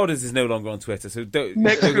 Yeah, Godders is no longer on Twitter, so don't.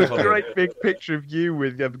 Next to a great big picture of you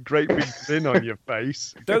with a great big fin on your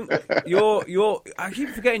face. You're. I keep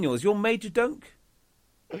forgetting yours. You're Major Dunk.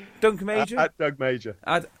 Dunk Major. At Doug Major.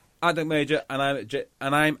 At Dunk Major, and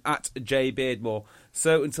I'm at J Beardmore.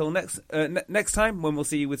 So until next time, when we'll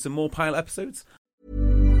see you with some more pilot episodes.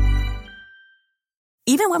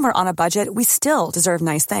 Even when we're on a budget, we still deserve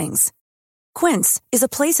nice things. Quince is a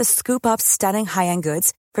place to scoop up stunning high-end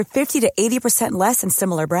goods for 50 to 80% less than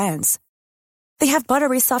similar brands. They have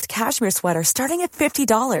buttery soft cashmere sweaters starting at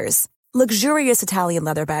 $50, luxurious Italian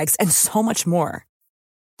leather bags, and so much more.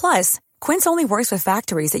 Plus, Quince only works with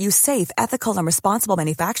factories that use safe, ethical, and responsible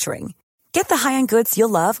manufacturing. Get the high-end goods you'll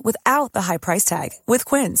love without the high price tag with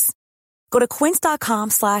Quince. Go to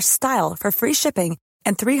quince.com/style for free shipping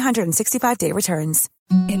and 365-day returns.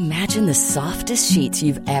 Imagine the softest sheets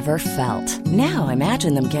you've ever felt. Now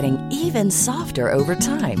imagine them getting even softer over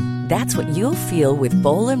time. That's what you'll feel with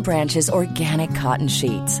Boll & Branch's organic cotton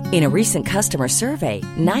sheets. In a recent customer survey,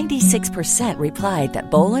 96% replied that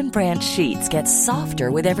Boll & Branch sheets get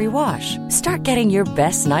softer with every wash. Start getting your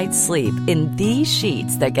best night's sleep in these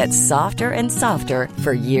sheets that get softer and softer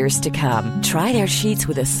for years to come. Try their sheets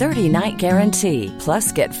with a 30-night guarantee.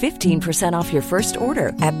 Plus, get 15% off your first order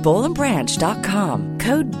at bollandbranch.com.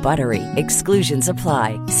 Code BUTTERY. Exclusions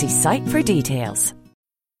apply. See site for details.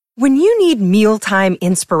 When you need mealtime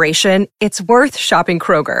inspiration, it's worth shopping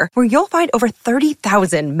Kroger, where you'll find over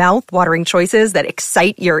 30,000 mouth-watering choices that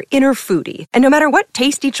excite your inner foodie. And no matter what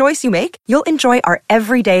tasty choice you make, you'll enjoy our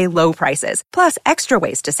everyday low prices, plus extra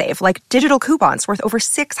ways to save, like digital coupons worth over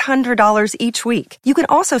 $600 each week. You can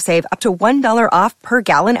also save up to $1 off per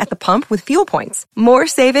gallon at the pump with fuel points. More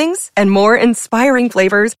savings and more inspiring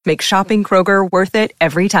flavors make shopping Kroger worth it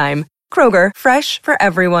every time. Kroger, fresh for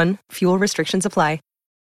everyone. Fuel restrictions apply.